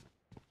ತಗೋಬೇಕು.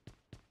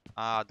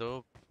 ಅದು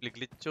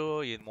ಗ್ಲಿಚ್ಚು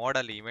ಈ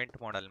ಮೋಡಲ್ಲಿ, ಇವೆಂಟ್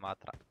ಮೋಡಲ್ಲಿ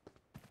ಮಾತ್ರ.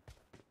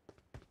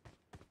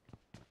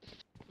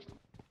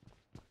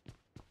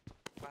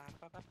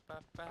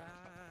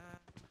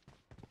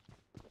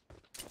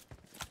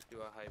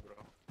 Hi bro.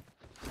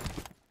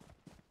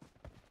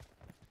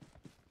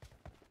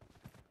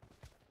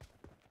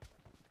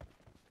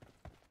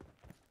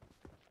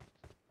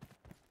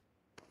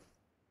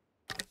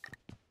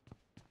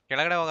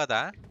 ಕೆಳಗಡೆ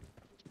ಹೋಗೋದಾ?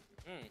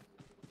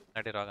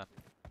 ನಡೀರೋ ಹೋಗೋಣ.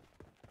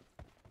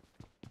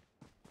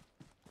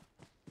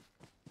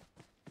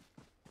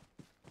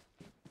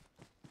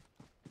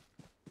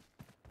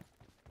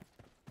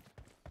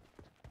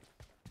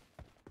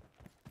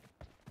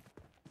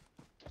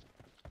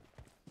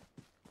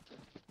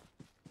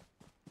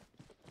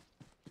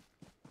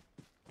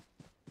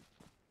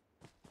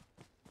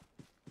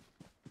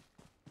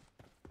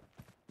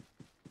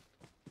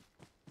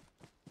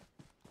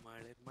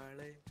 ಮಳೆ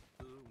ಮಳೆ.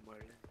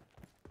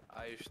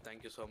 AYUSH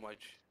thank you so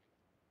much.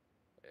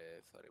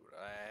 Sorry bro,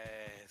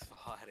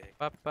 ಸಾರಿ.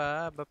 ಪಪ್ಪ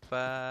ಬಪ್ಪ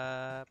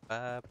ಪಾ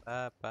ಪಾ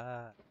ಪಾ.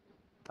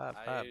 ಬಾ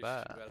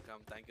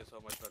welcome, thank you so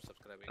much for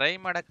subscribing. Try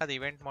ಮಾಡಕ್ ಅದು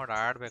ಇವೆಂಟ್ ಮೋಡ್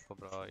ಆಡ್ಬೇಕು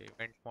ಬ್ರೋ.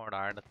 ಇವೆಂಟ್ ಮೋಡ್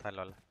ಆಡುತ್ತಾ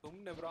ಇಲ್ವಲ್ಲ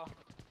ಸುಮ್ಮನೆ ಬ್ರೋ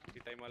ಈ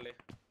ಟೈಮಲ್ಲಿ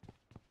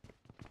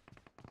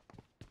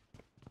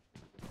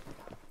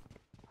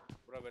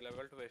ಬ್ರೋ.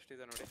 ಲೆವೆಲ್ 2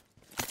 ಎಷ್ಟಿದೆ ನೋಡಿ.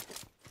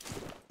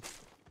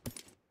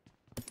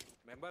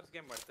 ಮೆಂಬರ್ಸ್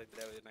ಗೇಮ್ ಮಾಡ್ತಾ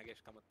ಇದ್ರೆ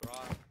ನಾಗೇಶ್ ಕಾಮತ್ ಬ್ರೋ.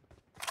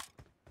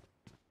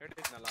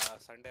 ಹೇಳಿದ್ನಲ್ಲ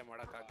ಸಂಡೇ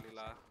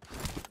ಮಾಡೋಕ್ಕಾಗಲಿಲ್ಲ,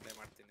 ಸಂಡೇ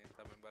ಮಾಡ್ತೀನಿ ಅಂತ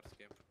ಮೆಂಬರ್ಸ್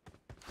ಗೇಮ್.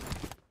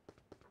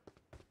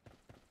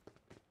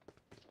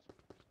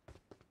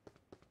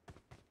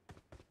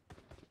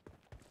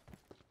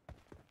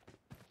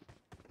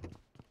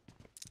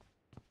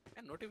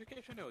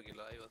 ನೋಟಿಫಿಕೇಶನ್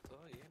ಹೋಗಿಲ್ಲ ಇವತ್ತು,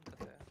 ಏನ್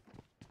ಕತೆ?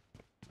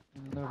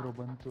 ಇಲ್ಲ ಬ್ರೋ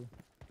ಬಂತು.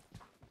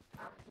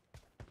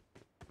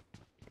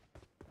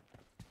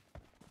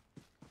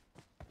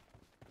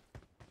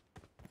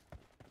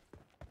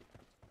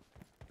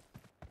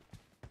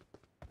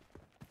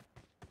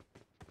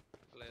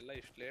 ಅಲ್ಲ ಎಲ್ಲ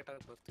ಇಷ್ಟು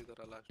ಲೇಟಾಗಿ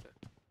ಬರ್ತಿದಾರಲ್ಲ ಅಷ್ಟೇ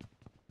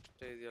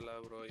ಇದೆಯಲ್ಲ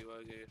ಬ್ರೋ.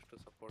 ಇವಾಗ ಎಷ್ಟು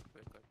ಸಪೋರ್ಟ್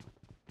ಬೇಕಾಯ್ತು.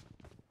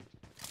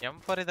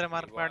 M4 ಇದ್ರೆ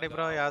ಮಾರ್ಕ್ ಮಾಡಿ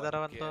ಬ್ರೋ, ಯಾವ್ದಾರ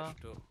ಒಂದು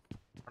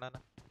ನೋಡೋಣ.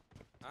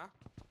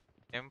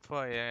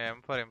 M4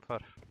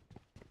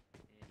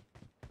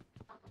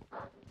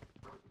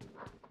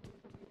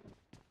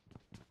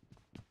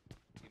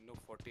 ಇನ್ನು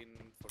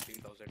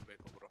 14,000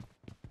 ಬೇಕು ಬ್ರೋ.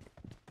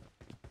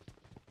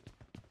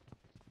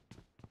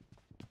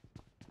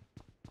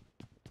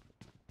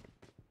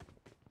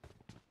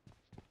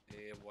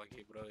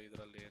 ಹೋಗಿ ಬ್ರೋ,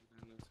 ಇದರಲ್ಲಿ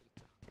ಏನೇನು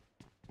ಸಿಗುತ್ತೆ?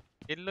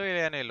 ಇಲ್ಲೂ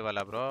ಏನು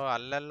ಇಲ್ವಲ್ಲ ಬ್ರೋ.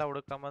 ಅಲ್ಲೆಲ್ಲ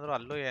ಹುಡ್ಕೊಂಬಂದ್ರು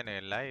ಅಲ್ಲೂ ಏನೂ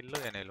ಇಲ್ಲ, ಇಲ್ಲೂ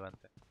ಏನೂ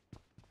ಇಲ್ವಂತೆ.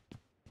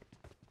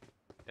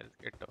 ಹೆಲ್ತ್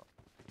ಕಿಟ್ಟು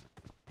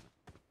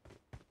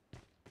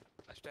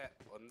ಅಷ್ಟೇ,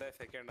 ಒಂದೇ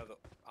ಸೆಕೆಂಡ್ ಅದು.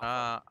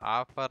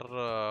 ಆಫರ್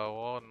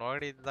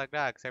ನೋಡಿದಾಗ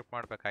ಅಕ್ಸೆಪ್ಟ್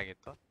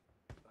ಮಾಡ್ಬೇಕಾಗಿತ್ತು.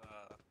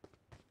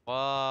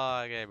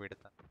 ಹಾಗೆ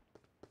ಬಿಡ್ತಾನೆ.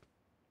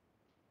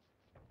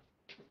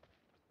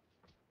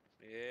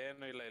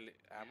 ಏನು ಇಲ್ಲ, ಇಲ್ಲಿ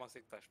ಆಮೋ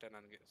ಸಿಕ್ತ ಅಷ್ಟೇ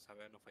ನನಗೆ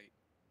 7-5.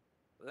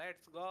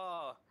 Let's go.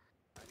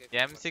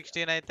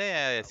 M16 ಐತೆ,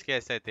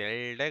 SKS ಐತೆ,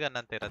 ಎರಡೇ ಗನ್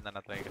ಅಂತ ಇರೋದು ನನ್ನ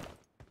ಹತ್ರ ಈಗ.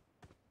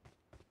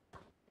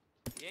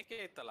 ಏಕೆ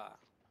ಇತ್ತಲ್ಲ?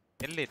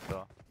 ಎಲ್ಲಿತ್ತು?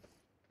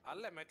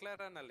 ಅಲ್ಲೇ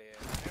ಮೆಕ್ಲಾರನ್ ಅಲ್ಲಿ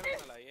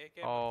ಹೇಳಿದ್ನಲ್ಲ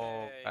ಏಕೆ. ಓ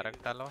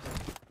ಕರೆಕ್ಟ್ ಅಲ್ವಾ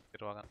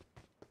ಇರುವಾಗ.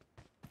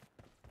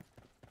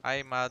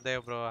 Hi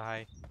Mahadev bro,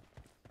 hi.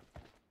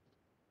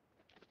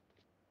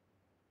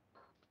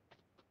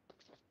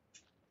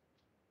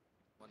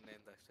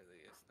 ಮೊನ್ನೆಯಿಂದ ಅಷ್ಟೇ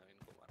ಎಸ್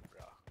ನವೀನ್ ಕುಮಾರ್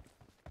ಬ್ರೋ.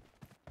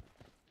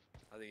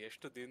 ಅದು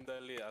ಎಷ್ಟು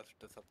ದಿನದಲ್ಲಿ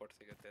ಅಷ್ಟು ಸಪೋರ್ಟ್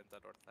ಸಿಗುತ್ತೆ ಅಂತ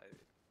ನೋಡ್ತಾ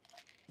ಇದೀವಿ.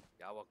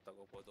 ಯಾವಾಗ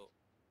ತಗೋಬಹುದು?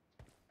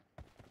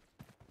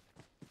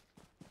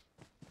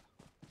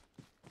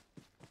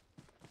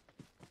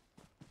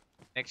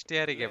 ನೆಕ್ಸ್ಟ್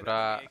ಇಯರಿಗೆ ಬ್ರೋ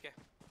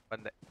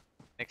ಬಂದೆ.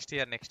 Next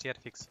year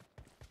fix.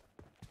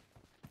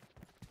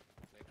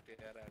 Next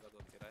year ಆಗೋದು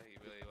ಅಂತೀರಾ? ಈ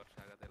ವರ್ಷ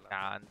ಆಗೋದಿಲ್ಲ,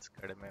 ಚಾನ್ಸ್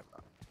ಕಡಿಮೆ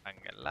ಬ್ರೋ.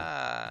 ಹಂಗೆಲ್ಲ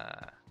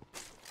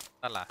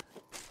ಅಲ್ಲ.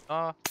 ನೋ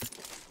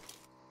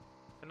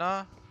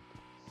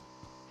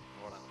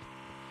ನೋಡೋಣ.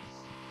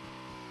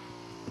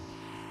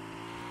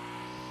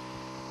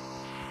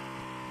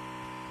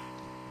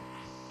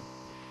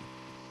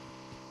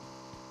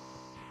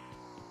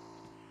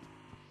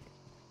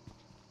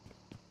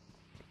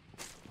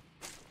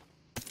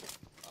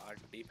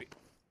 DP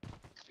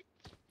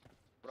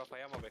ಬ್ರೋ,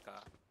 ಫಯಾಮ ಬೇಕಾ?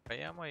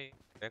 ಫಯಾಮ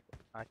ಬೇಕು,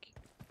 ಹಾಕಿ.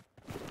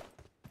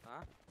 ಹಾ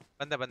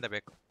ಬಂದೆ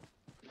ಬೇಕು.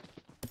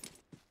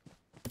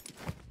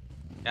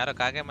 ಯಾರೋ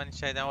ಕಾಗೆ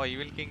ಮನುಷ್ಯ ಇದ್ದಾನೆ.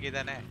 ಇವಿಲ್ ಕಿಂಗ್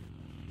ಇದ್ದಾನೆ.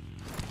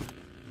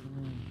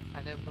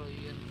 ಅದೇ ಬ್ರೋ,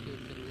 ಏನು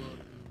ಫ್ಯೂಚರ್ಗೂ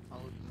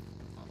ಅವ್ರ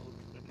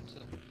ಫ್ರೆಂಡ್ಸ್.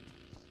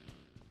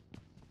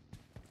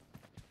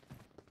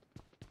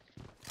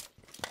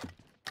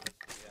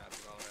 ಯಾರು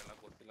ಬ್ರೋ ಅವರೆಲ್ಲ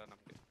ಗೊತ್ತಿಲ್ಲ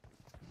ನಮಗೆ.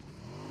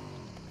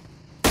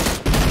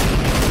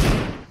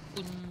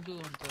 ಕುಂದು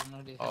ಅಂತಾರೆ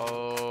ನೋಡಿ.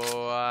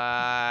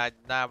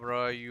 Nah bro,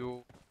 you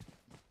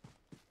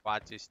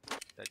watch this.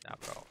 Nah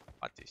bro,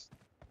 watch this.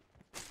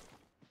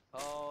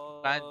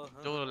 Can't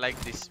do like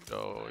this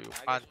bro. You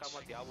can't.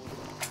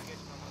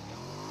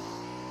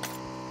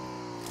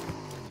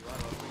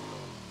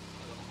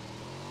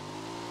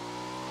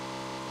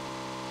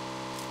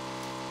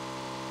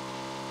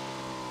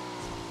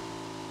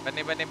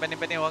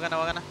 ಬನ್ನಿ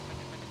ಹೋಗೋಣ.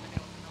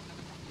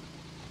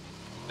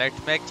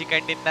 Let's make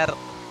chicken dinner.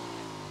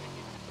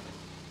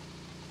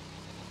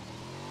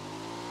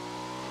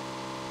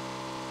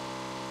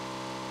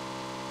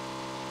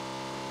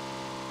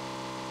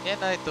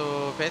 ಏನಾಯ್ತು?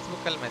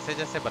 ಫೇಸ್ಬುಕ್ ಅಲ್ಲಿ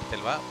messages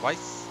ಬರ್ತಿಲ್ವಾ?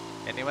 Voice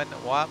anyone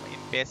warm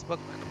in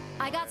Facebook?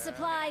 I got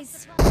supplies.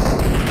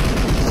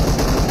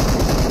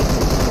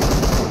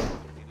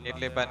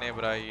 ಇರ್ಲಿ ಬನ್ನಿ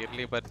ಬ್ರೋ,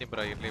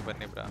 ಇರ್ಲಿ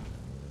ಬನ್ನಿ bro.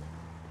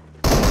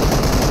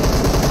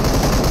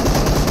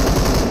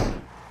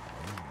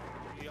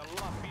 ಎಲ್ಲ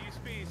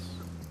piece.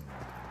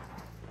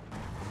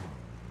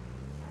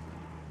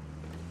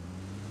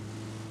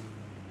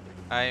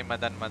 Hi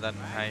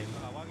Madan hi.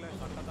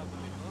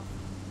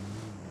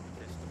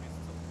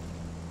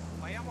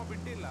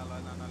 ಬಿಟ್ಟಿಲ್ಲ ಅಲ್ಲ,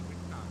 ನಾನು ಅಲ್ಲಿ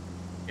ಬಿಟ್ಟ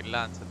ಇಲ್ಲ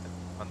ಅನ್ಸುತ್ತೆ.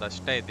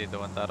 ಒಂದಷ್ಟೇ ಇದ್ದಿದ್ದು,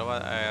 ಒಂದು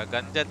 60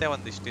 ಗನ್ ಜೊತೆ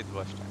ಒಂದಿಷ್ಟಿದ್ವು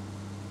ಅಷ್ಟೇ.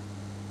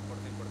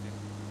 ಕೊಡ್ತೀನಿ.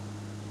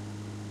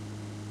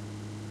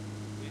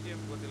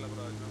 BGM ಗೊತ್ತಿಲ್ಲ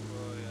ಬ್ರೋ. ಇನ್ನೊಂದು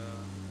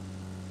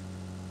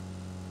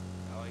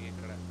ಯಾವಾಗ ಈ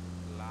ಕಡೆ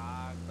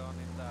ಲಾಕ್ಡೌನ್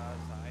ಇಂದ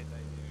ಸಾಯ್ತಾ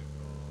ಇದೀವಿ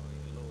ಬ್ರೋ.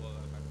 ಎಲ್ಲೂ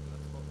ಹೋಗಕ್ಕಾಗ್ತಿಲ್ಲ.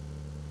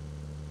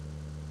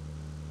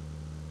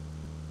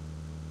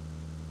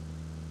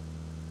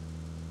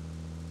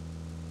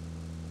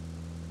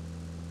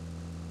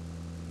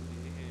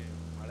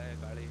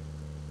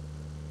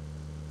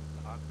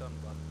 ಲಾಕ್ಡೌನ್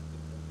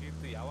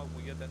ಮುಗೀತು, ಯಾವಾಗ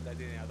ಮುಗಿಯುತ್ತೆ ಅಂತ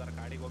ಇದ್ದೀನಿ. ಯಾವ್ದಾರ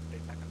ಕಾಡಿಗೆ ಹೋಗಿ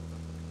ಟೆಂಟ್ ಹಾಕೊಂಡು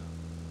ಬಂದ್ಬಿಟ್ಟಿನ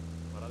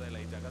ಬರೋದೇ ಇಲ್ಲ,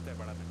 ಈ ಜಗತ್ತೇ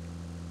ಬೇಡ ನನಗೆ.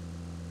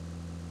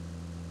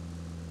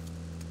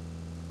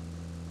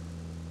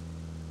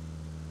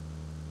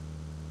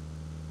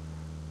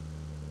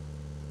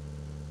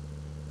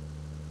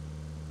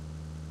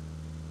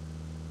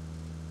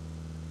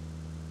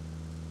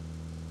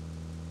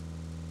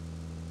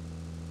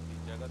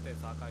 ಜಗತ್ತೇ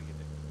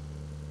ಸಾಕಾಗಿದೆ.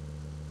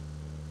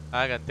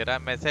 ಹಾಗಂತೀರಾ?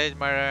 ಮೆಸೇಜ್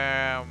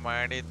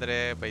ಮಾಡಿದ್ರೆ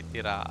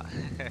ಬೈತೀರಾ?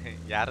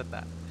 ಯಾರನ್ನ?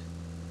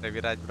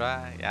 ರವಿರಾಜ್ ಬ್ರಾ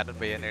ಯಾರನ್ನ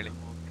ಬೈಯನ್ ಹೇಳಿ?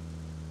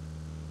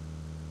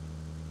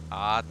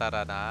 ಆ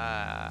ಥರನಾ?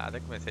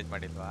 ಅದಕ್ಕೆ ಮೆಸೇಜ್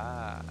ಮಾಡಿಲ್ವಾ?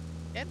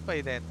 ಏನ್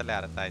ಬೈದೆ ಅಂತಲೇ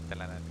ಅರ್ಥ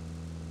ಆಯ್ತಲ್ಲ ನನಗೆ.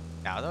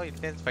 ಯಾವುದೋ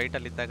ಇಂಟೆನ್ಸ್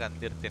ಫೈಟಲ್ಲಿ ಇದ್ದಾಗ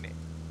ಅಂದಿರ್ತೀನಿ,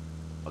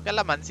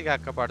 ಅವಕ್ಕೆಲ್ಲ ಮನ್ಸಿಗೆ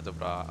ಹಾಕಬಾರ್ದು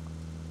ಬ್ರಾ.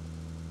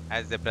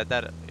 As A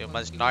brother you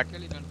must not.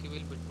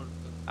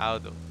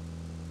 ಹೌದು,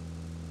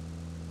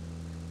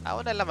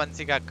 ಅವನ್ನೆಲ್ಲ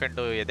ಮನ್ಸಿಗೆ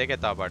ಹಾಕೊಂಡು ಎದೆಗೆ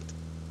ತಗೋಬಾರ್ದು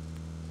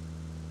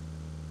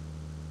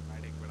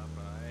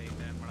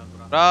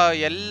ಬ್ರೋ.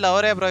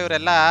 ಎಲ್ಲವರೇ ಬ್ರೋ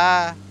ಇವರೆಲ್ಲ.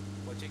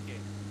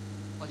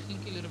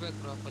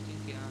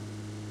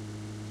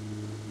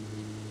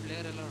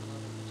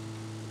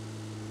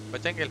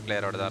 ಪಚಂಗಿಲ್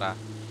ಪ್ಲೇಯರ್ ಹೊಡೆದವ್ರ?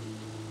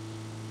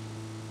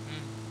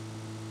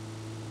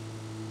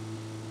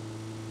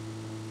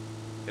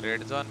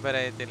 ರೆಡ್ ಝೋನ್ ಬೇರೆ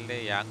ಐತಿ ಇಲ್ಲಿ,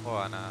 ಹ್ಯಾಂಗ್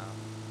ಹೋಗೋಣ?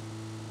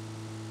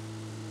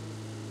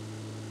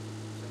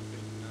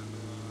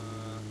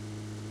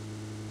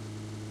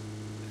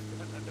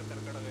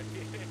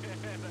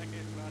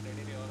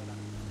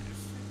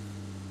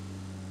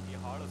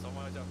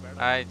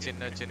 ಹಾಯ್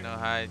ಚಿನ್ನು ಚಿನ್ನು,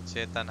 ಹಾಯ್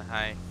ಚೇತನ್,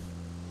 ಹಾಯ್.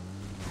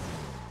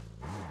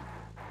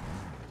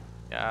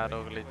 ಯಾರು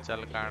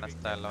ಗ್ಲಿಚ್ಚಲ್ಲಿ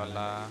ಕಾಣಿಸ್ತಾ ಇಲ್ವಲ್ಲ?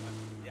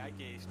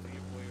 ಯಾಕೆ ಇಷ್ಟು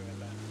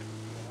ಇವೆಲ್ಲ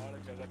ಭಾಳ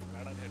ಜಗತ್ತು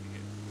ಬೇಡ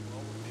ನನಗೆ,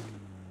 ಹೋಗ್ಬಿಡ್ತೀನಿ.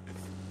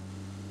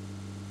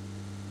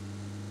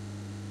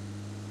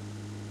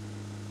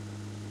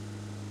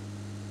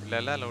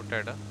 ಇಲ್ಲೆಲ್ಲ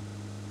ಲೂಟೆಡ್.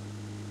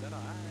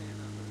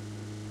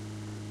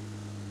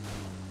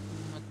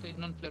 ಮತ್ತೆ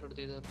ಇನ್ನೊಂದು ಪ್ಲೇಯರ್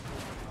ಹೊಡೆದಿದ್ದಾರೆ.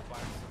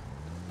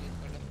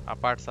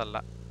 ಅಪಾರ್ಟ್ಸ್ ಅಲ್ಲ,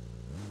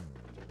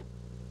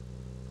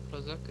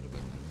 ರಜಾಕ್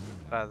ಇರ್ಬೇಕು.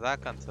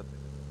 ರಜಾಕ್ ಅನ್ಸುತ್ತೆ.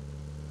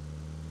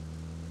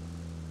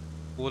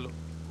 ಸ್ಕೂಲು.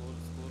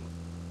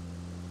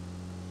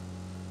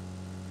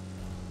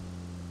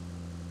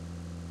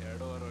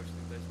 2.5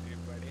 ವರ್ಷದಿಂದ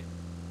ಸ್ಟ್ರೀಮ್ ಮಾಡಿ.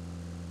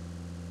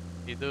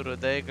 ಇದು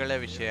ಹೃದಯಗಳ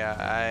ವಿಷಯ.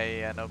 ಹಾಯ್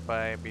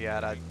ಅನುಪಯ್ ಬಿ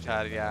ಆರ್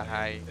ಆಚಾರ್ಯ,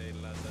 ಹಾಯ್.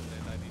 ಇಲ್ಲ ಅಂತಂದ್ರೆ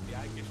ನಾನು ಇದು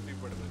ಯಾಕೆ ಸ್ಟ್ರೀಮ್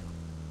ಪಡಬೇಕು?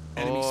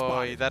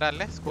 ಓ ಇದರ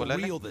ಅಲ್ಲೇ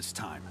ಸ್ಕೂಲಲ್ಲಿ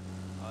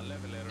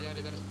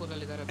ಯಾರಿದ್ದಾರೆ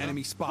ಸ್ಕೂಲಲ್ಲಿ ಇದ್ದಾರೆ?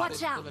 Enemy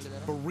spotted.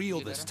 For real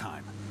this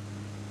time.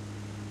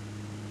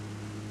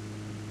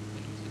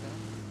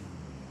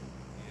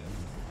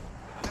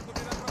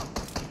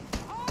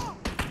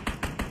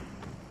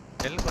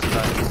 ಎಲ್ಲಿ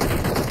ಗೊತ್ತಾ?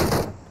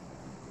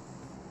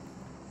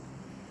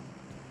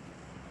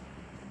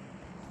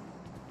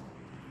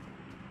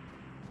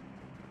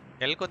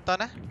 ಎಲ್ಲಿ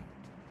ಕುಂತಾನೆ?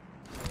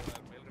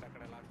 ಮೇಲ್ಗಡೆ ಆ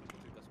ಕಡೆ ಎಲ್ಲ ಹಾಕ್ಕೊಂಡು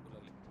ಕೂತಿದ್ದ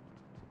ಸ್ಕೂಲಲ್ಲಿ.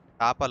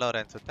 ಟಾಪಲ್ ಅವ್ರೆ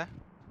ಅನ್ಸುತ್ತೆ.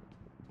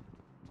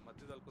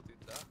 ಮಧ್ಯದಲ್ಲಿ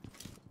ಕೂತಿದ್ದ.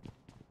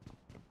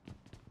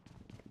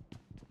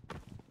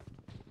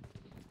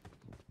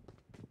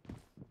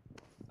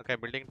 ಓಕೆ,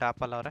 ಬಿಲ್ಡಿಂಗ್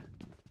ಟಾಪಲ್ ಅವ್ರೆ.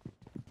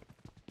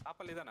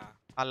 ಟಾಪಲ್ಲಿ ಇದಾನಾ?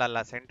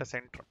 ಅಲ್ಲ,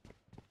 ಸೆಂಟ್ರ್.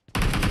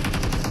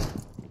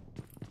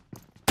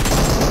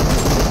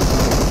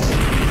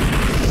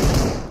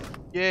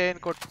 ಏನ್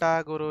ಕೊಟ್ಟ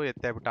ಗುರು?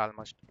 ಎತ್ತೆ ಬಿಟ್ಟ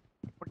ಆಲ್ಮೋಸ್ಟ್.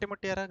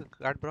 ಮುಟ್ಟಿ ಯಾರ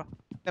ಗಾಡ್ ಬ್ರೋ?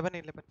 ಇಲ್ಲೇ ಬನ್ನಿ.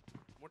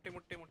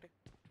 ಮುಟ್ಟಿ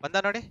ಬಂದ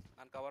ನೋಡಿ.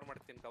 ನಾನು ಕವರ್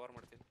ಮಾಡ್ತೀನಿ.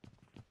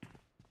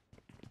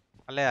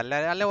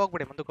 ಅಲ್ಲೇ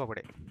ಹೋಗ್ಬಿಡಿ, ಮುಂದಕ್ಕೆ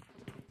ಹೋಗ್ಬಿಡಿ.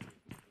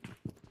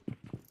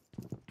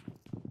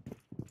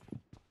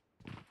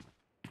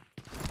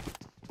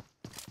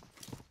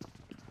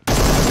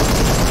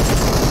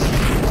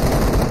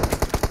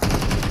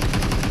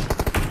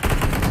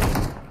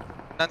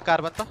 ಇನ್ನೊಂದು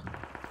ಕಾರ್ ಬಂತು.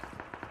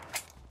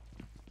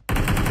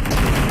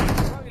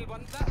 ಇಲ್ಲಿ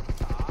ಬಂದ.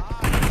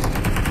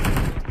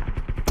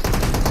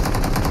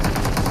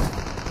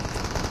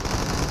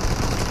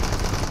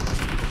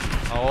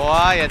 ಓ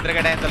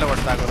ಎದುರುಗಡೆಯಿಂದಲೇ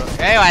ಹೊಡ್ತಾಗರು.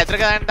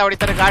 ಎದುರುಗಡೆಯಿಂದ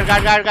ಹೊಡಿತಾರೆ.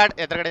 ಗಾಡ್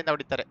ಎದುರುಗಡೆಯಿಂದ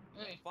ಹೊಡಿತಾರೆ.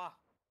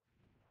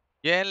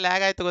 ಏನ್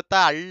ಲ್ಯಾಗ್ ಆಯ್ತು ಗೊತ್ತಾ?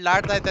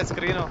 ಅಳ್ಳಾಡ್ತಾ ಐತೆ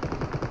ಸ್ಕ್ರೀನು.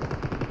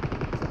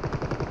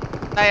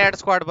 2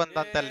 ಸ್ಕ್ವಾಡ್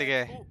ಬಂತಂತ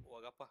ಅಲ್ಲಿಗೆ.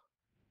 ಹೋಗಪ್ಪ.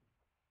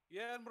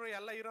 ಏನ್ ಬ್ರೋ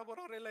ಎಲ್ಲ ಇರೋ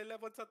ಬರೋರೆಲ್ಲ ಇಲ್ಲೇ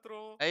ಬಂದ್ ಸತ್ರು.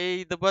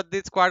 ಇದು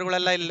ಬದ್ದಿದ್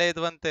ಸ್ಕ್ವಾಡ್ಗಳೆಲ್ಲ ಇಲ್ಲೇ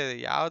ಇದ್ವಂತೆ.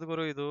 ಯಾವ್ದು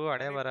ಗುರು ಇದು?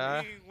 ಹಣೆ ಬರ.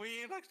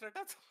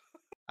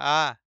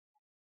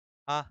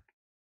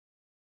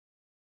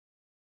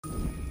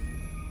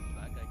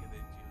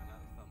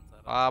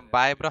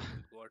 ಬಾಯ್ ಬ್ರೋ,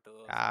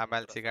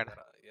 ಆಮೇಲೆ ಸಿಗೋಣ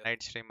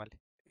ನೈಟ್ ಸ್ಟ್ರೀಮ್ ಅಲ್ಲಿ.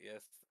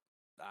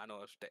 ನಾನು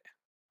ಅಷ್ಟೇ.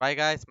 ಬಾಯ್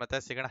ಗಾಯ್ಸ್, ಮತ್ತೆ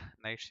ಸಿಗೋಣ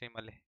ನೈಟ್ ಸ್ಟ್ರೀಮ್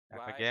ಅಲ್ಲಿ.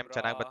 ಗೇಮ್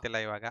ಚೆನ್ನಾಗಿ ಬರ್ತಿಲ್ಲ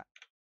ಇವಾಗ.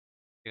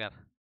 ಸಿಗೋಣ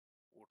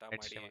ಊಟ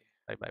ನೈಟ್ ಮಾಡಿ. ಸ್ಟ್ರೀಮ್.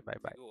 ಬಾಯ್ ಬಾಯ್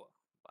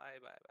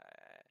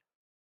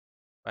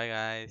ಬಾಯ್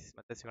ಗಾಯ್ಸ್,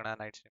 ಮತ್ತೆ ಸಿಗೋಣ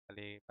ನೈಟ್ ಸ್ಟ್ರೀಮ್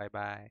ಅಲ್ಲಿ.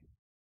 ಬಾಯ್.